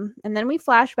 And then we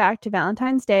flash back to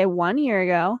Valentine's Day 1 year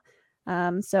ago,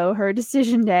 so her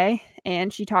decision day,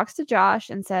 and she talks to Josh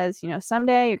and says,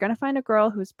 someday you're going to find a girl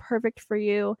who's perfect for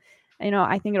you.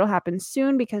 I think it'll happen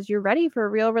soon because you're ready for a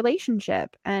real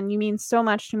relationship and you mean so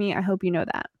much to me. I hope you know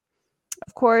that.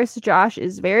 Of course, Josh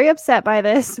is very upset by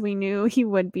this. We knew he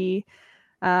would be.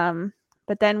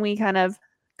 But then we kind of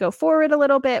go forward a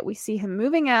little bit. We see him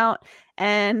moving out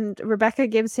and Rebecca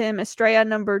gives him Estrella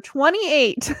number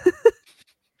 28.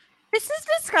 This is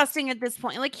disgusting at this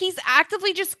point. Like, he's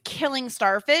actively just killing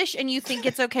starfish, and you think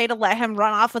it's okay to let him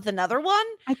run off with another one?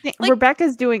 I think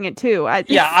Rebecca's doing it too. I'd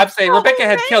say Rebecca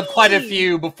had killed quite a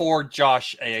few before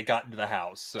Josh got into the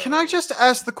house. So. Can I just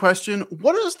ask the question,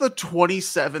 what does the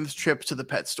 27th trip to the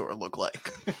pet store look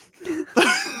like?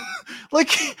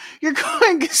 Like, you're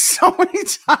going so many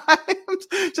times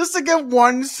just to get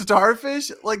one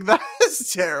starfish? Like, that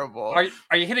is terrible.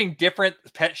 Are you hitting different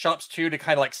pet shops too to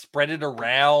kind of like spread it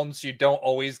around so you don't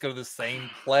always go to the same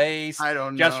place? I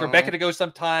don't know. Just Rebecca to go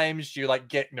sometimes. You like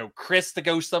get Chris to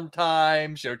go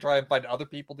sometimes. Try and find other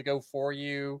people to go for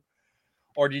you,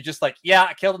 or do you just I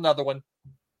killed another one?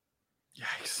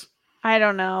 Yikes! I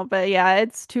don't know, but yeah,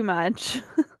 it's too much.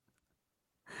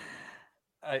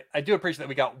 I do appreciate that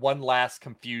we got one last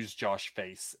confused Josh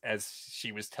face as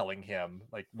she was telling him,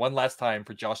 like one last time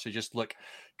for Josh to just look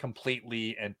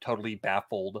completely and totally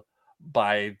baffled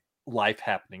by life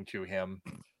happening to him.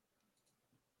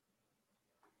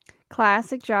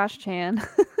 Classic Josh Chan.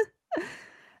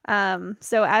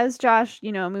 So as Josh,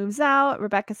 moves out,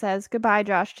 Rebecca says goodbye,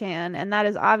 Josh Chan, and that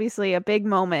is obviously a big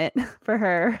moment for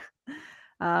her.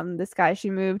 This guy she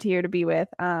moved here to be with.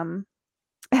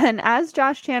 And as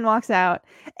Josh Chan walks out,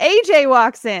 AJ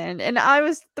walks in, and I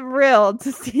was thrilled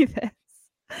to see this.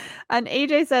 And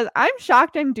AJ says, I'm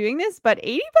shocked I'm doing this, but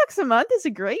 $80 a month is a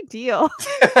great deal.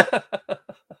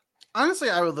 Honestly,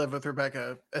 I would live with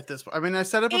Rebecca at this point. I mean, I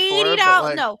said it before, $80,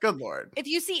 but no. Good Lord. If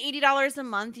you see $80 a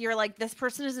month, you're like, this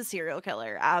person is a serial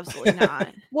killer. Absolutely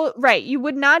not. Well, right. You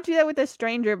would not do that with a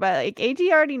stranger, but AJ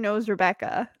already knows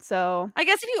Rebecca. So I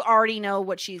guess if you already know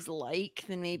what she's like,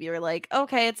 then maybe you're like,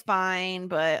 okay, it's fine.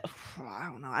 But I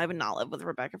don't know. I would not live with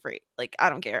Rebecca for I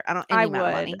don't care. I don't. I would.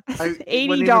 Money.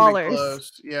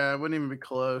 $80. Yeah, it wouldn't even be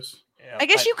close. Yeah, I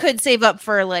guess you could save up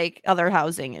for other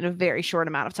housing in a very short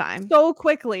amount of time. So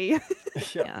quickly.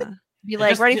 Yeah. Be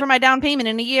like, ready for my down payment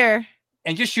in a year.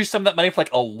 And just use some of that money for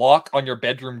a lock on your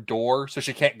bedroom door so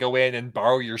she can't go in and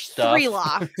borrow your stuff. 3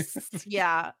 locks.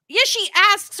 Yeah. Yeah, she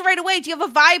asks right away, do you have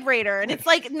a vibrator? And it's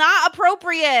not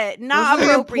appropriate. Not Those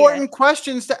are appropriate. important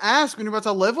questions to ask when you're about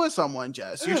to live with someone,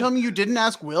 Jess. You're telling me you didn't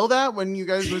ask Will that when you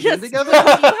guys moved in together? Do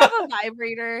you have a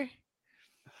vibrator?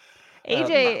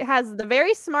 AJ has the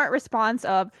very smart response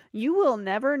of, you will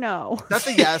never know. That's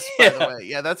a yes, by the way.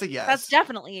 Yeah, that's a yes. That's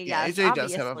definitely a yes. AJ obviously.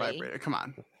 does have a vibrator. Come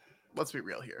on. Let's be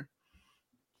real here.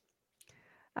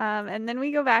 And then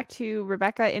we go back to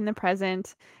Rebecca in the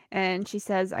present, and she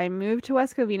says, I moved to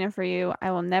West Covina for you.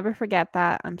 I will never forget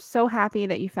that. I'm so happy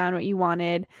that you found what you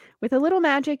wanted. With a little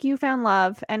magic, you found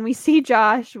love. And we see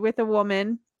Josh with a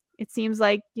woman. It seems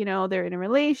like, they're in a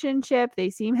relationship. They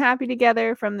seem happy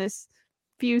together from this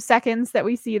few seconds that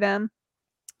we see them.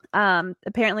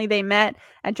 Apparently they met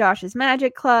at Josh's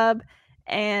magic club,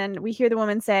 and we hear the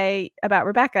woman say about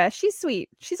Rebecca, she's sweet.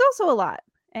 She's also a lot.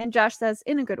 And Josh says,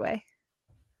 in a good way.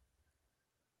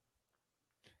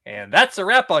 And that's a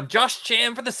wrap on Josh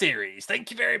Chan for the series.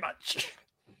 Thank you very much.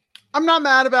 I'm not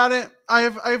mad about it. I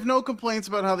have no complaints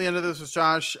about how the end of this was,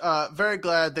 Josh. Very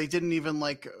glad they didn't even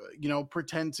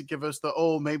pretend to give us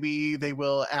the maybe they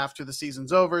will after the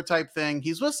season's over type thing.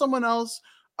 He's with someone else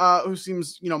who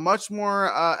seems much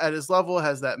more at his level,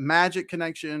 has that magic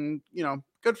connection.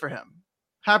 Good for him.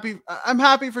 I'm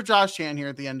happy for Josh Chan here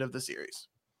at the end of the series.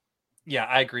 Yeah,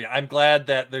 I agree. I'm glad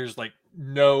that there's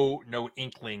no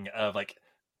inkling of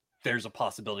there's a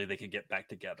possibility they could get back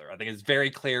together. I think it's very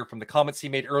clear from the comments he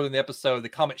made earlier in the episode, the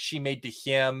comment she made to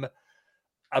him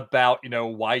about,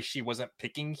 why she wasn't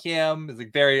picking him.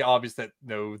 It's very obvious that,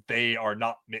 they are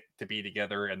not meant to be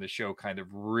together. And the show kind of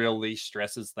really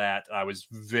stresses that. I was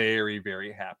very,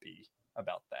 very happy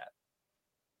about that.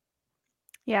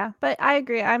 Yeah, but I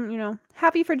agree. I'm,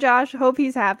 happy for Josh. Hope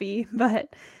he's happy,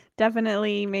 but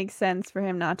definitely makes sense for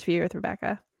him not to be with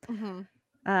Rebecca.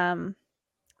 Mm-hmm.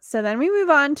 So then we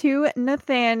move on to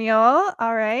Nathaniel.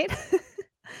 All right.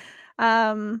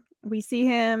 We see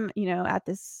him, at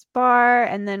this bar,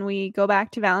 and then we go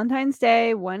back to Valentine's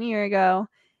Day 1 year ago,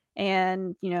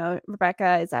 and,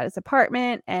 Rebecca is at his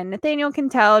apartment, and Nathaniel can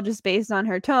tell just based on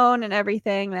her tone and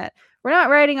everything that we're not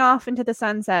riding off into the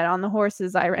sunset on the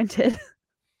horses I rented.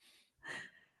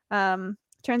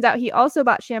 Turns out he also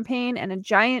bought champagne and a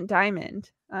giant diamond.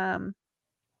 And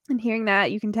hearing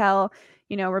that, you can tell,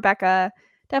 Rebecca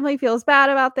definitely feels bad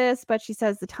about this, but she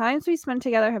says the times we spent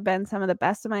together have been some of the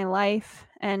best of my life.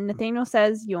 And Nathaniel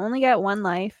says, you only get one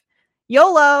life.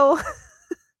 YOLO!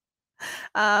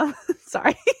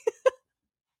 Sorry.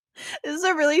 This is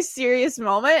a really serious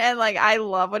moment, and I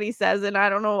love what he says, and I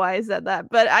don't know why I said that,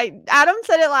 but Adam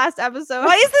said it last episode.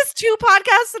 Why is this 2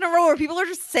 podcasts in a row where people are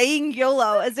just saying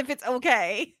YOLO as if it's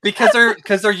okay? Because they're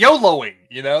YOLOing,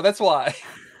 that's why.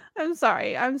 I'm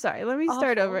sorry. Let me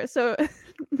start over. So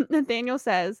Nathaniel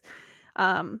says,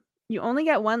 you only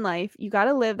get one life. You got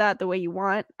to live that the way you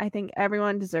want. I think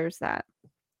everyone deserves that.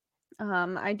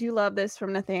 I do love this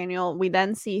from Nathaniel. We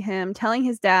then see him telling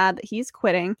his dad that he's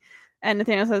quitting. And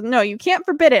Nathaniel says, no, you can't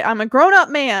forbid it. I'm a grown-up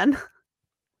man.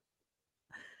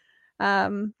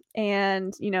 And,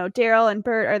 Daryl and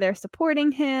Bert are there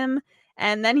supporting him.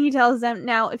 And then he tells them,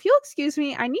 now, if you'll excuse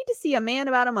me, I need to see a man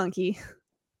about a monkey.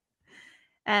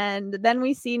 And then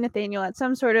we see Nathaniel at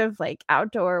some sort of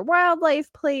outdoor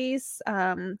wildlife place.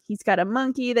 He's got a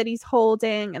monkey that he's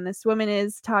holding, and this woman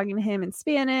is talking to him in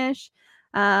Spanish.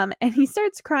 And he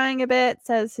starts crying a bit,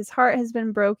 says his heart has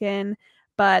been broken.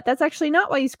 But that's actually not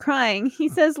why he's crying. He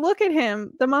says, look at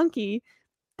him, the monkey.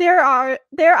 Their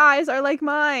eyes are like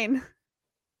mine.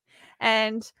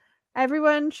 And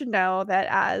everyone should know that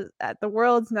as the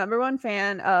world's #1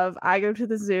 fan of I Go to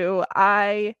the Zoo,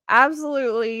 I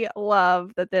absolutely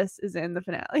love that this is in the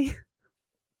finale.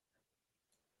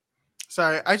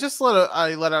 Sorry, I just let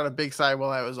out a big sigh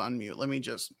while I was on mute. Let me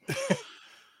just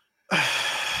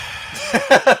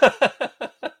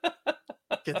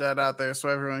get that out there so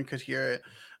everyone could hear it.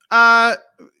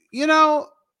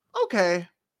 Okay.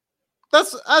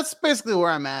 That's basically where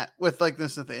I'm at with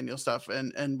this Nathaniel stuff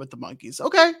and with the monkeys.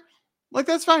 Okay.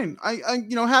 That's fine. I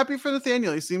happy for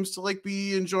Nathaniel. He seems to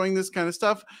be enjoying this kind of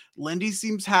stuff. Lindy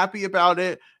seems happy about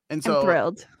it. And so I'm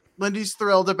thrilled. Lindy's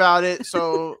thrilled about it.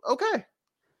 So, okay.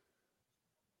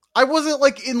 I wasn't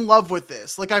in love with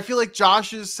this. I feel like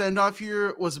Josh's send off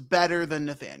here was better than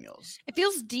Nathaniel's. It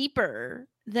feels deeper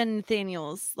than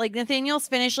Nathaniel's. Nathaniel's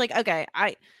finished. Okay,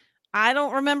 I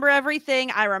don't remember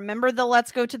everything. I remember the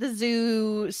let's go to the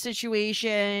zoo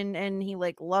situation, and he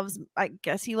loves. I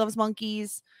guess he loves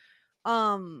monkeys.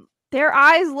 Their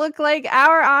eyes look like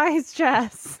our eyes,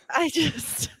 Jess.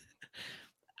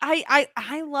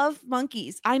 I love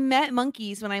monkeys. I met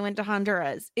monkeys when I went to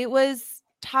Honduras. It was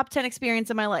top 10 experience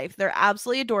of my life. They're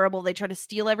absolutely adorable. They try to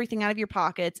steal everything out of your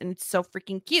pockets, and it's so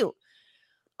freaking cute.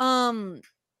 Again,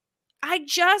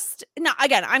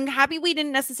 I'm happy we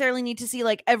didn't necessarily need to see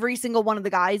every single one of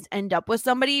the guys end up with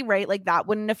somebody, right? That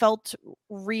wouldn't have felt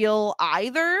real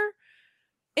either.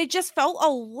 It just felt a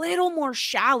little more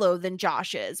shallow than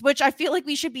Josh's, which I feel like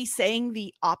we should be saying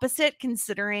the opposite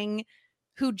considering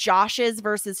who Josh is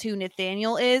versus who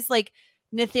Nathaniel is.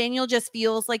 Nathaniel just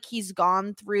feels like he's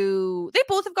gone through, they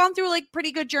both have gone through like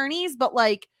pretty good journeys, but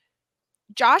like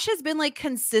Josh has been like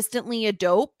consistently a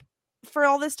dope for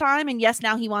all this time. And yes,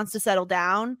 now he wants to settle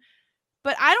down.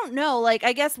 But I don't know. Like,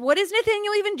 I guess, what is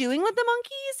Nathaniel even doing with the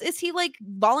monkeys? Is he like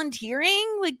volunteering?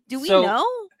 Like, do we know?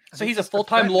 So he's a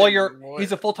full-time lawyer.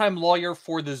 He's a full-time lawyer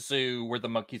for the zoo where the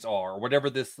monkeys are, whatever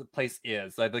this place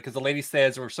is. Because the lady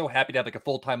says we're so happy to have like a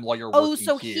full-time lawyer. Oh,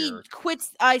 so here. he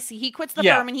quits. I see. He quits the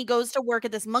firm and he goes to work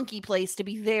at this monkey place to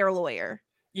be their lawyer.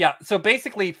 Yeah. So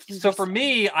basically, so for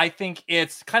me, I think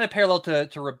it's kind of parallel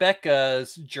to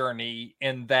Rebecca's journey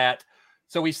in that.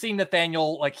 So we've seen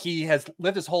Nathaniel, like he has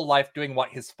lived his whole life doing what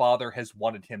his father has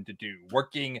wanted him to do,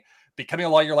 becoming a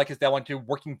lawyer like his dad wanted to,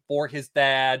 working for his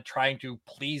dad, trying to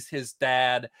please his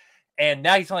dad. And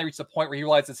now he's finally reached the point where he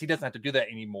realizes he doesn't have to do that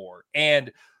anymore.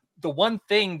 And the one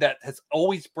thing that has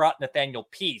always brought Nathaniel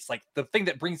peace, like the thing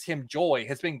that brings him joy,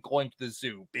 has been going to the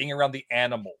zoo, being around the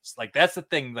animals. Like that's the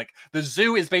thing. Like the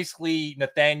zoo is basically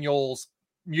Nathaniel's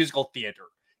musical theater.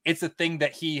 It's a thing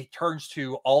that he turns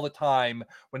to all the time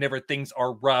whenever things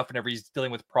are rough, whenever he's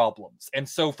dealing with problems. And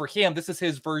so for him, this is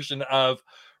his version of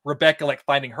Rebecca, like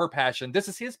finding her passion. This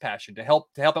is his passion to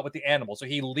help out with the animals. So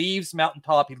he leaves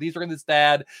Mountaintop. He leaves her and his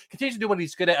dad, continues to do what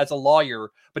he's good at as a lawyer,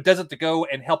 but does it to go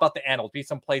and help out the animals, be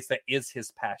someplace that is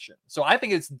his passion. So I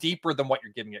think it's deeper than what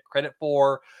you're giving it credit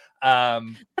for.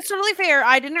 That's totally fair.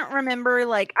 I didn't remember,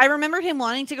 like, I remembered him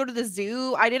wanting to go to the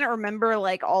zoo. I didn't remember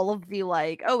like all of the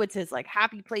like, oh, it's his like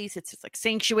happy place. It's his like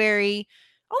sanctuary.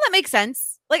 Oh, that makes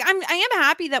sense. Like, I am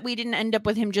happy that we didn't end up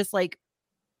with him just like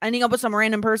ending up with some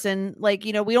random person. Like,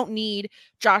 you know, we don't need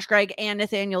Josh, Greg, and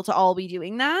Nathaniel to all be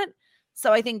doing that.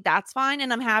 So I think that's fine.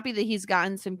 And I'm happy that he's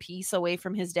gotten some peace away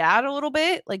from his dad a little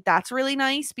bit. Like, that's really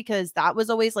nice because that was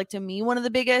always like, to me, one of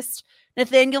the biggest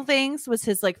Nathaniel things was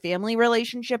his like family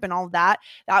relationship and all of that.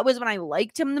 That was when I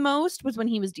liked him the most, was when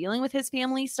he was dealing with his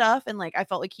family stuff. And like, I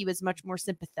felt like he was much more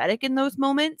sympathetic in those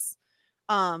moments.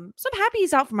 So I'm happy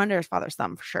he's out from under his father's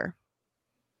thumb for sure.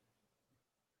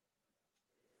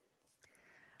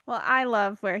 Well, I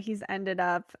love where he's ended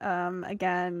up.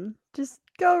 Again, just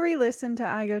go re-listen to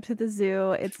I Go to the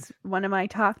Zoo. It's one of my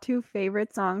top 2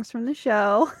 favorite songs from the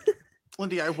show.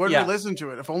 Lindy, I would listen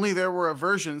to it if only there were a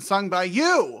version sung by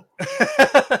you.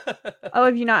 Oh,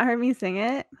 have you not heard me sing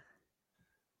it?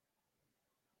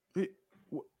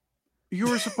 You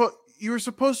were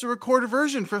supposed to record a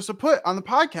version for us to put on the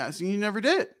podcast, and you never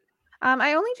did.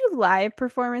 I only do live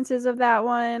performances of that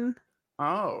one.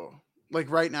 Oh. Like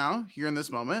right now, here in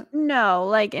this moment? No,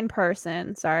 like in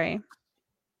person. Sorry.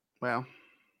 Well,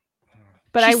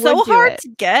 but she's so hard to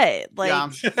get. Like,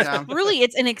 yeah. Really,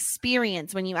 it's an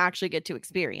experience when you actually get to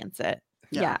experience it.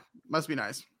 Yeah. Must be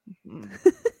nice.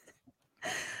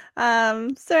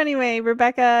 So anyway,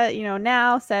 Rebecca,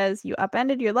 now says you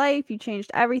upended your life, you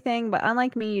changed everything, but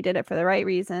unlike me, you did it for the right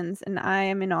reasons, and I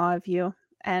am in awe of you.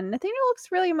 And Nathaniel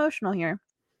looks really emotional here.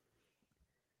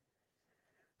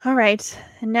 All right.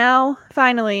 And now,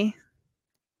 finally,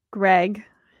 Greg.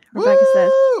 Rebecca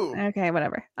says, okay,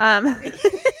 whatever.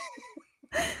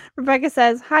 Rebecca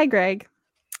says, hi, Greg.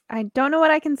 I don't know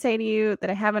what I can say to you that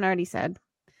I haven't already said.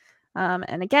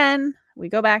 And again, we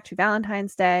go back to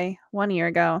Valentine's Day 1 year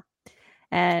ago.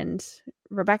 And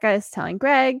Rebecca is telling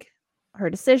Greg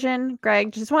her decision.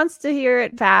 Greg just wants to hear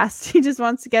it fast. He just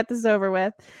wants to get this over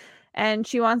with. And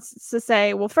she wants to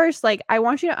say, well, first, like, I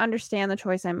want you to understand the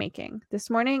choice I'm making. This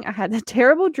morning, I had a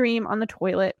terrible dream on the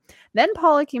toilet. Then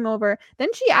Paula came over. Then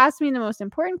she asked me the most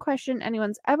important question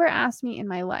anyone's ever asked me in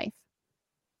my life.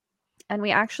 And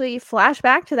we actually flash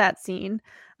back to that scene,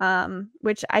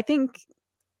 which I think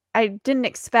I didn't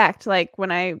expect, like,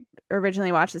 when I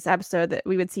originally watched this episode, that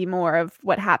we would see more of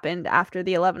what happened after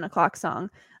the 11 o'clock song.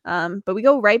 But we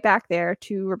go right back there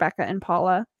to Rebecca and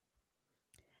Paula.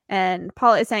 And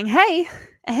Paula is saying, hey,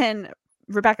 and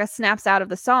Rebecca snaps out of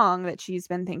the song that she's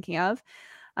been thinking of.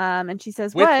 And she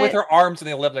says, what? With her arms in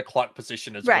the 11 o'clock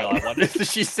position as well. I wonder if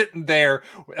she's sitting there,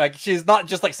 like, she's not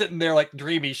just like sitting there like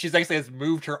dreamy. She's actually has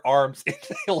moved her arms into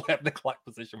the 11 o'clock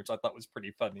position, which I thought was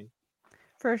pretty funny.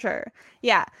 For sure.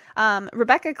 Yeah.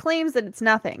 Rebecca claims that it's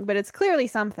nothing, but it's clearly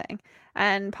something.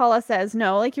 And Paula says,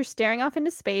 no, like, you're staring off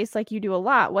into space like you do a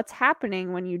lot. What's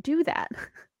happening when you do that?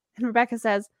 And Rebecca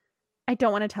says, I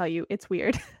don't want to tell you. It's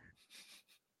weird.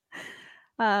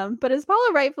 But as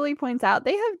Paula rightfully points out,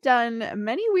 they have done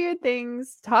many weird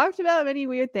things, talked about many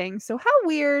weird things. So how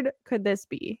weird could this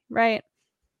be, right?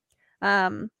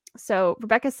 So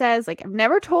Rebecca says, like, I've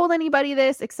never told anybody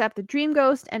this except the Dream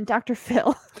Ghost and Dr.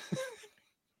 Phil.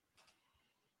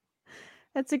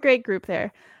 That's a great group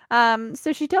there.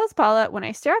 So she tells Paula, when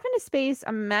I stare off into space,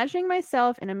 I'm imagining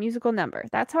myself in a musical number.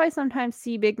 That's how I sometimes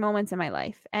see big moments in my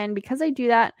life. And because I do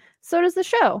that, so does the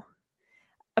show.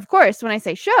 Of course, when I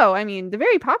say show, I mean the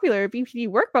very popular BPD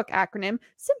workbook acronym,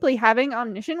 simply having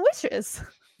omniscient wishes.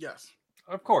 Yes.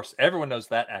 Of course, everyone knows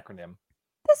that acronym.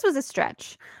 This was a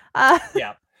stretch.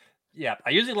 Yeah. Yeah.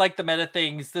 I usually like the meta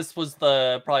things. This was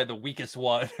probably the weakest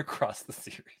one across the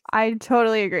series. I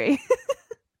totally agree.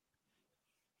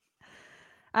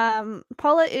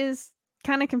 Paula is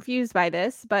kind of confused by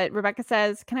this, but Rebecca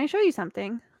says, can I show you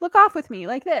something? Look off with me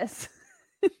like this.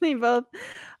 They both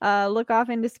look off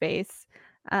into space.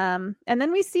 And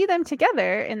then we see them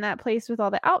together in that place with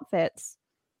all the outfits.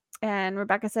 And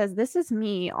Rebecca says, this is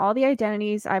me, all the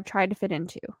identities I've tried to fit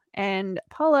into. And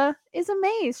Paula is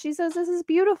amazed. She says, this is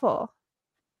beautiful.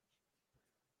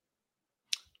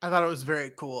 I thought it was very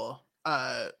cool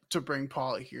to bring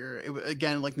Paula here.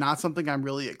 Again, like not something I'm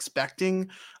really expecting.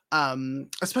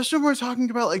 Especially when we're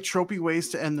talking about like tropey ways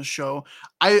to end the show.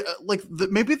 I like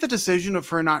maybe the decision of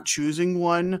her not choosing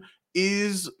one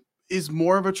is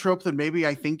more of a trope than maybe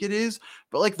I think it is,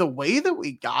 but like the way that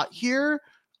we got here,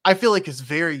 I feel like is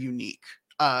very unique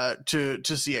to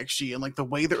CXG, and like the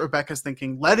way that Rebecca's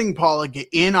thinking, letting Paula get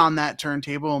in on that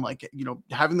turntable and like, you know,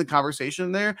 having the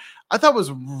conversation there, I thought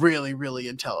was really, really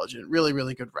intelligent, really,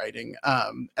 really good writing.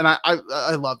 And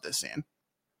I love this scene.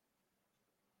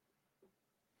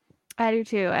 I do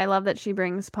too. I love that she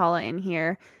brings Paula in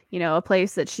here, you know, a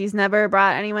place that she's never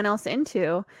brought anyone else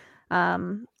into.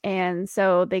 And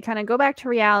so they kind of go back to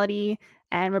reality,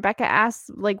 and Rebecca asks,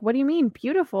 like, what do you mean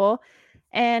beautiful?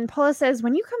 And Paula says,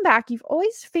 when you come back, you've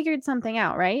always figured something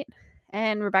out, right?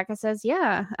 And Rebecca says,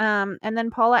 yeah. And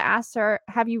then Paula asks her,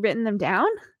 have you written them down?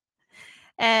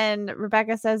 And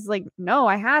Rebecca says, like, no,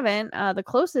 I haven't. The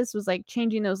closest was like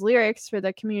changing those lyrics for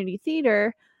the community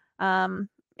theater.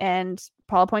 And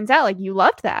Paula points out, like, you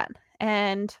loved that.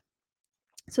 And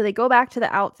so they go back to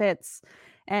the outfits,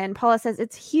 and Paula says,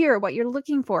 it's here, what you're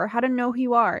looking for, how to know who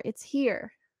you are. It's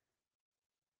here.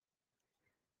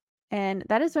 And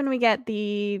that is when we get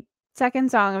the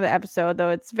second song of the episode,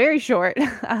 though it's very short.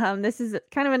 This is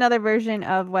kind of another version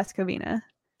of West Covina.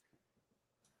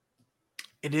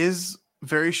 It is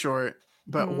very short,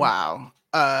 but wow.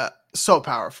 So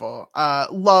powerful.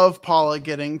 Love Paula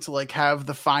getting to like have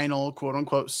the final quote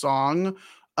unquote song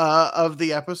of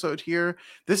the episode here.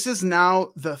 This is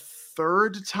now the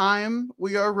third time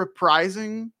we are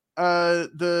reprising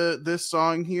this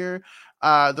song here.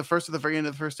 The first at the very end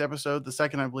of the first episode, the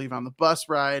second, I believe, on the bus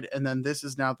ride, and then this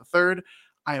is now the third.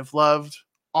 I have loved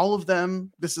all of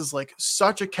them. This is like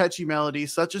such a catchy melody,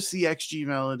 such a CXG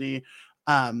melody.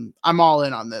 I'm all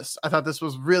in on this. I thought this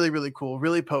was really, really cool,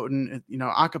 really potent, you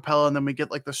know, acapella, and then we get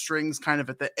like the strings kind of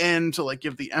at the end to like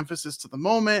give the emphasis to the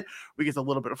moment. We get a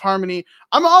little bit of harmony.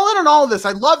 I'm all in on all of this.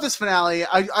 I love this finale.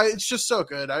 It's just so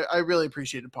good. I really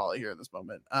appreciated Paula here in this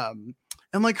moment.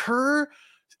 And like her,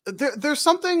 there's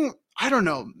something, I don't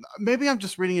know, maybe I'm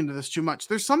just reading into this too much.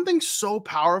 There's something so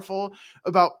powerful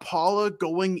about Paula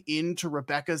going into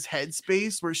Rebecca's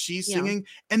headspace where she's singing,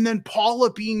 and then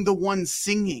Paula being the one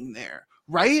singing there.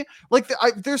 Right? Like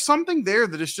there's something there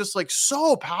that is just like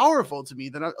so powerful to me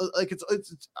that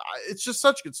it's just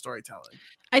such good storytelling.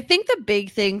 I think the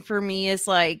big thing for me is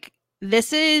like,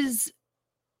 this is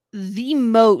the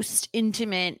most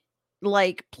intimate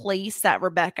like place that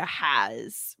Rebecca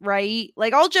has, right?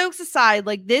 Like all jokes aside,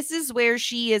 like this is where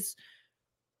she is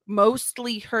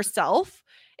mostly herself.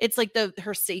 It's like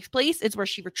her safe place. It's where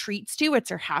she retreats to.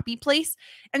 It's her happy place.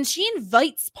 And she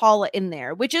invites Paula in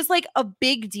there, which is like a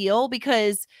big deal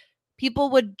because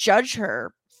people would judge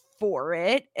her for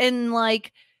it. And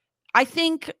like, I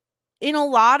think in a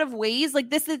lot of ways,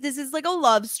 like this is like a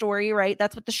love story, right?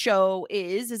 That's what the show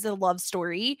is a love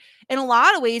story. In a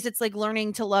lot of ways, it's like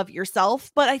learning to love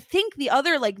yourself. But I think the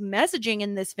other like messaging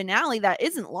in this finale that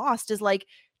isn't lost is like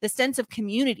the sense of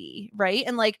community, right?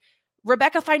 And like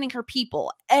Rebecca finding her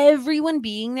people, everyone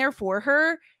being there for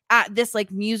her at this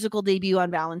like musical debut on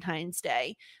Valentine's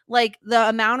Day. Like the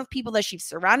amount of people that she's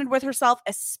surrounded with herself,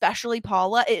 especially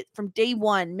Paula, from day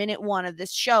one, minute one of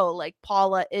this show, like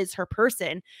Paula is her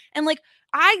person. And like,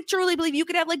 I truly believe you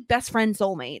could have like best friend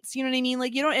soulmates. You know what I mean?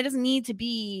 Like it doesn't need to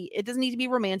be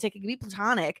romantic. It can be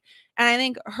platonic. And I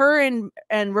think her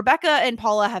and Rebecca and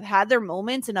Paula have had their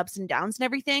moments and ups and downs and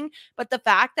everything. But the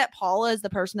fact that Paula is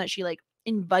the person that she like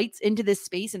invites into this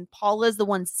space and Paula is the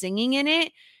one singing in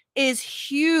it is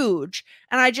huge.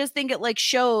 And I just think it like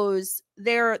shows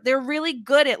they're really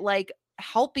good at like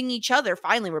helping each other.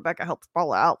 Finally, Rebecca helped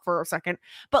Paula out for a second,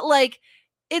 but like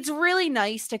it's really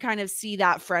nice to kind of see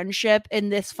that friendship in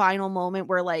this final moment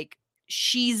where like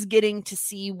she's getting to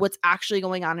see what's actually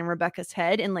going on in Rebecca's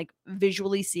head and like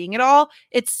visually seeing it all.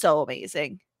 It's so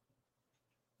amazing.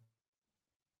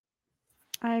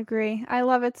 I agree. I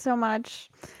love it so much.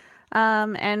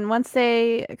 And once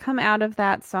they come out of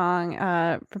that song,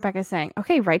 Rebecca's saying,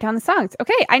 "Okay, write down the songs.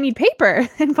 Okay, I need paper."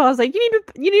 And Paul's like, "You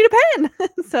need a pen."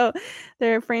 So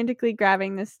they're frantically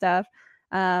grabbing this stuff.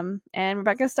 And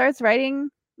Rebecca starts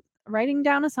writing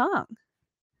down a song.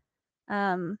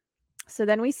 So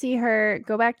then we see her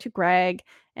go back to Greg,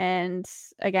 and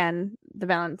again, the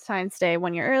Valentine's Day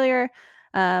 1 year earlier.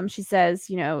 She says,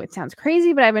 "It sounds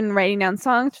crazy, but I've been writing down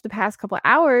songs for the past couple of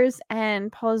hours."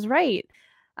 And Paul is right.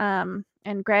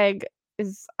 And Greg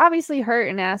is obviously hurt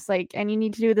and asks, like, "And you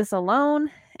need to do this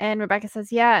alone?" And Rebecca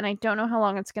says, "Yeah, and I don't know how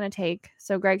long it's going to take."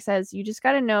 So Greg says, "You just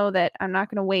got to know that I'm not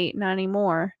going to wait, not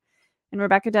anymore." And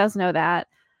Rebecca does know that.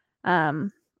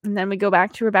 And then we go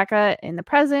back to Rebecca in the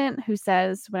present, who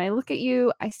says, "When I look at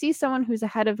you, I see someone who's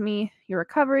ahead of me. Your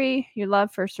recovery, your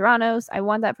love for Serranos. I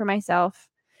want that for myself."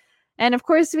 And of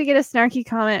course, we get a snarky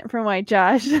comment from White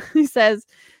Josh, who says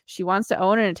she wants to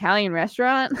own an Italian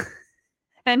restaurant.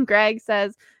 And Greg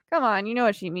says, "Come on, you know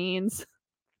what she means."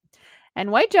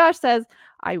 And White Josh says,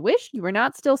 "I wish you were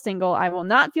not still single. I will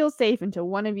not feel safe until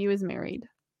one of you is married."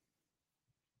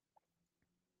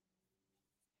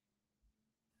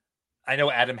 I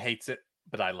know Adam hates it,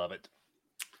 but I love it.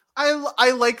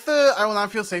 I like the "I will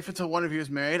not feel safe until one of you is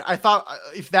married." I thought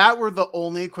if that were the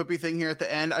only quippy thing here at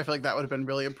the end, I feel like that would have been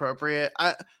really appropriate.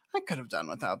 I could have done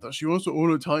without though. She wants to own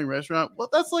an Italian restaurant. Well,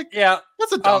 that's like,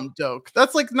 that's a dumb joke.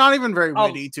 That's like not even very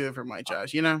witty to it from White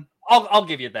Josh, I'll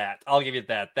give you that. I'll give you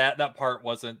that. That part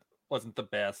wasn't the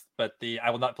best, but the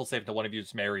 "I will not feel safe until one of you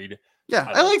is married." Yeah,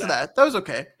 I liked that. That was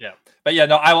okay. Yeah, but yeah,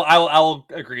 no, I will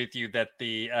agree with you that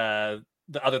the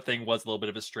other thing was a little bit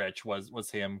of a stretch. Was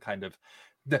him kind of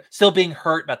still being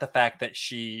hurt about the fact that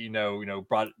she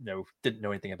didn't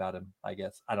know anything about him. I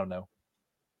guess I don't know.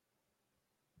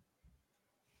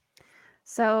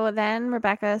 So then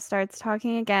Rebecca starts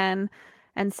talking again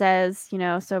and says,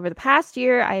 "So over the past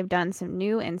year, I have done some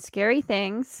new and scary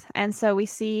things." And so we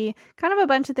see kind of a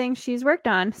bunch of things she's worked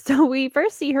on. So we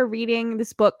first see her reading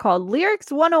this book called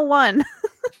Lyrics 101.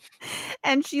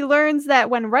 And she learns that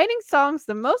when writing songs,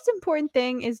 the most important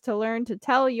thing is to learn to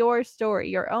tell your story,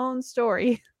 your own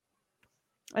story.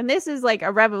 And this is like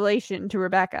a revelation to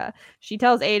Rebecca. She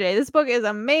tells AJ, "This book is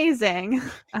amazing."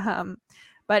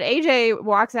 But AJ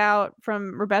walks out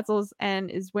from Rebetzel's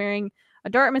and is wearing a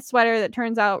Dartmouth sweater that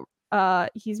turns out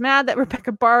he's mad that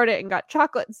Rebecca borrowed it and got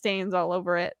chocolate stains all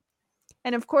over it.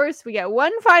 And of course, we get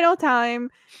one final time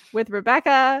with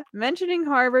Rebecca mentioning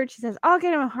Harvard. She says, "I'll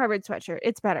get him a Harvard sweatshirt.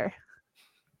 It's better."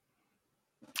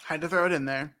 Had to throw it in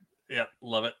there. Yeah,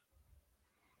 love it.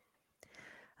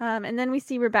 And then we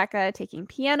see Rebecca taking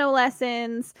piano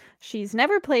lessons. She's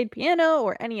never played piano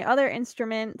or any other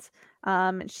instrument.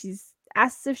 She's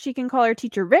asks if she can call her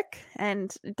teacher Rick,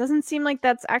 and it doesn't seem like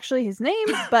that's actually his name,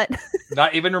 but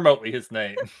not even remotely his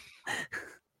name.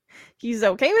 He's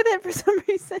okay with it for some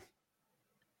reason.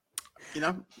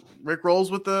 Rick rolls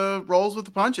with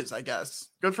the punches, I guess.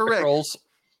 Good for Rick. Rolls.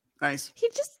 Nice.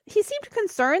 He seemed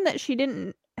concerned that she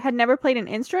had never played an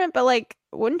instrument, but like,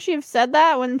 wouldn't she have said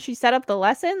that when she set up the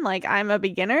lesson? Like, "I'm a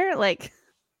beginner." Like,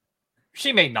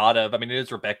 she may not have. I mean, it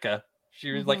is Rebecca.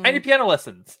 She was like, "I need piano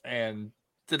lessons," and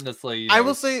didn't necessarily. I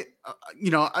will say,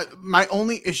 my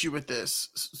only issue with this,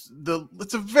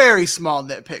 it's a very small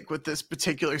nitpick with this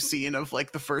particular scene of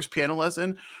like the first piano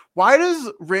lesson. Why does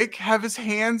Rick have his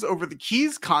hands over the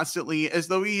keys constantly as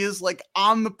though he is like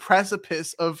on the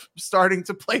precipice of starting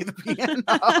to play the piano?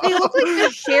 They look like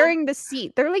they're sharing the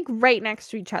seat. They're like right next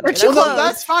to each other. No,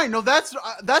 that's fine. No, that's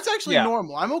actually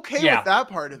normal. I'm okay with that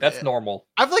part of that's it. That's normal.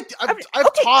 I've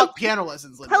taught piano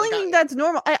lessons. Linda. Telling you that's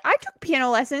normal. I took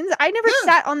piano lessons. I never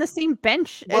sat on the same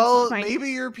bench. Well,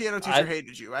 maybe your piano teacher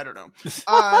hated you. I don't know.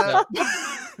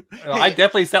 No, I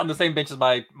definitely sat on the same bench as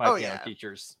my piano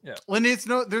teachers. Yeah, Lindy,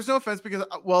 there's no offense because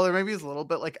there maybe is a little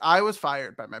bit. Like, I was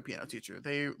fired by my piano teacher.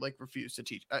 They like refused to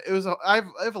teach. I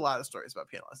have a lot of stories about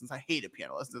piano lessons. I hated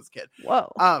piano lessons as a kid.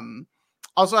 Whoa.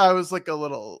 Also, I was like a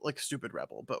little like stupid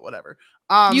rebel, but whatever.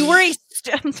 You were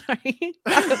I'm sorry.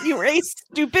 You were a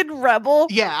stupid rebel.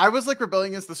 Yeah, I was like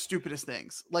rebelling against the stupidest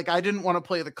things. Like, I didn't want to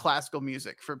play the classical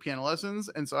music for piano lessons,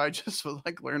 and so I just would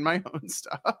like learn my own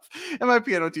stuff. And my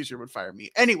piano teacher would fire me.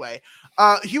 Anyway,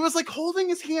 he was like holding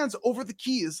his hands over the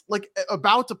keys, like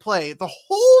about to play the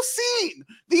whole scene,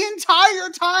 the entire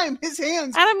time. His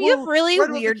hands. Adam, you have really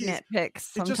weird nitpicks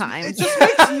sometimes. It just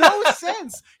makes no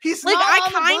sense. He's like,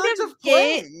 not on the verge of playing.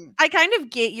 I kind of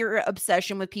get your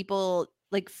obsession with people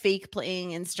like fake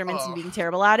playing instruments and Oh. being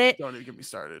terrible at it. Don't even get me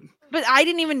started. But I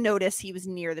didn't even notice he was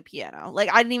near the piano. Like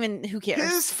I didn't even. Who cares?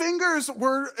 His fingers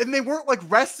were, and they weren't like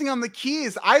resting on the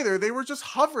keys either. They were just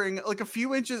hovering like a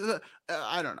few inches.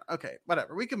 I don't know. Okay,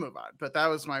 whatever. We can move on. But that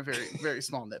was my very, very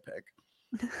small nitpick.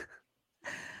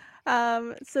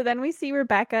 So then we see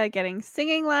Rebecca getting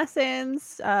singing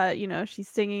lessons. She's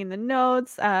singing the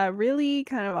notes, really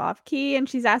kind of off key, and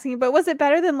she's asking, but was it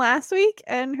better than last week?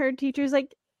 And her teacher's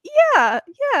like,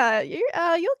 yeah,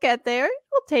 you'll get there.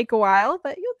 It'll take a while,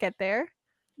 but you'll get there.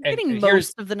 And Getting here's-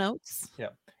 most of the notes.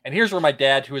 And here's where my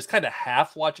dad, who was kind of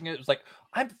half watching it, was like,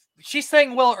 she's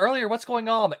sang well earlier. What's going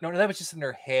on? I'm like, no, that was just in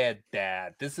her head,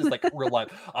 Dad. This is like real life.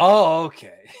 Oh,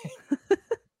 okay.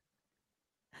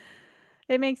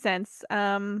 It makes sense.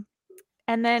 And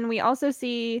then we also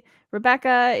see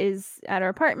Rebecca is at her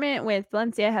apartment with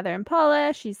Valencia, Heather, and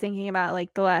Paula. She's thinking about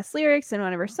like the last lyrics in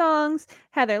one of her songs.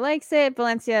 Heather likes it.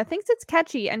 Valencia thinks it's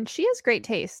catchy, and she has great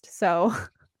taste. So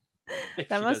If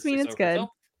that she must does mean say it's so good.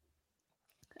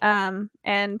 herself.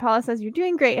 And Paula says, "You're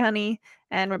doing great, honey."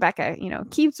 And Rebecca,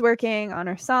 keeps working on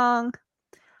her song.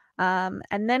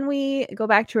 And then we go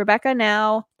back to Rebecca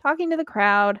now, talking to the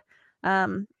crowd.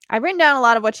 I've written down a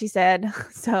lot of what she said,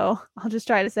 so I'll just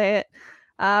try to say it.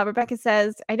 Rebecca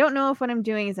says, "I don't know if what I'm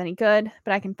doing is any good,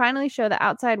 but I can finally show the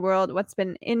outside world what's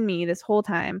been in me this whole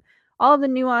time. All of the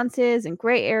nuances and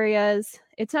gray areas.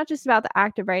 It's not just about the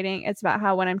act of writing. It's about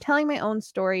how when I'm telling my own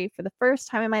story for the first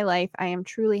time in my life, I am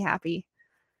truly happy."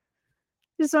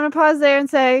 Just want to pause there and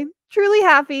say, truly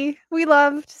happy. We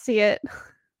love to see it.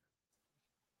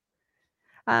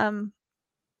 And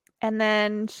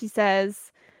then she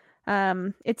says,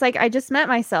 it's like I just met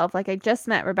myself, like I just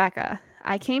met Rebecca.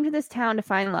 I came to this town to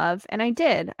find love, and I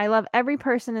did. I love every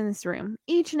person in this room,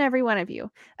 each and every one of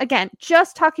you. Again,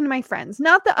 just talking to my friends,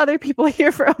 not the other people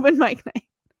here for open mic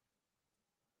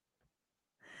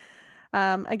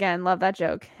night. Again, love that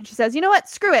joke. And she says, you know what?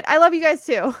 Screw it. I love you guys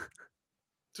too.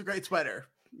 It's a great sweater.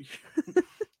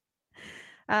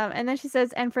 And then she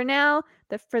says, and for now,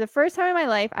 for the first time in my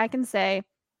life, I can say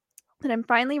that I'm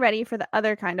finally ready for the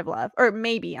other kind of love. Or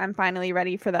maybe I'm finally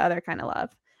ready for the other kind of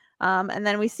love. And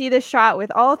then we see this shot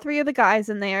with all three of the guys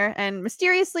in there. And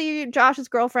mysteriously, Josh's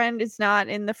girlfriend is not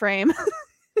in the frame.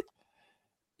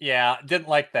 Yeah, didn't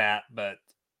like that, but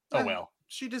oh well.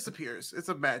 She disappears. It's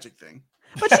a magic thing.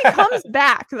 But she comes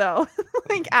back, though,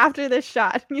 like after this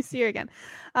shot. You see her again.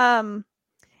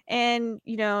 And,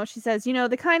 she says,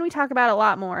 the kind we talk about a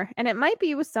lot more. And it might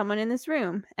be with someone in this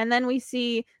room. And then we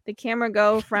see the camera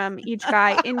go from each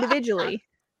guy individually.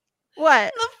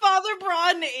 What? The Father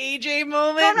Braun AJ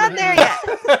moment. I'm not there yet.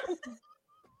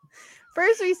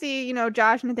 First, we see,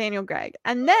 Josh, Nathaniel, Greg.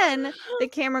 And then the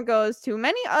camera goes to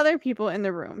many other people in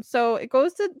the room. So it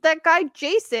goes to that guy,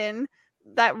 Jason,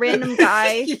 that random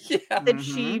guy that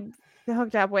she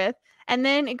hooked up with. And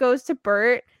then it goes to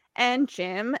Bert and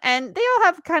Jim, and they all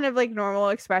have kind of like normal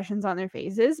expressions on their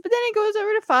faces, but then it goes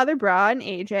over to Father Braun and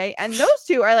AJ, and those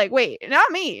two are like, wait,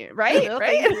 not me, right? No,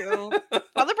 right? thank you.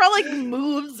 Father Braun like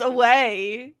moves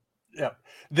away. Yeah.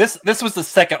 This was the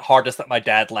second hardest that my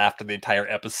dad laughed in the entire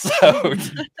episode.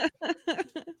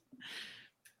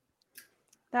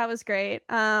 That was great.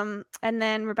 And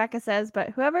then Rebecca says,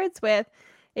 but whoever it's with,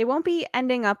 it won't be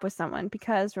ending up with someone,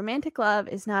 because romantic love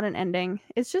is not an ending.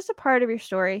 It's just a part of your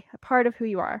story, a part of who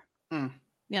you are.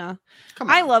 Yeah. Come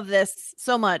on. I love this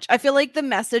so much. I feel like the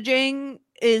messaging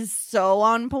is so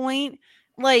on point.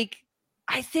 Like,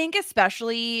 I think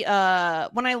especially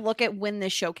when I look at when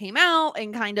this show came out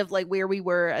and kind of like where we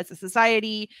were as a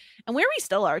society and where we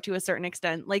still are to a certain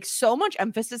extent, like so much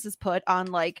emphasis is put on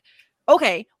like,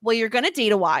 okay, well, you're going to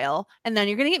date a while and then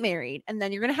you're going to get married and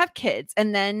then you're going to have kids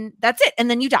and then that's it. And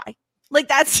then you die. Like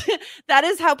that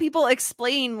is how people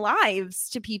explain lives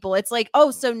to people. It's like,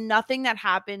 oh, so nothing that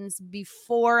happens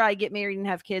before I get married and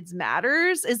have kids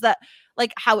matters. Is that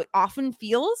like how it often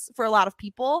feels for a lot of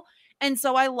people? And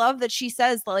so I love that she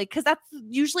says, like, because that's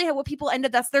usually what people end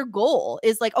up, that's their goal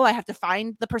is like, oh, I have to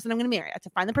find the person I'm going to marry. I have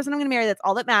to find the person I'm going to marry. That's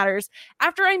all that matters.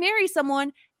 After I marry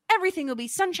someone, everything will be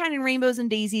sunshine and rainbows and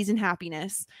daisies and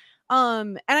happiness.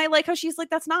 And I like how she's like,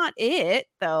 that's not it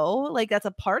though. Like that's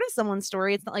a part of someone's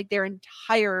story. It's not like their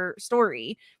entire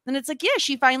story. And it's like, yeah,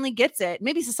 she finally gets it.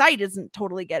 Maybe society doesn't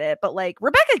totally get it, but like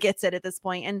Rebecca gets it at this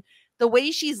point. And the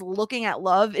way she's looking at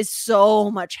love is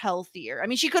so much healthier. I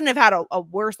mean, she couldn't have had a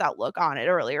worse outlook on it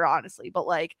earlier, honestly, but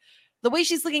like the way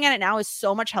she's looking at it now is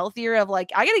so much healthier of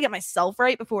like, I got to get myself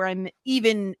right before I'm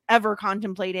even ever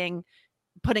contemplating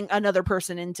putting another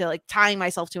person into like tying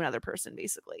myself to another person,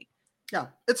 basically. Yeah,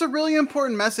 it's a really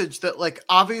important message that, like,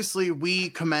 obviously we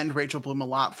commend Rachel Bloom a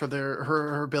lot for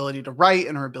her ability to write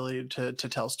and her ability to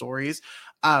tell stories.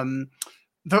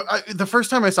 The first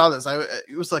time I saw this,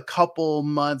 it was a couple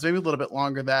months, maybe a little bit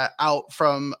longer, that out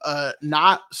from a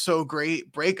not so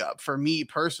great breakup for me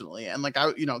personally, and like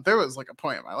there was like a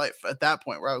point in my life at that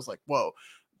point where I was like, whoa,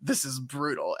 this is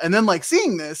brutal. And then like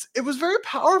seeing this, it was very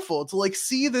powerful to like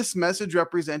see this message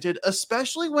represented,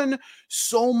 especially when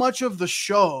so much of the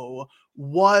show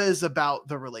was about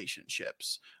the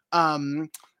relationships. And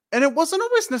it wasn't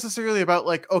always necessarily about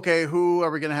like, okay, who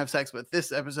are we going to have sex with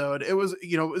this episode? It was,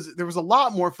 there was a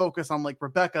lot more focus on like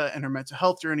Rebecca and her mental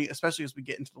health journey, especially as we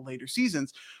get into the later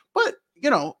seasons. But,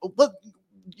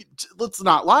 let's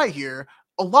not lie here.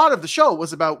 A lot of the show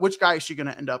was about which guy is she going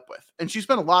to end up with. And she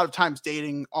spent a lot of times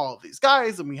dating all of these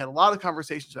guys. And we had a lot of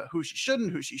conversations about who she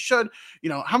shouldn't, who she should.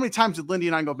 How many times did Lindy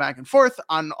and I go back and forth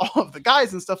on all of the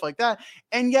guys and stuff like that?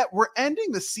 And yet we're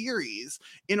ending the series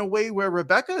in a way where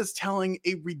Rebecca is telling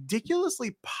a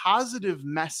ridiculously positive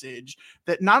message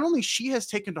that not only she has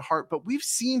taken to heart, but we've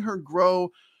seen her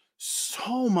grow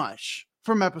so much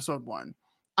from episode 1.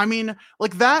 I mean,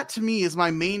 like, that to me is my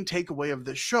main takeaway of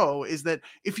this show, is that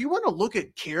if you want to look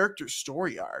at character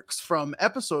story arcs from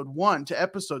episode 1 to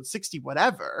episode 60,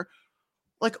 whatever,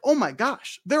 like, oh my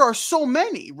gosh, there are so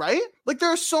many, right? Like, there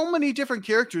are so many different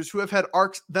characters who have had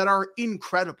arcs that are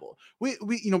incredible. We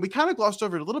kind of glossed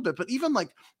over it a little bit, but even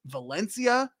like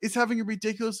Valencia is having a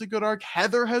ridiculously good arc.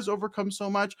 Heather has overcome so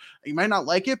much. You might not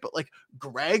like it, but like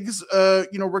Greg's,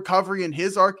 recovery in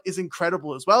his arc is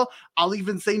incredible as well. I'll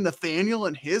even say Nathaniel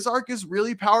and his arc is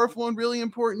really powerful and really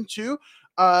important too.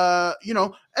 And you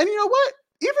know what?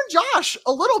 Even Josh,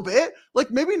 a little bit,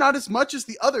 like maybe not as much as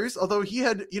the others, although he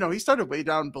had, he started way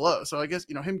down below. So I guess,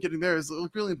 him getting there is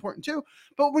really important too.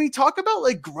 But when you talk about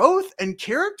like growth and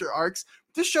character arcs,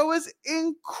 the show is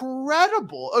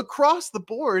incredible across the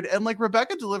board. And like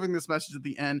Rebecca delivering this message at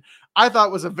the end, I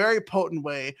thought was a very potent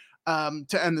way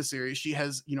to end the series. She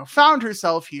has, found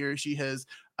herself here. She has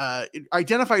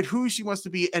identified who she wants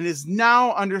to be and is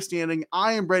now understanding,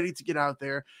 I am ready to get out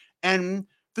there. And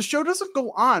the show doesn't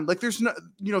go on. Like there's no,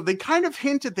 they kind of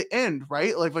hint at the end,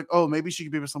 right? Like, oh, maybe she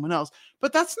could be with someone else,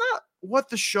 but that's not what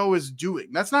the show is doing.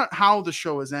 That's not how the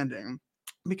show is ending,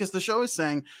 because the show is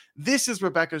saying, this is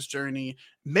Rebecca's journey.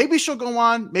 Maybe she'll go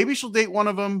on, maybe she'll date one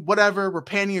of them, whatever. We're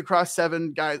panning across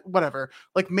 7 guys, whatever.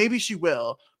 Like maybe she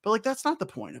will, but like, that's not the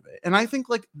point of it. And I think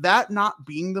like that not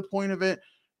being the point of it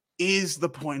is the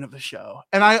point of the show.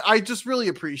 And I just really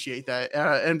appreciate that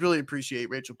and really appreciate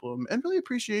Rachel Bloom and really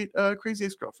appreciate Crazy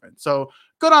Ex-Girlfriend. So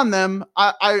good on them.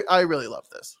 I really love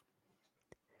this.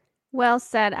 Well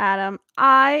said, Adam.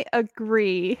 I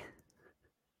agree.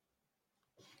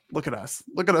 Look at us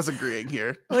agreeing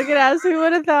here. Look at us. Who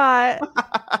would have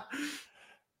thought?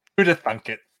 Who'd have thunk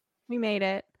it? We made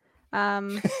it.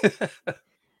 And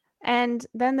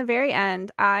then the very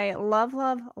end, I love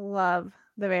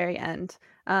the very end.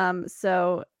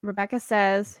 So Rebecca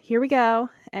says, here we go.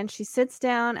 And she sits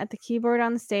down at the keyboard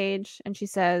on the stage and she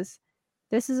says,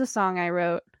 this is a song I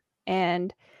wrote.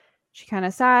 And she kind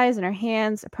of sighs and her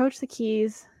hands approach the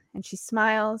keys and she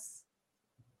smiles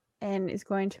and is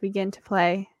going to begin to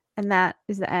play. And that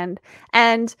is the end.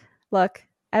 And look,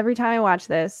 every time I watch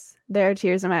this, there are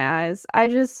tears in my eyes. I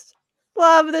just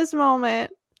love this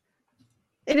moment.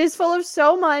 It is full of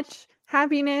so much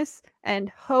happiness and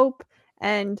hope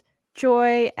and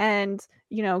joy and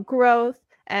growth,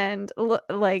 and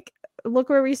look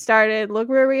where we started, look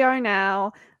where we are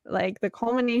now, like the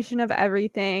culmination of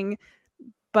everything,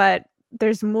 but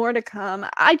there's more to come.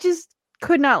 I just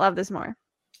could not love this more.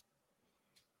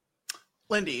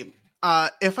 Lindy,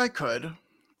 if I could,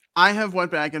 I have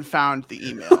went back and found the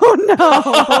email. Oh no.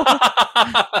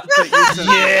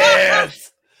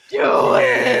 Yes. Do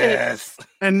it.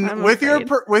 And I'm with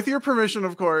afraid. your permission,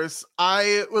 of course,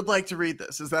 I would like to read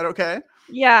this. Is that okay?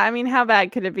 Yeah, I mean, how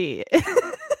bad could it be?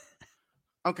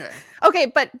 Okay. Okay,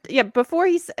 but yeah, before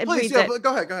he Please, reads it,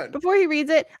 go ahead. before he reads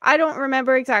it, I don't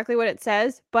remember exactly what it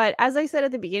says, but as I said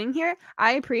at the beginning here,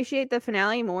 I appreciate the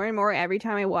finale more and more every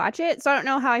time I watch it. So I don't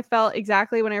know how I felt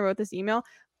exactly when I wrote this email,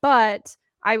 but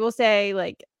I will say,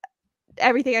 like,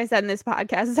 everything I said in this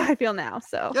podcast is how I feel now.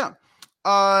 So Yeah.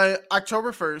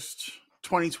 October 1st,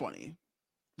 2020.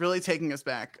 Really taking us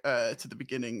back to the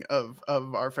beginning of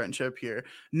our friendship here.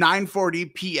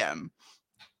 9:40 p.m.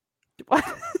 What?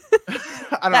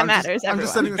 That matters. I'm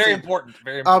just setting the Very scene. important.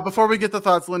 Very important. Before we get the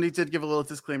thoughts, Lindy did give a little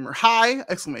disclaimer. Hi!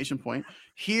 Exclamation point.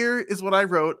 Here is what I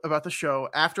wrote about the show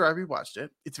after I rewatched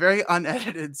it. It's very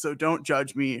unedited, so don't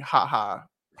judge me. Haha.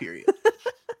 Period.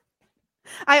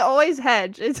 I always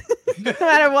hedge. It's no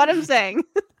matter what I'm saying.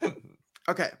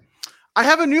 Okay. I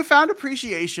have a newfound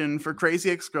appreciation for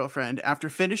Crazy Ex-Girlfriend after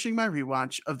finishing my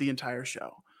rewatch of the entire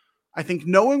show. I think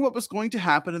knowing what was going to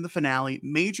happen in the finale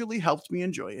majorly helped me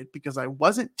enjoy it because I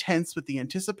wasn't tense with the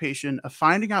anticipation of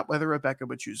finding out whether Rebecca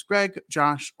would choose Greg,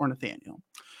 Josh, or Nathaniel.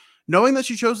 Knowing that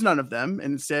she chose none of them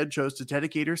and instead chose to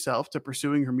dedicate herself to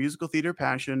pursuing her musical theater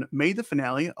passion made the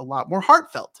finale a lot more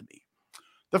heartfelt to me.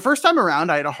 The first time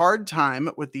around, I had a hard time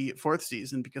with the fourth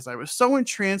season because I was so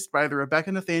entranced by the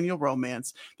Rebecca-Nathaniel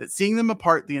romance that seeing them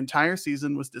apart the entire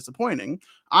season was disappointing.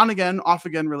 On again, off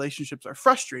again relationships are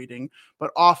frustrating,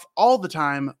 but off all the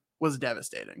time was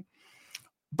devastating.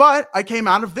 But I came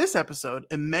out of this episode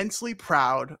immensely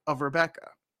proud of Rebecca.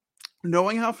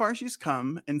 Knowing how far she's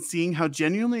come and seeing how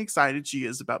genuinely excited she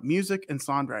is about music and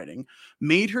songwriting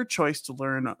made her choice to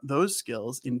learn those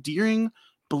skills endearing,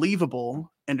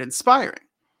 believable, and inspiring.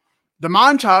 The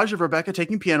montage of Rebecca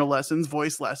taking piano lessons,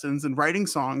 voice lessons, and writing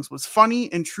songs was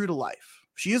funny and true to life.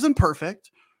 She isn't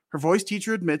perfect. Her voice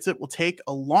teacher admits it will take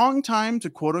a long time to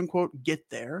quote-unquote get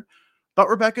there, but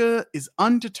Rebecca is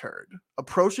undeterred,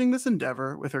 approaching this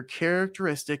endeavor with her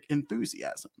characteristic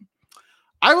enthusiasm.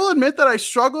 I will admit that I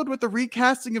struggled with the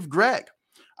recasting of Greg.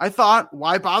 I thought,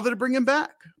 why bother to bring him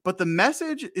back? But the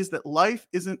message is that life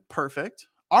isn't perfect.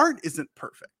 Art isn't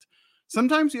perfect.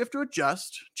 Sometimes you have to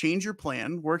adjust, change your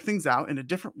plan, work things out in a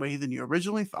different way than you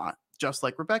originally thought, just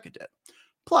like Rebecca did.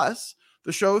 Plus,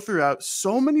 the show threw out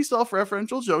so many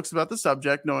self-referential jokes about the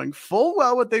subject, knowing full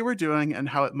well what they were doing and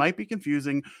how it might be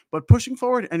confusing, but pushing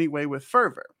forward anyway with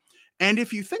fervor. And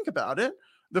if you think about it,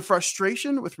 the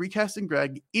frustration with recasting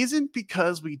Greg isn't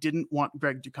because we didn't want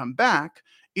Greg to come back.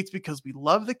 It's because we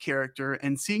love the character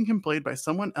and seeing him played by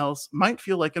someone else might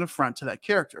feel like an affront to that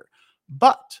character.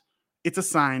 But it's a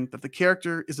sign that the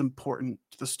character is important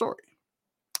to the story.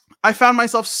 I found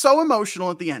myself so emotional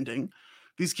at the ending.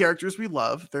 These characters we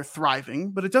love, they're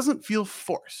thriving, but it doesn't feel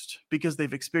forced because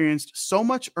they've experienced so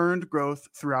much earned growth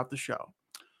throughout the show.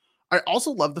 I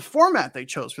also love the format they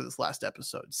chose for this last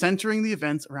episode, centering the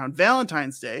events around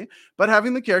Valentine's Day, but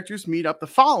having the characters meet up the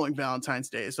following Valentine's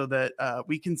Day so that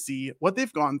we can see what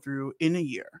they've gone through in a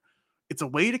year. It's a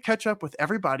way to catch up with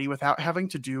everybody without having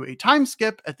to do a time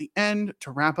skip at the end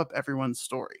to wrap up everyone's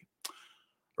story.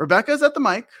 Rebecca's at the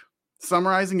mic,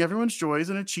 summarizing everyone's joys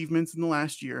and achievements in the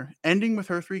last year, ending with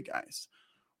her three guys.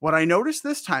 What I noticed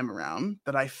this time around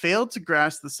that I failed to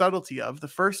grasp the subtlety of the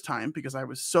first time because I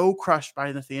was so crushed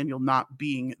by Nathaniel not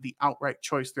being the outright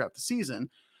choice throughout the season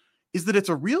is that it's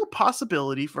a real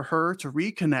possibility for her to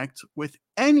reconnect with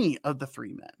any of the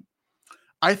three men.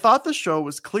 I thought the show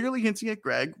was clearly hinting at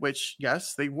Greg, which,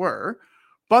 yes, they were,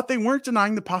 but they weren't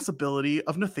denying the possibility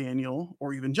of Nathaniel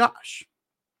or even Josh.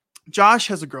 Josh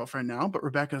has a girlfriend now, but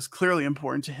Rebecca is clearly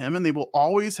important to him, and they will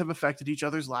always have affected each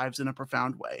other's lives in a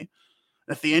profound way.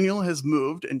 Nathaniel has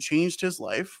moved and changed his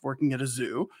life, working at a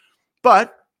zoo,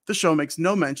 but the show makes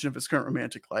no mention of his current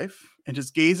romantic life, and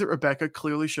his gaze at Rebecca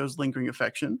clearly shows lingering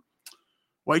affection.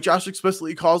 White Josh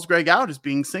explicitly calls Greg out as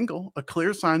being single, a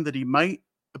clear sign that he might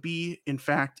be, in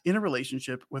fact, in a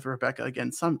relationship with Rebecca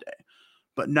again someday.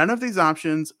 But none of these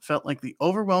options felt like the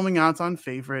overwhelming odds-on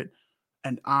favorite,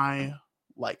 and I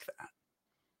like that.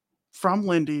 From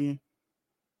Lindy,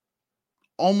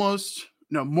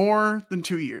 more than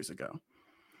 2 years ago.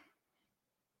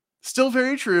 Still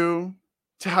very true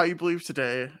to how you believe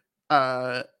today.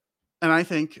 And I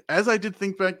think, as I did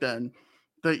think back then,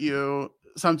 that you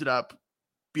summed it up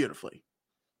beautifully.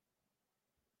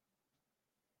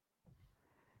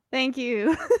 Thank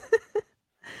you.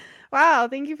 Wow,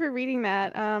 thank you for reading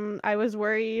that. I was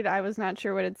worried. I was not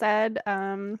sure what it said,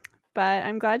 but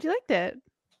I'm glad you liked it.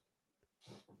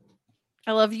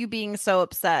 I love you being so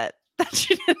upset that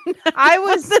you didn't. I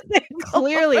was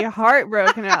clearly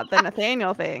heartbroken about the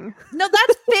Nathaniel thing. No,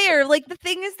 that's fair. Like, the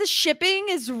thing is, the shipping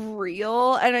is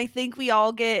real, and I think we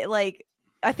all get, like,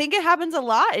 I think it happens a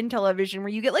lot in television where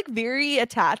you get, like, very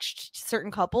attached to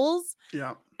certain couples.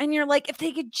 Yeah. And you're like, if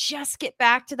they could just get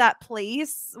back to that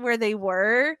place where they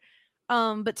were.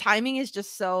 But timing is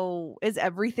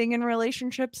everything in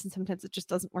relationships, and sometimes it just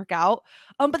doesn't work out.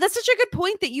 But that's such a good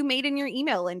point that you made in your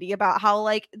email, Lindy, about how,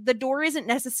 like, the door isn't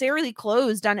necessarily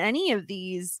closed on any of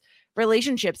these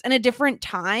relationships, and a different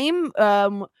time,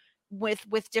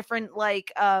 with different,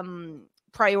 like,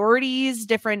 priorities,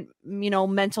 different,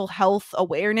 mental health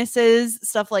awarenesses,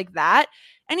 stuff like that.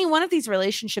 Any one of these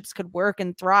relationships could work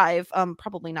and thrive.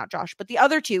 Probably not Josh, but the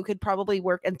other two could probably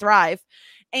work and thrive.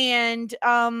 And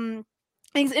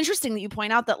I think it's interesting that you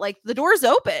point out that, like, the door's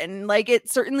open. Like, it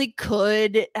certainly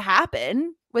could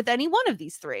happen with any one of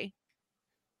these three.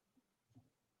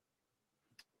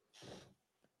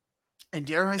 And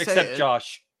dare I say Except it,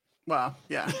 Josh. Well,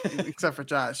 yeah, except for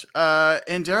Josh.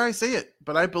 And dare I say it,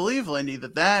 but I believe, Lindy,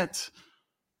 that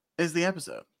is the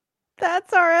episode.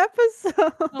 That's our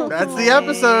episode. That's the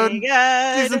episode. my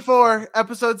God. Season 4,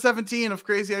 episode 17 of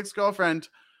Crazy Ex-Girlfriend,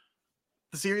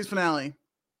 the series finale.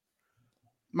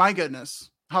 My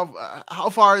goodness, how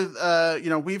far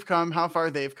we've come, how far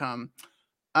they've come.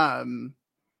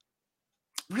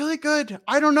 Really good.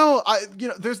 I don't know.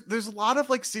 There's a lot of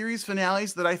like series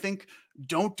finales that I think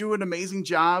don't do an amazing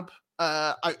job.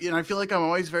 I feel like I'm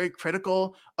always very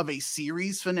critical of a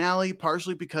series finale,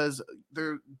 partially because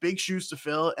they're big shoes to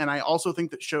fill, and I also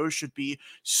think that shows should be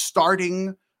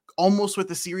starting almost with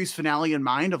the series finale in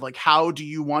mind of like, how do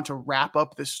you want to wrap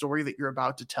up this story that you're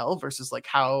about to tell versus like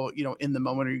how, in the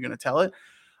moment are you going to tell it?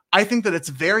 I think that it's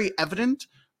very evident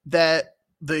that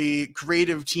the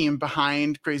creative team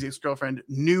behind Crazy Ex-Girlfriend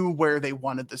knew where they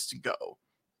wanted this to go.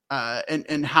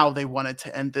 And how they wanted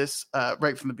to end this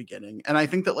right from the beginning. And I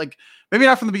think that like, maybe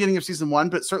not from the beginning of season 1,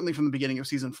 but certainly from the beginning of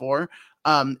season 4.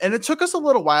 And it took us a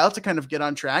little while to kind of get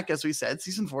on track. As we said,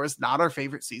 season 4 is not our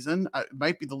favorite season. It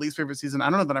might be the least favorite season. I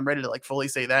don't know that I'm ready to like fully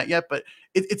say that yet, but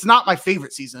it's not my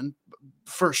favorite season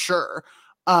for sure.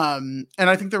 And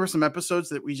I think there were some episodes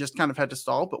that we just kind of had to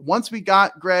stall. But once we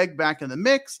got Greg back in the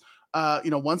mix,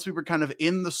 once we were kind of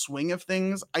in the swing of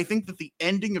things, I think that the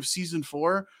ending of season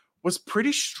 4 was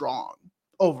pretty strong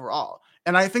overall.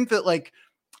 And I think that like,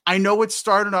 I know it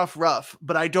started off rough,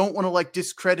 but I don't want to like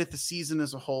discredit the season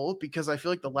as a whole, because I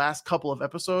feel like the last couple of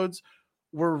episodes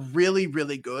were really,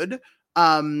 really good.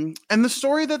 And the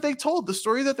story that they told, the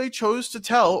story that they chose to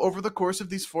tell over the course of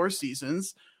these 4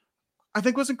 seasons, I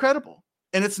think was incredible.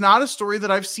 And it's not a story that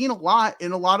I've seen a lot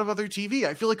in a lot of other TV.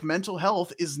 I feel like mental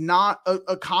health is not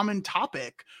a common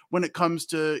topic when it comes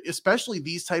to, especially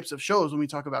these types of shows. When we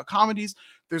talk about comedies,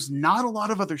 there's not a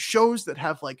lot of other shows that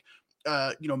have like,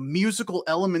 musical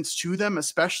elements to them,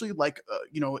 especially like,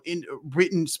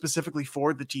 written specifically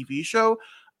for the TV show.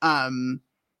 And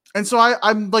so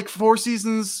I'm like 4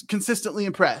 seasons consistently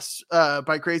impressed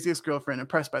by Crazy Ex-Girlfriend,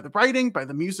 impressed by the writing, by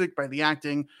the music, by the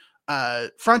acting,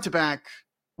 front to back.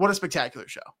 What a spectacular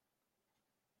show.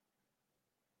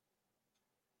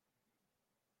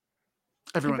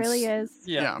 Everyone's, It really is.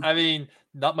 Yeah. I mean,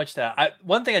 not much that.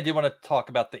 One thing I did want to talk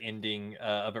about the ending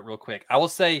of it real quick. I will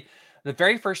say the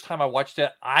very first time I watched it,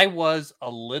 I was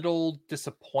a little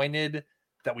disappointed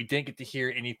that we didn't get to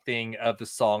hear anything of the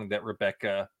song that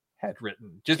Rebecca had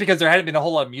written, just because there hadn't been a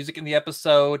whole lot of music in the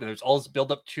episode and there's all this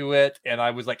build up to it. And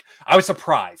I was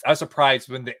surprised. I was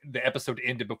surprised when the episode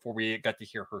ended before we got to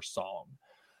hear her song.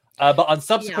 But on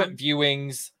subsequent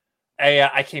viewings,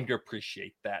 I came to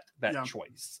appreciate that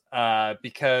choice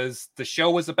because the show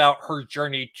was about her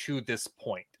journey to this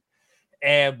point,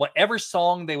 and whatever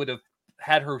song they would have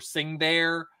had her sing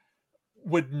there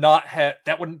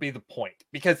wouldn't be the point,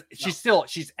 because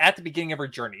she's at the beginning of her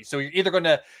journey. So you're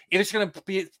either she's gonna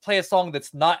play a song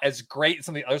that's not as great as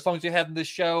some of the other songs you have in this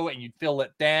show and you'd feel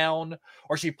let down,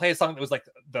 or she'd play a song that was like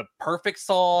the perfect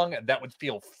song and that would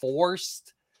feel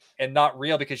forced and not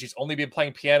real, because she's only been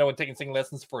playing piano and taking singing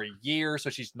lessons for a year,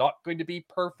 so she's not going to be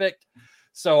perfect.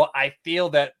 So I feel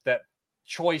that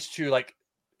choice to like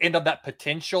end on that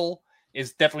potential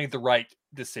is definitely the right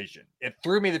decision. It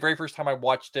threw me the very first time I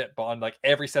watched it, but on like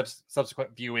every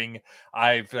subsequent viewing,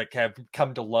 I've like have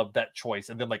come to love that choice,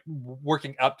 and then like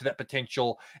working up to that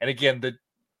potential. And again,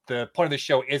 the point of the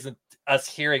show isn't us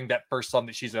hearing that first song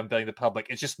that she's unveiling to the public.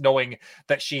 It's just knowing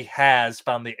that she has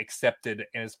finally accepted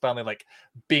and is finally like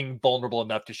being vulnerable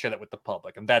enough to share that with the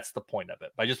public. And that's the point of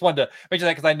it. But I just wanted to mention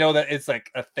that because I know that it's like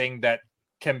a thing that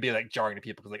can be like jarring to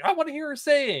people, because like, I want to hear her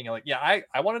sing. And like, yeah,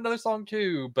 I want another song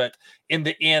too. But in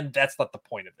the end, that's not the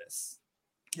point of this.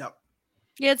 Yep.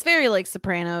 Yeah, it's very like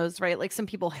Sopranos, right? Like some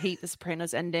people hate the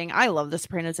Sopranos ending. I love the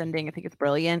Sopranos ending. I think it's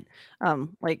brilliant.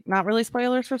 Like not really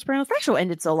spoilers for Sopranos. That show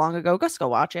ended so long ago. Just go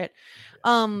watch it.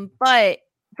 But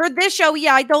for this show,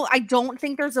 yeah, I don't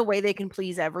think there's a way they can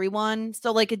please everyone.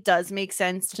 So like it does make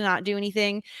sense to not do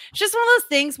anything. It's just one of those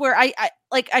things where I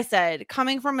like I said,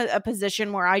 coming from a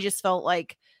position where I just felt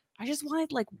like I just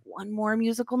wanted like one more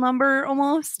musical number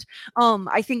almost.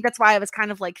 I think that's why I was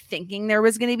kind of like thinking there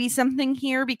was going to be something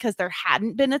here, because there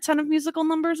hadn't been a ton of musical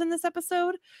numbers in this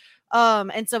episode.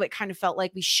 And so it kind of felt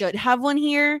like we should have one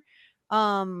here.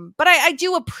 But I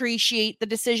do appreciate the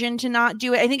decision to not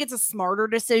do it. I think it's a smarter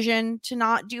decision to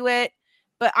not do it,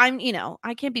 but I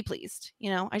can't be pleased.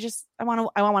 I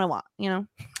want.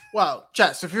 Well,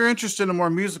 Jess, if you're interested in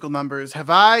more musical numbers, have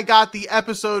I got the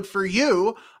episode for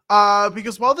you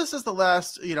Because while this is the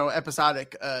last,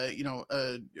 episodic,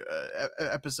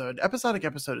 episodic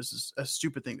episode is a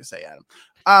stupid thing to say,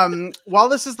 Adam. While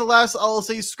this is the last, I'll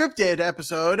say, scripted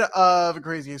episode of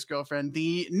Crazy Ex-Girlfriend,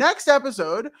 the next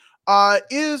episode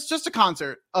is just a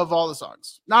concert of all the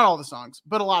songs. Not all the songs,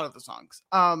 but a lot of the songs.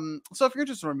 So if you're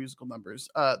interested in our musical numbers,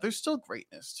 there's still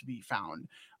greatness to be found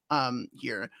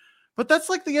here. But that's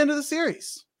like the end of the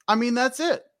series. I mean, that's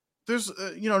it. There's,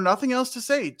 nothing else to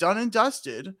say. Done and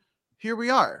dusted. Here we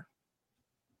are.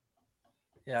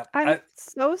 Yeah. I'm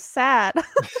so sad.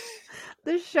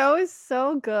 The show is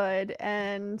so good.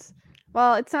 And,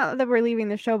 well, it's not that we're leaving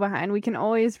the show behind. We can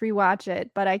always rewatch it.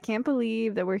 But I can't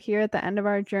believe that we're here at the end of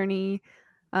our journey.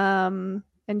 And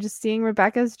just seeing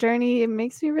Rebecca's journey, it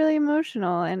makes me really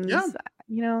emotional. And, Yeah.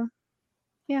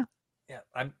 Yeah,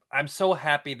 I'm so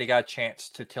happy they got a chance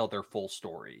to tell their full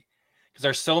story, because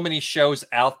there's so many shows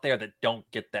out there that don't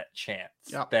get that chance,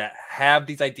 that have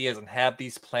these ideas and have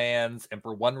these plans, and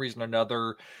for one reason or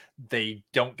another, they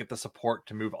don't get the support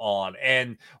to move on.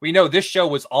 And we know this show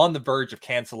was on the verge of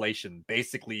cancellation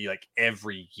basically like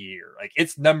every year. Like,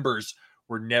 its numbers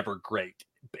were never great.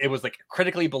 It was like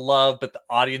critically beloved, but the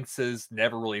audiences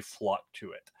never really flocked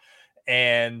to it.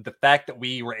 And the fact that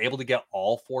we were able to get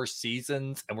all 4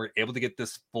 seasons and we're able to get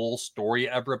this full story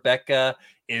of Rebecca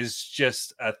is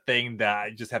just a thing that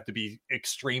I just have to be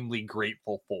extremely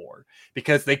grateful for,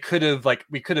 because we could have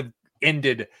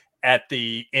ended at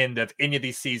the end of any of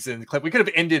these seasons. We could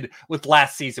have ended with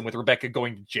last season with Rebecca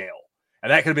going to jail. And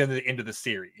that could have been the end of the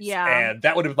series. Yeah. And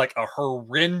that would have been like a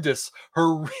horrendous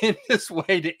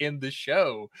way to end the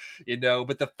show,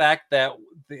 But the fact that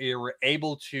they were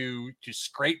able to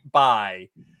scrape by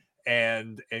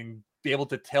and be able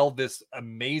to tell this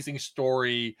amazing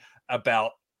story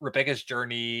about Rebecca's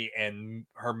journey and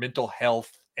her mental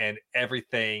health and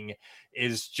everything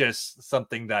is just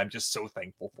something that I'm just so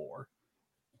thankful for.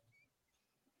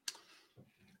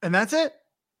 And that's it.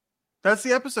 That's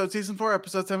the episode, season 4,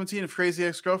 episode 17 of Crazy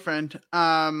Ex-Girlfriend.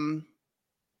 There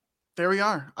we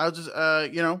are. I'll just,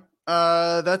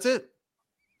 that's it.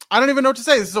 I don't even know what to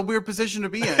say. This is a weird position to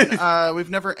be in. We've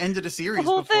never ended a series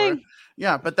The whole before. thing.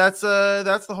 Yeah, but that's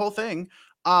the whole thing.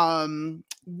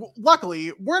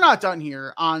 Luckily, we're not done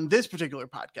here on this particular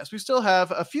podcast. We still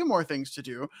have a few more things to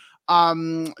do.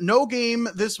 No game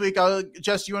this week.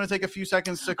 Jess, you want to take a few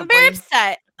seconds to complain?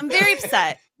 I'm very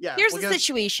upset. Yeah. Here's the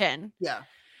situation. Yeah.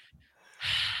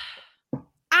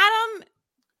 Adam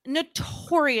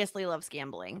notoriously loves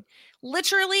gambling.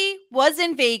 Literally was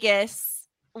in Vegas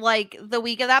like the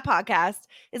week of that podcast,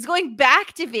 is going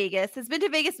back to Vegas, has been to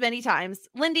Vegas many times.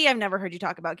 Lindy, I've never heard you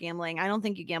talk about gambling. I don't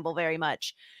think you gamble very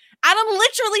much. Adam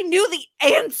literally knew the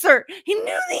answer. He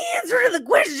knew the answer to the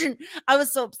question. I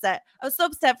was so upset. I was so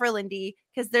upset for Lindy,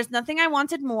 because there's nothing I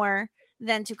wanted more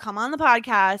than to come on the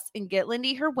podcast and get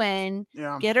Lindy her win,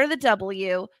 get her the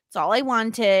W. It's all I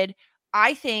wanted.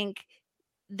 I think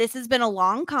this has been a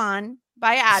long con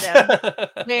by Adam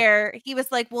where he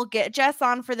was like, we'll get Jess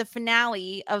on for the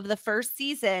finale of the first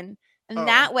season. And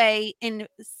that way, in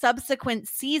subsequent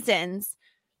seasons,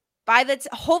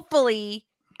 hopefully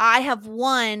I have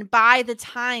won by the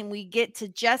time we get to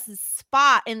Jess's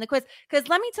spot in the quiz. Because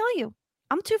let me tell you,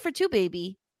 I'm 2 for 2,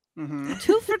 baby. 2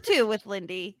 for 2 with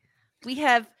Lindy.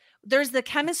 There's the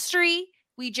chemistry.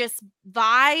 We just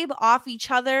vibe off each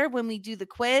other when we do the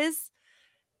quiz.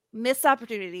 Missed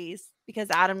opportunities because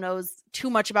Adam knows too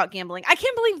much about gambling. I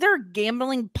can't believe there are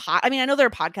gambling I mean, I know there are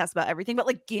podcasts about everything, but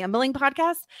like gambling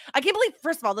podcasts, I can't believe,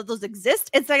 first of all, that those exist,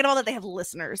 and second of all, that they have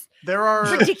listeners. There are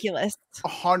ridiculous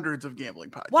hundreds of gambling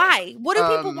podcasts. Why? What do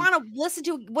people want to listen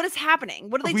to? What is happening?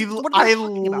 What are they? I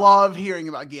love hearing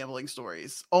about gambling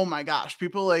stories. Oh my gosh,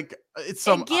 people like it's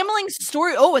some gambling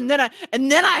story. Oh, and then I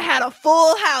had a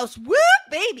full house. Whoop,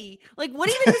 baby! Like, what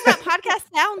even does that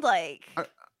podcast sound like?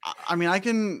 I mean, I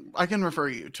can refer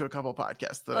you to a couple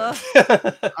podcasts.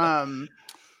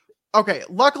 Okay.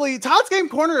 Luckily, Todd's Game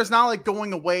Corner is not like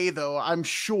going away, though. I'm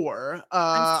sure.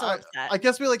 I'm so upset. I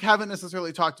guess we haven't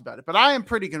necessarily talked about it, but I am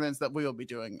pretty convinced that we will be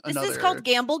doing another. This is called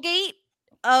Gamblegate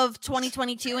of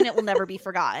 2022, and it will never be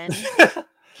forgotten.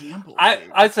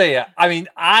 I'd say, yeah. I mean,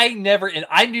 I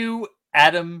knew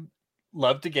Adam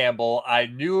loved to gamble. I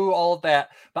knew all of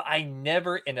that, but I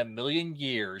never in a million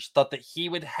years thought that he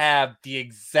would have the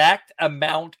exact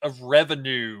amount of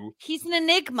revenue. He's an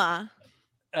enigma.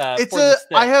 I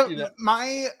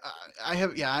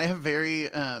have very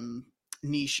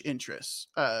niche interests.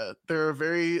 They're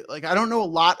very I don't know a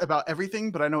lot about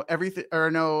everything, but I know everything, or I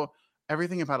know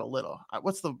everything about a little. I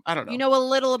don't know. You know a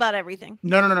little about everything.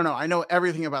 No. I know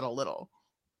everything about a little.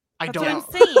 That's what I'm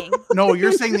saying. No,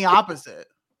 you're saying the opposite.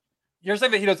 You're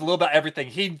saying that he knows a little about everything.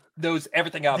 He knows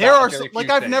everything about There are very like few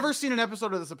I've things. never seen an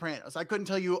episode of The Sopranos. I couldn't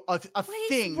tell you a What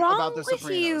thing is wrong about The with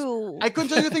Sopranos. you? I couldn't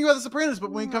tell you a thing about The Sopranos,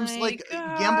 but when it comes to My like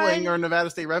gambling God. or Nevada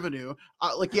State revenue,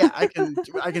 like yeah, I can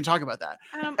talk about that.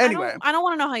 Anyway. I don't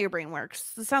want to know how your brain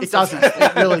works. It sounds It so doesn't. stressful.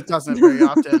 It really doesn't very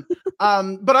often.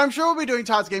 But I'm sure we'll be doing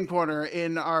Todd's Game Corner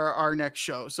in our next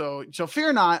show. So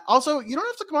fear not. Also, you don't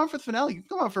have to come on for the finale. You can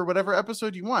come on for whatever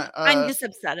episode you want. I'm just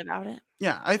upset about it.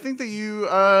 Yeah, I think that you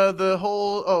the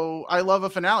whole I love a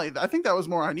finale. I think that was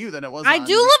more on you than it was. I on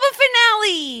do me. love a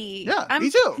finale. Yeah, I'm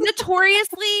me too.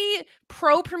 notoriously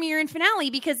pro premiere and finale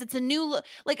because it's a new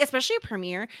like, especially a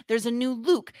premiere. There's a new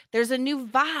look. There's a new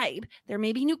vibe. There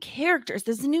may be new characters.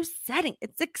 There's a new setting.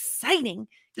 It's exciting.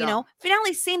 You Yeah. know,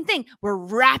 finale, same thing. We're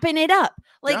wrapping it up.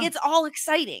 Like Yeah. it's all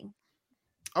exciting.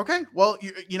 Okay, well,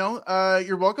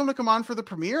 you're welcome to come on for the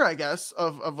premiere, I guess,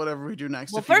 of whatever we do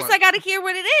next. Well, if you first want. I got to hear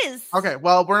what it is. Okay,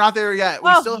 well, we're not there yet. We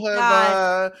Oh, still have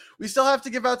God. we still have to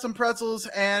give out some pretzels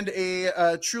and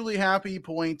a truly happy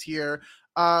point here.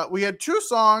 We had 2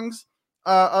 songs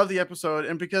of the episode,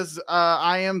 and because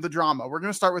I am the drama, we're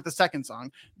gonna start with the second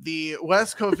song, the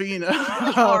West Covina.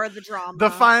 Or the drama. The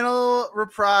final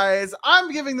reprise.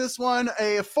 I'm giving this one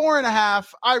a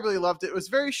 4.5. I really loved it. It was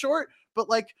very short, but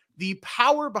like the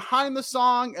power behind the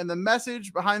song and the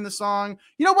message behind the song.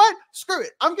 You know what? Screw it.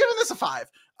 I'm giving this a 5.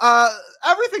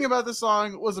 Everything about the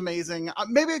song was amazing.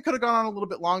 Maybe it could have gone on a little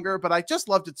bit longer, but I just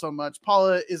loved it so much.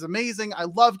 Paula is amazing. I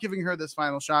love giving her this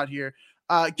final shot here.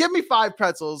 Give me 5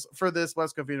 pretzels for this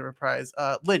West Covina reprise.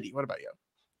 Lindy, what about you?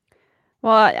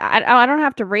 Well, I don't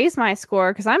have to raise my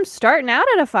score because I'm starting out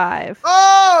at a 5.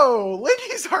 Oh,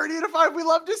 Lindy's already at a 5. We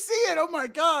love to see it. Oh my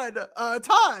God.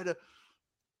 Todd.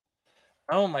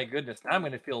 Oh my goodness! Now I'm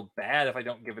going to feel bad if I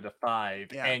don't give it a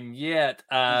 5. Yeah. And yet,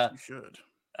 You should.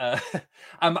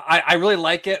 I really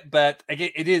like it, but again,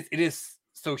 it is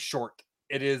so short.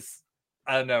 It is,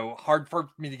 I don't know, hard for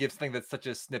me to give something that's such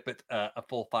a snippet a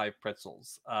full 5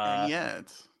 pretzels. And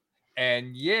yet.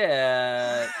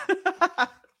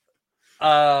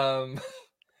 No,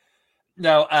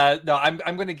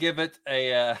 I'm going to give it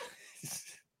a.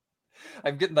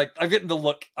 I'm getting the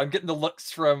look. I'm getting the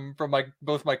looks from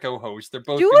both my co-hosts. They're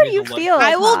both. Do giving what me you the look. feel.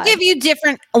 I will Todd. give you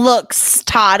different looks,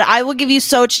 Todd. I will give you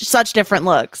such different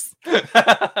looks.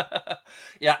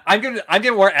 Yeah, I'm gonna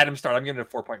where Adam started. I'm giving it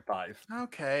a 4.5.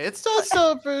 Okay, it's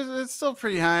still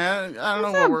pretty high. I don't know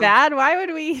It's what not bad. Why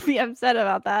would we be upset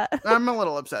about that? I'm a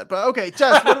little upset, but okay,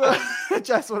 Jess. What about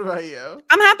Jess? What about you?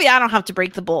 I'm happy I don't have to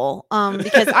break the bowl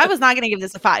because I was not going to give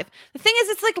this a 5. The thing is,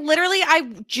 it's like literally,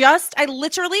 I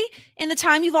literally, in the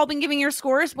time you've all been giving your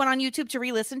scores, went on YouTube to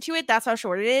re-listen to it. That's how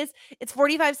short it is. It's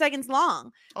 45 seconds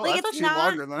long. Oh, Like, that's it's actually not-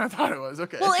 longer than I thought it was.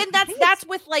 Okay. Well, and that's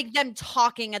with like them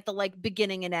talking at the like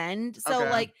beginning and end. So Okay.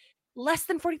 like less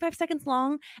than 45 seconds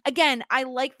long. Again, I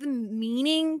like the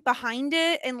meaning behind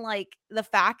it and like the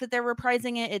fact that they're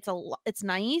reprising it. It's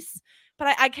nice,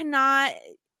 but I cannot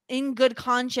in good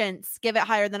conscience give it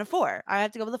higher than a 4. I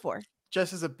have to go with a 4.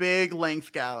 Jess is a big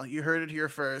length gal. You heard it here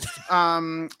first.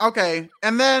 Okay,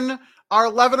 and then our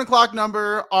 11 o'clock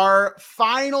number, our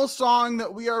final song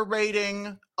that we are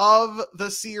rating of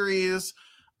the series.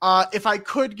 If I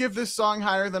could give this song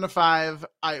higher than a 5,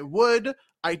 I would.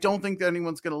 I don't think that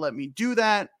anyone's going to let me do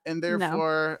that, and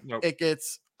therefore Nope. it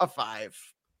gets a 5.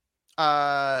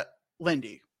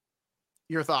 Lindy,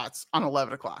 your thoughts on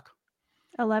 11 o'clock?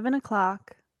 11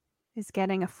 o'clock is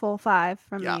getting a full 5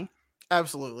 from Yeah. me.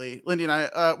 Absolutely. Lindy and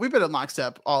I, we've been in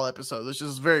lockstep all episode, which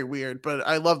is very weird, but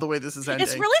I love the way this is ending.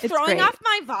 It's really It's throwing great. off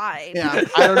my vibe. Yeah,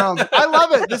 I don't know. I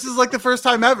love it. This is like the first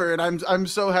time ever, and I'm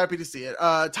so happy to see it.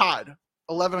 Todd,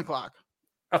 11 o'clock.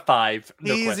 A 5.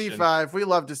 No Easy question. 5. We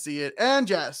love to see it. And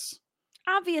Jess.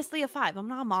 Obviously a 5. I'm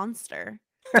not a monster.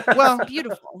 Well,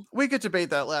 Beautiful. we could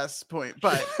debate that last point,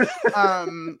 but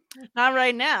Not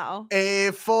right now.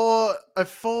 a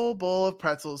full bowl of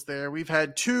pretzels there. We've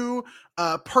had 2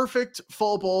 perfect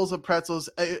full bowls of pretzels.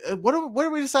 What do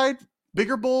we decide?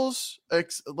 Bigger bowls,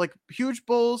 like huge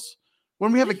bowls.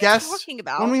 When we have a What are you guest, talking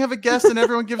about? when we have a guest and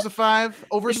everyone gives a 5, Did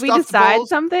overstuffed we decide bowls.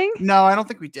 something? No, I don't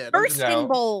think we did. I'm just bursting No.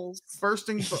 bowls.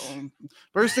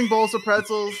 bursting bowls of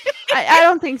pretzels, I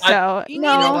don't think so. You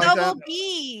No. need Like a double that.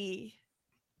 B.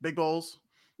 big bowls.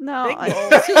 No, Big I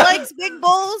bowls. Who likes big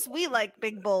bowls? We like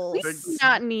big bowls. we Big- do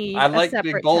not need. I a like big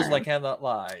separate bowls and I term. cannot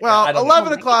lie. Well, I don't know.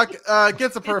 11 o'clock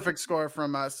gets a perfect score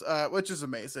from us, which is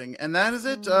amazing. And that is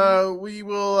it. We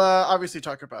will obviously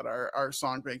talk about our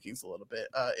song rankings a little bit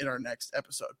in our next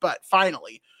episode. But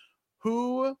finally,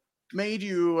 who made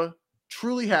you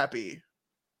truly happy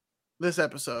this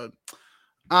episode?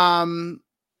 In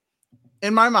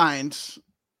my mind,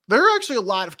 there are actually a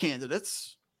lot of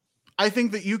candidates. I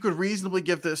think that you could reasonably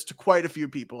give this to quite a few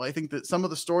people. I think that some of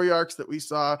the story arcs that we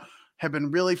saw have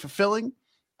been really fulfilling.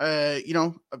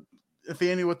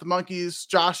 Nathaniel with the monkeys,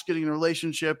 Josh getting a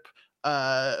relationship,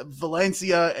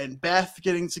 Valencia and Beth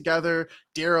getting together,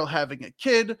 Daryl having a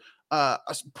kid,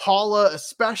 Paula,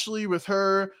 especially with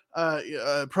her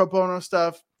pro bono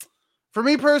stuff. For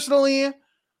me personally,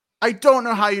 I don't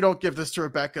know how you don't give this to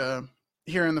Rebecca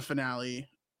here in the finale.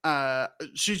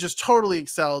 She just totally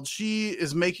excelled. She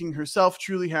is making herself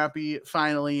truly happy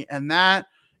finally, and that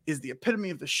is the epitome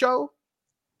of the show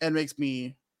and makes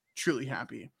me truly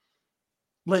happy.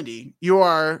 Lindy, you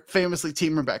are famously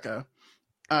Team Rebecca.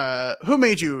 Who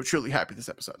made you truly happy this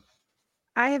episode?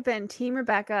 I have been Team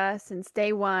Rebecca since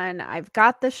day one. I've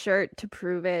got the shirt to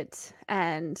prove it.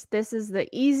 And this is the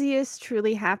easiest,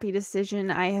 truly happy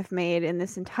decision I have made in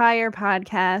this entire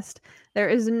podcast. There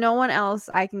is no one else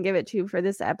I can give it to for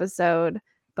this episode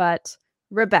but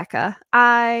Rebecca.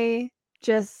 I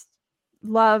just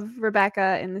love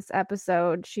Rebecca in this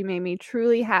episode. She made me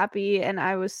truly happy, and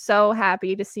I was so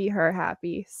happy to see her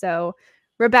happy. So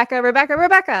Rebecca.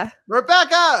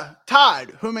 Todd,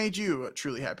 who made you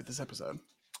truly happy this episode?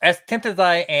 As tempted as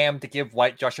I am to give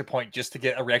White Josh a point just to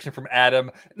get a reaction from Adam,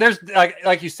 there's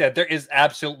like you said, there is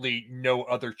absolutely no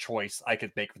other choice I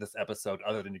could make for this episode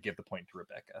other than to give the point to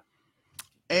Rebecca.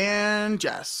 And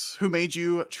Jess, who made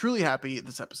you truly happy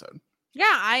this episode?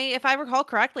 Yeah, if I recall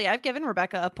correctly, I've given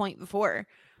Rebecca a point before.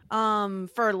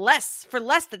 For less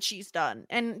that she's done.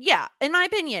 And yeah, in my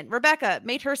opinion, Rebecca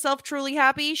made herself truly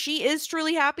happy. She is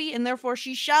truly happy, and therefore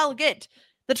she shall get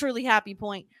the truly happy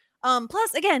point.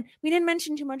 Plus, again, we didn't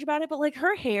mention too much about it, but like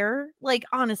her hair, like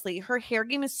honestly, her hair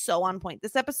game is so on point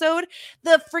this episode.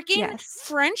 The freaking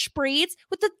French braids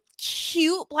with the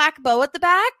cute black bow at the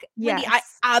back. Wendy, I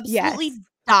absolutely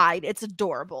died. It's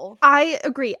adorable. I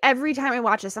agree. Every time I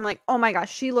watch this, I'm like, oh my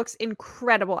gosh, she looks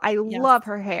incredible. I love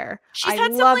her hair. She's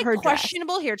had some like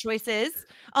questionable hair choices.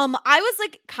 I was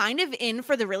like kind of in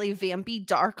for the really vampy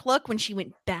dark look when she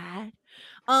went bad.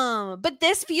 But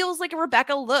this feels like a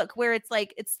Rebecca look where it's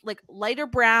like lighter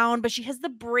brown, but she has the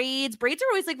braids. Braids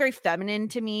are always like very feminine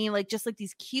to me, like just like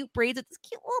these cute braids with this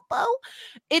cute little bow.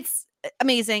 It's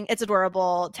amazing. It's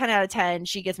adorable. 10 out of 10.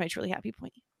 She gets my truly happy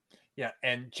point. Yeah,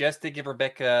 and just to give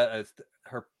Rebecca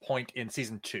her point in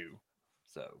season 2.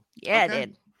 So yeah, okay. It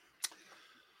did.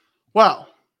 Well,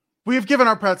 we have given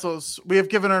our pretzels, we have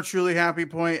given our truly happy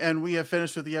point, and we have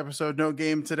finished with the episode No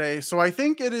Game today. So I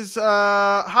think it is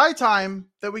high time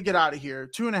that we get out of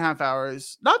here. 2.5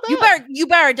 hours. Not bad. You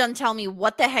better done tell me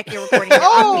what the heck you're recording.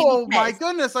 Oh my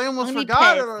goodness, I almost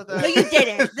forgot about that. No, you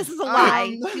didn't. This is a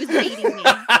lie. He was baiting me.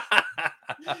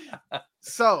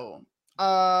 So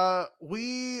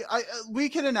we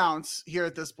can announce here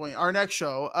at this point our next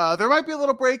show. There might be a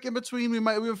little break in between. We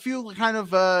have a few kind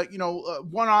of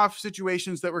one-off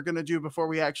situations that we're going to do before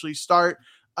we actually start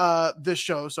this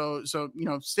show. So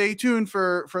stay tuned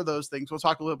for those things. We'll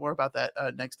talk a little more about that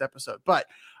next episode. But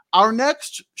our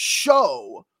next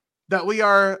show that we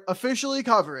are officially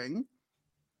covering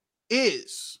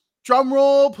is, drum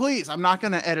roll please. I'm not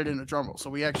going to edit in a drum roll, so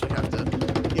we actually have to.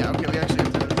 Yeah, okay, we actually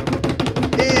have to.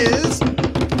 Is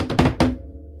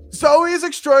Zoe's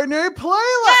Extraordinary Playlist.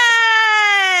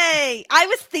 Yay! I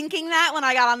was thinking that when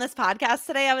I got on this podcast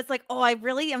today. I was like, oh, I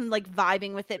really am like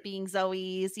vibing with it being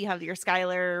Zoe's. You have your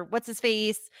Skylar, what's his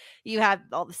face? You have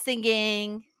all the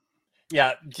singing.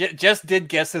 Yeah, Jess did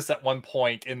guess this at one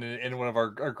point in one of our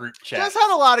group chats. Jess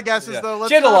had a lot of guesses though.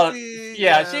 She had a lot of this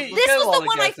was the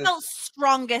one I felt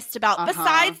strongest about.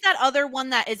 Besides that other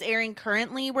one that is airing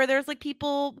currently, where there's like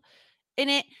people in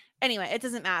it. Anyway, it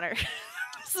doesn't matter.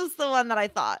 This is the one that I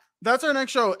thought. That's our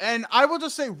next show. And I will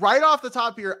just say right off the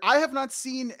top here, I have not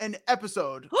seen an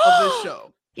episode of this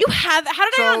show. You have? How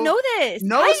did I not know this?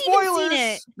 No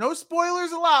spoilers. No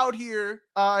spoilers allowed here.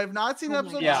 I have not seen an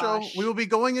episode of the show. We will be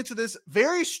going into this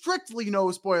very strictly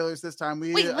no spoilers this time.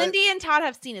 Wait, Lindy and Todd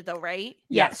have seen it though, right?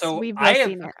 Yes, so we've both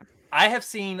seen it. I have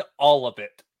seen all of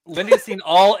it. Lindy has seen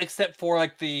all except for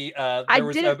like the there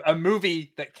was a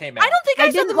movie that came out. I don't think I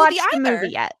saw the movie either. The movie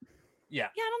yet. Yeah,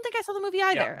 I don't think I saw the movie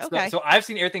either. Yeah. Okay. So I've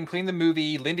seen everything, including the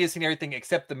movie. Lindy has seen everything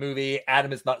except the movie.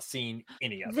 Adam has not seen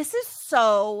any of it. This is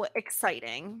so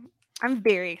exciting. I'm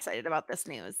very excited about this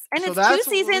news. And it's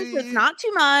 2 seasons, so it's not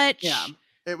too much. Yeah.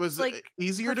 It was like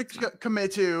easier to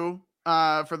commit to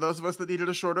for those of us that needed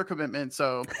a shorter commitment.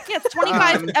 So yeah, it's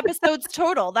 25 episodes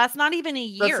total. That's not even a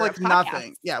year. That's like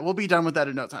nothing. Yeah, we'll be done with that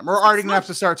in no time. We're already gonna have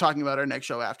to start talking about our next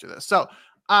show after this. So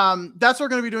that's what we're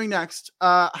going to be doing next.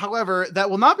 However, that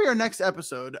will not be our next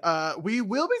episode. We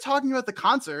will be talking about the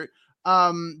concert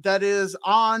that is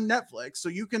on Netflix, so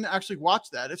you can actually watch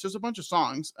that. It's just a bunch of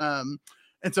songs.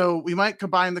 And so we might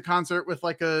combine the concert with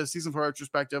like a season 4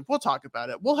 retrospective. We'll talk about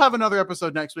it. We'll have another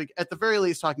episode next week, at the very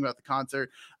least, talking about the concert.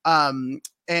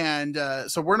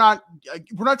 So we're not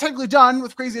technically done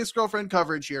with Crazy Ex-Girlfriend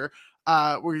coverage here.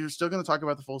 We're still going to talk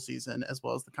about the full season as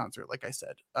well as the concert, like I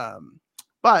said.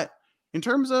 But in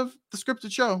terms of the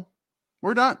scripted show,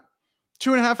 we're done.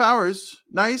 2.5 hours.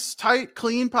 Nice, tight,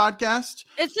 clean podcast.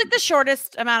 It's like the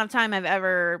shortest amount of time I've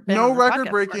ever been. No record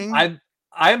breaking.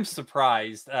 I'm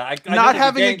surprised. Not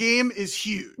having a game is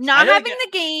huge. Not having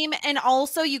the game, and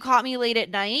also you caught me late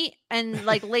at night, and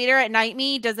like later at night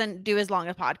me doesn't do as long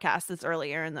a podcast as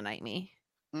earlier in the night me.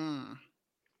 Well,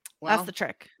 that's the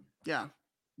trick. Yeah,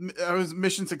 it was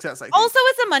mission success. I think. Also,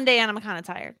 it's a Monday, and I'm kind of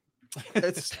tired.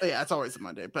 It's always a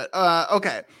Monday, but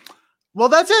okay. Well,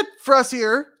 that's it for us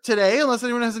here today. Unless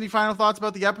anyone has any final thoughts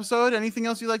about the episode, anything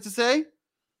else you'd like to say?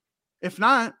 If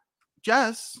not,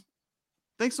 Jess,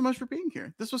 thanks so much for being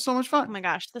here. This was so much fun. Oh my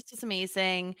gosh, this was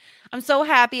amazing. I'm so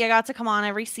happy I got to come on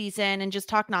every season and just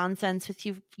talk nonsense with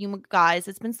you guys.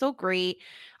 It's been so great.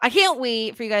 I can't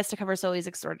wait for you guys to cover Zoe's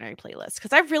Extraordinary Playlist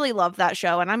because I really love that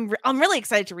show, and I'm really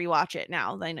excited to rewatch it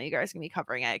now that I know you guys are gonna be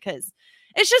covering it because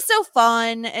it's just so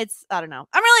fun. I don't know.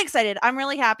 I'm really excited. I'm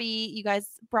really happy you guys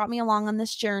brought me along on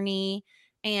this journey.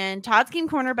 And Todd's Game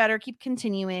Corner better keep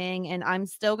continuing. And I'm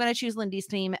still gonna choose Lindy's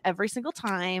team every single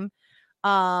time.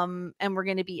 And we're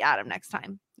gonna beat Adam next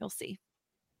time. You'll see.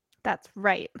 That's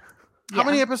right. How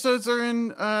many episodes are in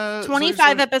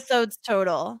 25 episodes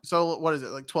total. So what is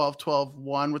it, like 12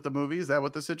 1 with the movie? Is that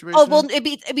what the situation Oh, well, is?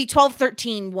 it'd be 12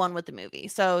 13 1 with the movie.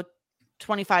 So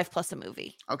 25 plus a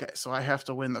movie. Okay, so I have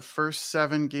to win the first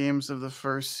 7 games of the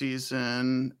first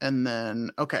season, and then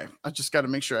I just got to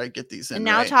make sure I get these in. And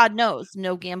now right. Todd knows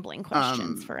no gambling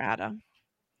questions for Adam.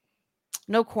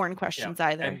 No corn questions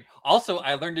either. And also,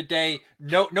 I learned today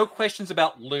no questions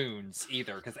about loons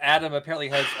either, because Adam apparently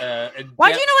has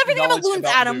Why do you know everything about loons,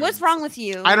 Adam? What's wrong with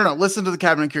you? I don't know. Listen to the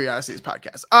Cabinet of Curiosities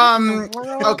podcast.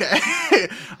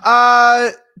 Okay.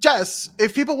 Jess,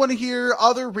 if people want to hear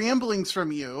other ramblings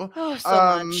from you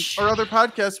much. or other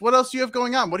podcasts, what else do you have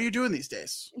going on? What are you doing these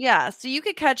days? Yeah, so you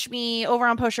could catch me over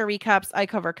on Post Show Recaps. I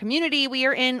cover Community.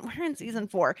 We're in season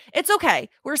 4. It's okay.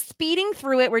 We're speeding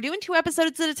through it. We're doing 2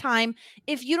 episodes at a time.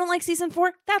 If you don't like season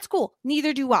 4, that's cool.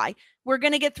 Neither do I. We're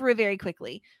going to get through it very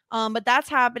quickly. But that's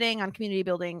happening on Community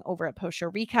Building over at Post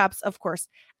Show Recaps. Of course,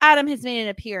 Adam has made an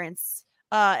appearance.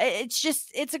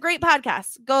 It's a great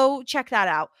podcast. Go check that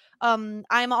out.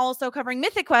 I'm also covering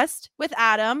Mythic Quest with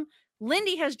Adam.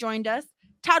 Lindy has joined us.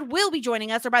 Todd will be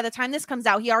joining us, or by the time this comes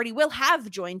out, he already will have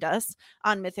joined us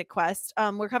on Mythic Quest.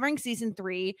 We're covering season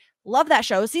 3. Love that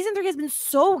show. Season 3 has been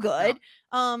so good.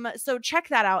 So check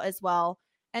that out as well.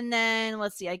 And then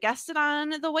let's see, I guested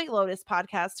on the White Lotus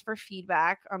podcast for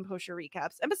feedback on Post Show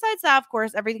Recaps. And besides that, of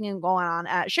course, everything going on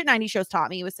at Shit 90 Shows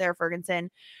Taught Me with Sarah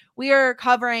Ferguson. We are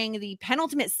covering the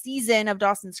penultimate season of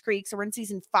Dawson's Creek. So we're in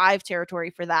season 5 territory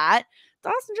for that.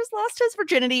 Dawson just lost his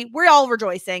virginity. We're all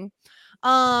rejoicing.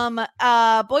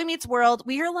 Boy Meets World.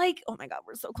 We are like, oh my God,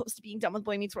 we're so close to being done with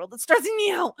Boy Meets World. It's stressing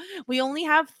me out. We only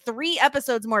have 3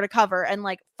 episodes more to cover and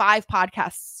like 5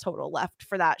 podcasts total left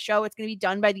for that show. It's going to be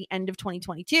done by the end of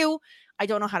 2022. I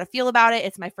don't know how to feel about it.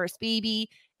 It's my first baby.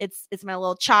 It's my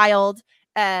little child,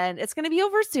 and it's going to be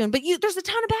over soon. But there's a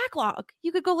ton of backlog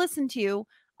you could go listen to.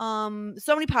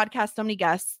 So many podcasts, so many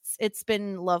guests. It's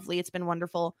been lovely. It's been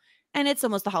wonderful. And it's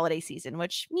almost the holiday season,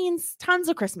 which means tons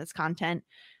of Christmas content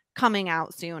coming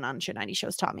out soon on Shit 90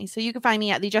 Shows Taught Me. So you can find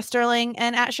me at the Jess Sterling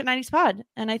and at Shit 90's Pod.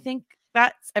 And I think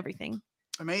that's everything.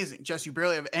 Amazing. Jess, you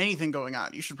barely have anything going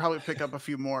on. You should probably pick up a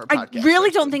few more podcasts. I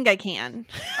really don't think I can.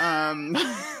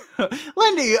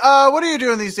 Lindy, what are you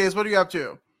doing these days? What are you up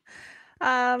to?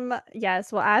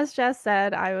 Yes. Well, as Jess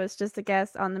said, I was just a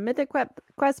guest on the Mythic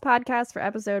Quest podcast for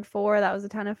episode 4. That was a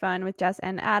ton of fun with Jess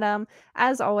and Adam.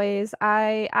 As always,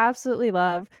 I absolutely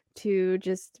love to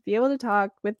just be able to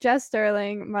talk with Jess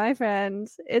Sterling, my friend.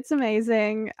 It's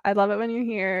amazing. I love it when you're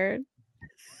here.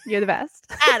 You're the best.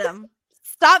 Adam,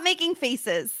 stop making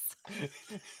faces.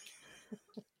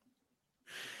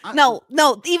 No,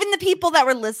 even the people that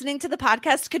were listening to the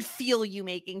podcast could feel you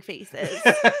making faces.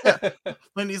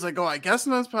 Lindy's like, I guess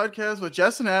on this podcast with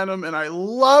Jess and Adam, and I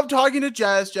love talking to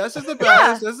Jess. Jess is the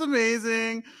best. Jess is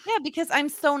amazing. Yeah, because I'm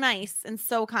so nice and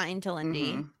so kind to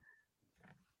Lindy. Mm-hmm.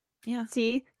 Yeah.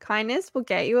 See, kindness will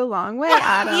get you a long way,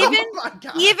 Adam.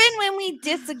 Even when we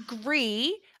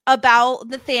disagree about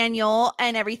Nathaniel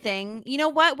and everything, you know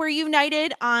what? We're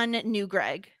united on New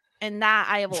Greg. And that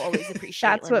I will always appreciate.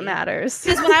 That's Lindy. What matters.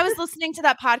 Because when I was listening to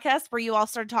that podcast where you all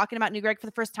started talking about New Greg for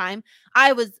the first time,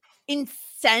 I was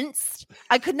incensed.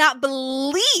 I could not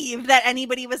believe that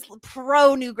anybody was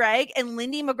pro New Greg, and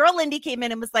my girl Lindy came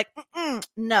in and was like,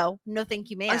 no, thank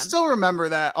you, ma'am. I still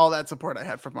remember all that support I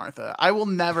had from Martha. I will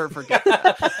never forget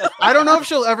that. I don't know if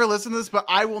she'll ever listen to this, but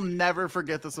I will never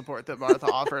forget the support that Martha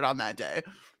offered on that day,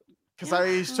 because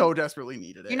I so desperately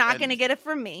needed it. You're not going to get it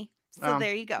from me. So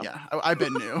there you go. Yeah, I've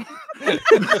been new.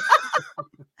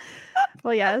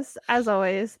 Well, yes, as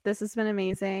always, this has been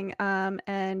amazing.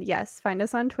 And yes, find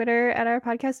us on Twitter at our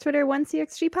podcast Twitter,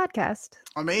 1CXG Podcast.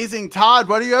 Amazing. Todd,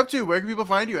 what are you up to? Where can people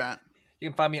find you at? You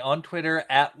can find me on Twitter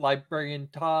at Librarian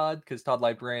Todd, because Todd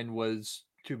Librarian was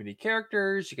too many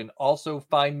characters. You can also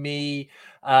find me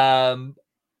on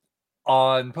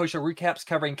post-show recaps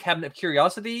covering Cabinet of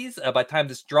Curiosities. By the time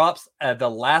this drops, the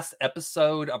last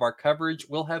episode of our coverage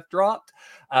will have dropped.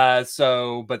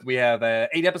 But we have 8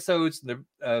 episodes in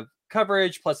the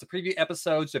coverage plus the preview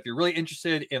episodes. So if you're really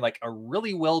interested in like a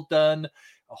really well done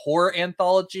horror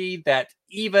anthology that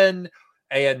even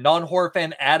a non-horror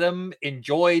fan Adam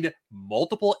enjoyed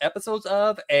multiple episodes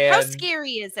of, and how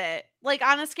scary is it? Like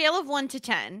on a scale of 1 to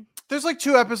 10? There's like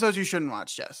 2 episodes you shouldn't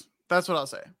watch, Jess. That's what I'll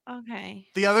say. Okay.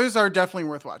 The others are definitely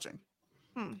worth watching.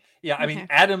 Yeah, I mean,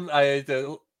 Adam,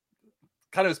 the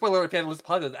kind of a spoiler if you haven't listened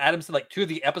to the podcast, Adam said like 2 of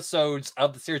the episodes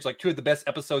of the series, like 2 of the best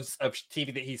episodes of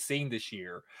TV that he's seen this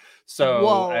year.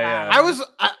 So I was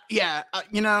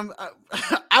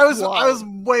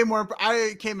way more.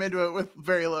 I came into it with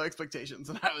very low expectations,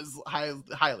 and I was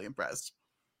highly impressed.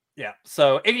 Yeah.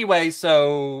 So anyway,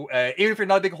 even if you're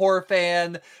not a big horror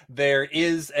fan, there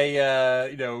is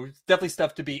definitely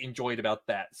stuff to be enjoyed about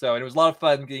that. So it was a lot of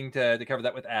fun getting to cover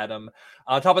that with Adam.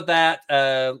 On top of that,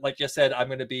 like Jess said, I'm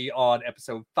going to be on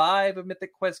episode 5 of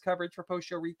Mythic Quest coverage for post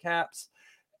show recaps.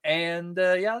 And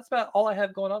that's about all I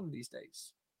have going on these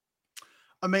days.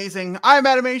 Amazing. I'm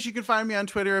Adam H. You can find me on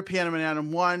Twitter at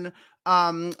PianomanAdam1.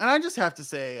 And I just have to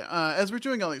say, as we're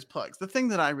doing all these plugs, the thing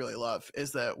that I really love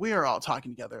is that we are all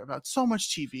talking together about so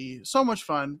much TV, so much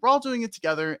fun. We're all doing it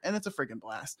together, and it's a freaking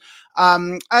blast.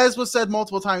 As was said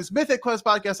multiple times, Mythic Quest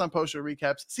podcast on post show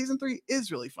recaps. Season 3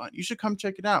 is really fun. You should come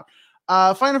check it out.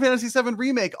 Final Fantasy VII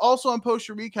Remake, also on post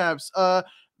show recaps.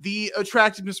 The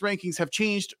attractiveness rankings have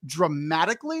changed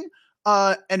dramatically.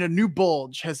 And a new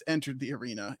bulge has entered the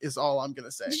arena is all I'm going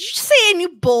to say. Did you say a new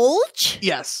bulge?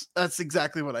 Yes, that's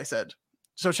exactly what I said.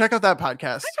 So check out that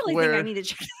podcast. I really think I need to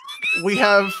check it out. We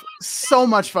have so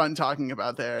much fun talking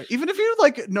about there. Even if you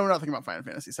know nothing about Final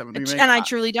Fantasy VII Remake. And I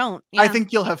truly don't. Yeah. I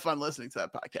think you'll have fun listening to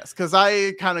that podcast because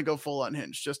I kind of go full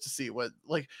unhinged just to see what,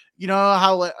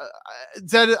 how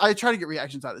Zed, I try to get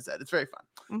reactions out of Zed. It's very fun.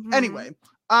 Mm-hmm. Anyway.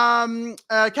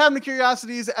 Cabinet of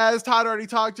Curiosities, as Todd already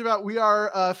talked about, we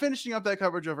are finishing up that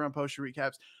coverage over on post show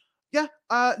recaps. Yeah,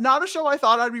 not a show I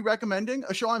thought I'd be recommending,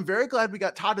 a show I'm very glad we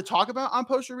got Todd to talk about on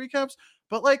post show recaps,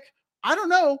 but I don't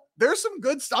know, there's some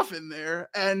good stuff in there,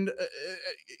 and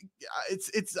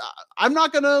it's I'm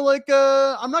not gonna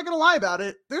lie about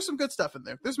it. There's some good stuff in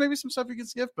there. There's maybe some stuff you can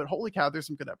skip, but holy cow, there's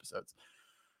some good episodes.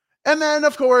 And then,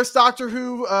 of course, Doctor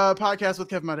Who podcast with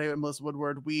Kevin Monday and Melissa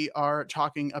Woodward. We are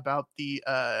talking about the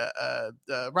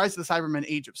Rise of the Cybermen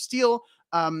Age of Steel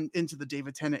into the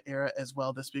David Tennant era as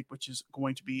well this week, which is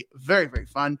going to be very, very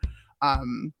fun.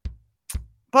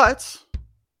 But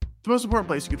the most important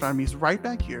place you can find me is right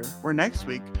back here, where next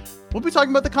week we'll be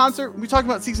talking about the concert. We'll be talking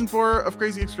about season 4 of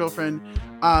Crazy Ex-Girlfriend,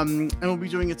 and we'll be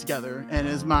doing it together. And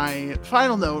as my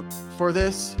final note for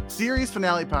this series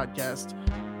finale podcast,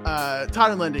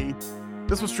 Todd and Lindy,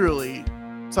 this was truly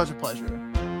such a pleasure.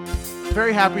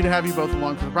 Very happy to have you both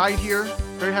along for the ride here.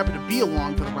 Very happy to be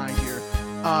along for the ride here.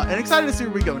 And excited to see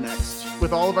where we go next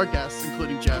with all of our guests,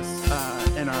 including Jess,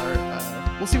 and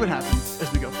we'll see what happens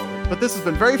as we go forward. But this has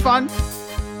been very fun.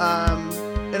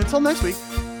 And until next week,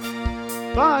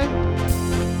 bye.